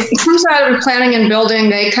 it comes out of planning and building.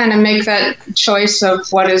 They kind of make that choice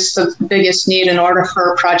of what is the biggest need in order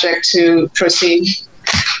for a project to proceed.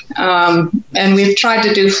 And we've tried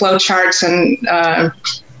to do flow charts and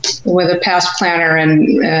with a past planner and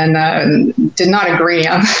did not agree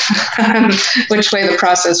on which way the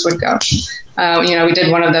process would go. We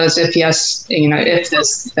did one of those, if yes, if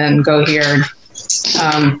this, then go here.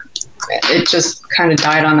 It just kind of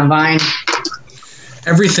died on the vine.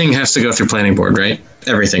 Everything has to go through planning board, right?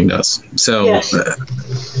 Everything does. So yes.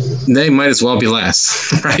 They might as well be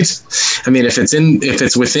last, right? I mean, if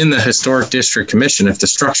it's within the historic district commission, if the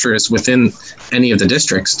structure is within any of the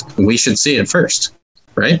districts, we should see it first,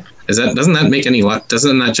 right? Doesn't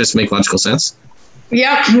that just make logical sense?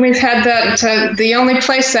 Yep, we've had that. The only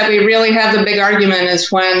place that we really have the big argument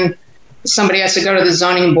is when somebody has to go to the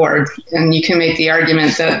zoning board, and you can make the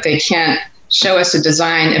argument that they can't show us a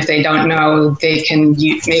design if they don't know they can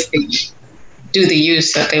do the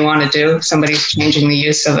use that they want to do. Somebody's changing the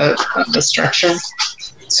use of the structure.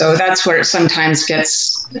 So that's where it sometimes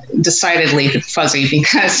gets decidedly fuzzy,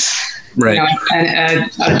 because right.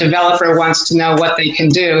 A developer wants to know what they can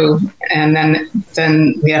do, and then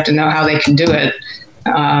we have to know how they can do it.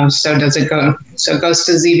 So it goes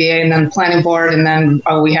to ZBA and then planning board, and then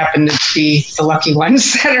we happen to be the lucky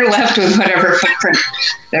ones that are left with whatever footprint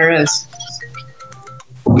there is.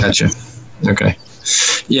 Gotcha. Okay.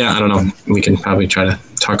 Yeah, I don't know. We can probably try to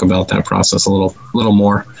talk about that process a little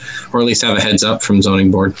more, or at least have a heads up from zoning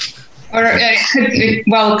board. Or it could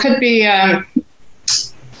be. I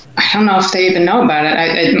don't know if they even know about it.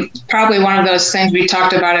 It's probably one of those things we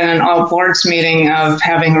talked about in an all boards meeting of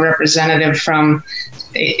having a representative from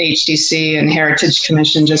HDC and Heritage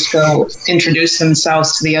Commission just go introduce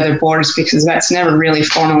themselves to the other boards, because that's never really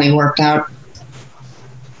formally worked out.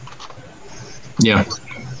 Yeah.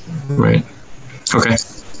 Right. Okay.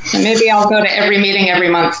 And maybe I'll go to every meeting every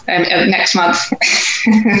month, next month.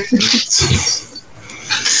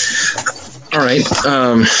 All right.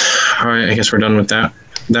 All right. I guess we're done with that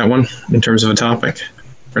one in terms of a topic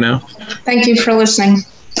for now. Thank you for listening.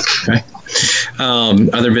 Okay.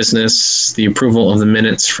 Other business, the approval of the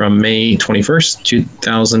minutes from May 21st,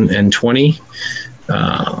 2020.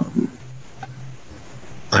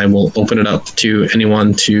 I will open it up to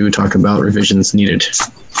anyone to talk about revisions needed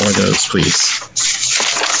for those, please.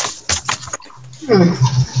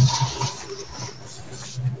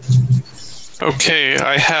 Okay,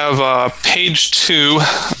 I have page 2,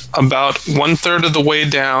 about 1/3 of the way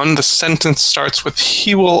down. The sentence starts with,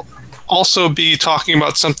 "He will also be talking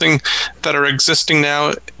about something that are existing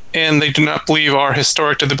now and they do not believe are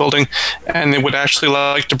historic to the building, and they would actually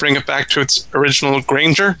like to bring it back to its original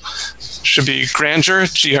grandeur." Should be grandeur,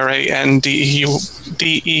 GRANDEUR.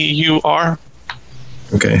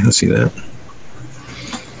 Okay, I see that.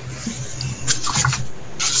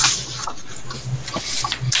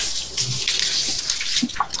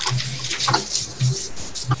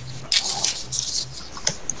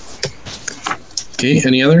 Okay,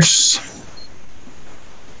 any others?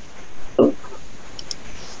 Ooh.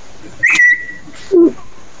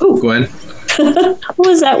 Gwen? What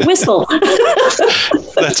was that whistle?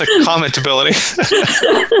 That's a comment ability.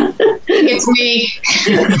 It's me.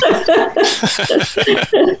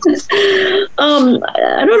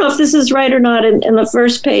 I don't know if this is right or not. In the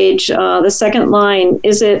first page, the second line,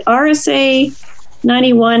 is it RSA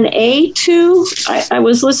 91A2? I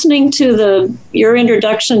was listening to your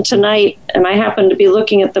introduction tonight, and I happened to be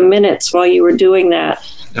looking at the minutes while you were doing that.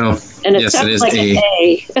 Oh, and it yes, sounds it is like an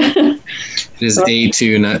A. It is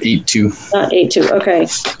A2, not 8.2. Not A2, okay.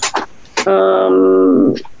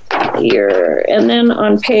 Here, and then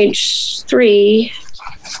on page 3,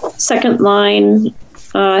 second line,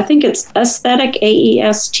 I think it's aesthetic,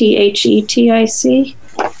 AESTHETIC.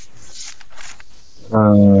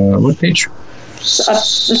 What page?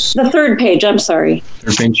 The third page, I'm sorry.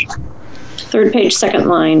 Third page? Third page, second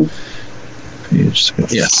line.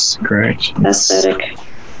 Yes, correct. Aesthetic.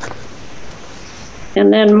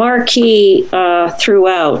 And then marquee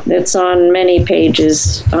throughout. It's on many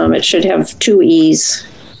pages. It should have 2 E's.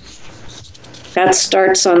 That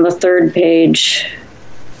starts on the third page.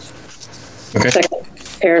 Okay. Second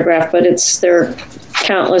paragraph, but there are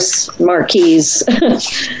countless marquees.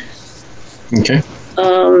 Okay.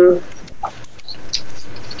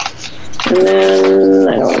 And then,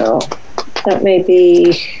 I don't know, that may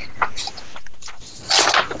be...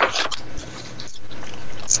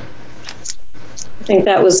 I think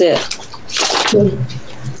that was it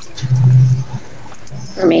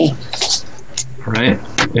for me. All right.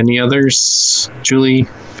 Any others? Julie,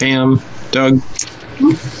 Pam, Doug?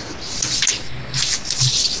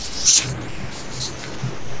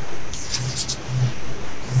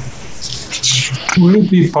 Would it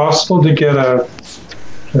be possible to get a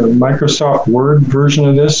Microsoft Word version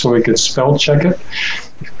of this so we could spell check it?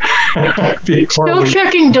 Spell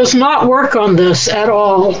checking does not work on this at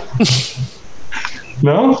all.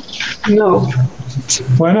 No? No.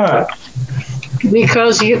 Why not?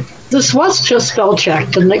 Because this was just spell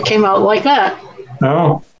checked and it came out like that.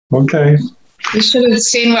 Oh, okay. You should have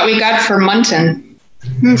seen what we got for mutton.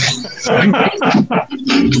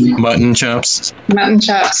 Mutton chops. Mutton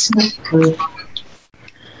chops.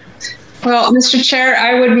 Well, Mr. Chair,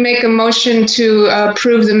 I would make a motion to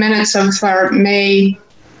approve the minutes of our May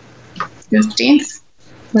 15th?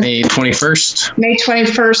 May 21st. May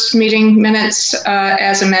 21st meeting minutes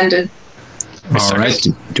as amended. All right.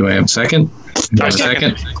 Do I have a second? Do I have a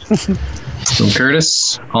second? From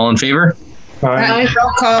Curtis. All in favor? Aye.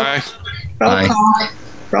 Roll call. Aye. Roll Aye. call.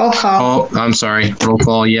 Roll call. Oh, I'm sorry. Roll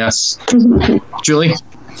call, yes. Julie?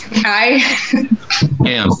 Aye.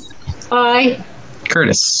 Pam? Aye.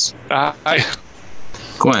 Curtis? Aye.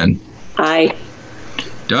 Gwen? Aye.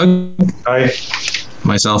 Doug? Aye.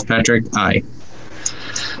 Myself, Patrick? Aye.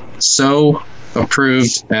 So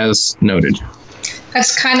approved as noted.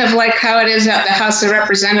 That's kind of like how it is at the House of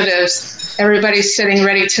Representatives. Everybody's sitting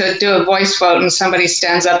ready to do a voice vote and somebody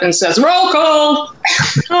stands up and says, roll call.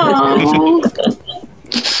 Oh.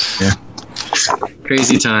 Yeah.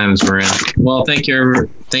 Crazy times we're in. Well, thank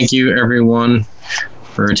you everyone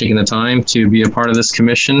for taking the time to be a part of this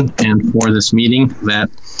commission and for this meeting. That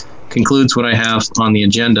concludes what I have on the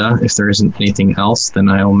agenda. If there isn't anything else, then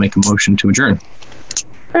I will make a motion to adjourn.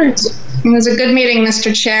 It was a good meeting,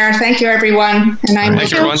 Mr. Chair. Thank you, everyone. And I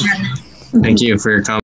Thank you, everyone. Thank you for your comments.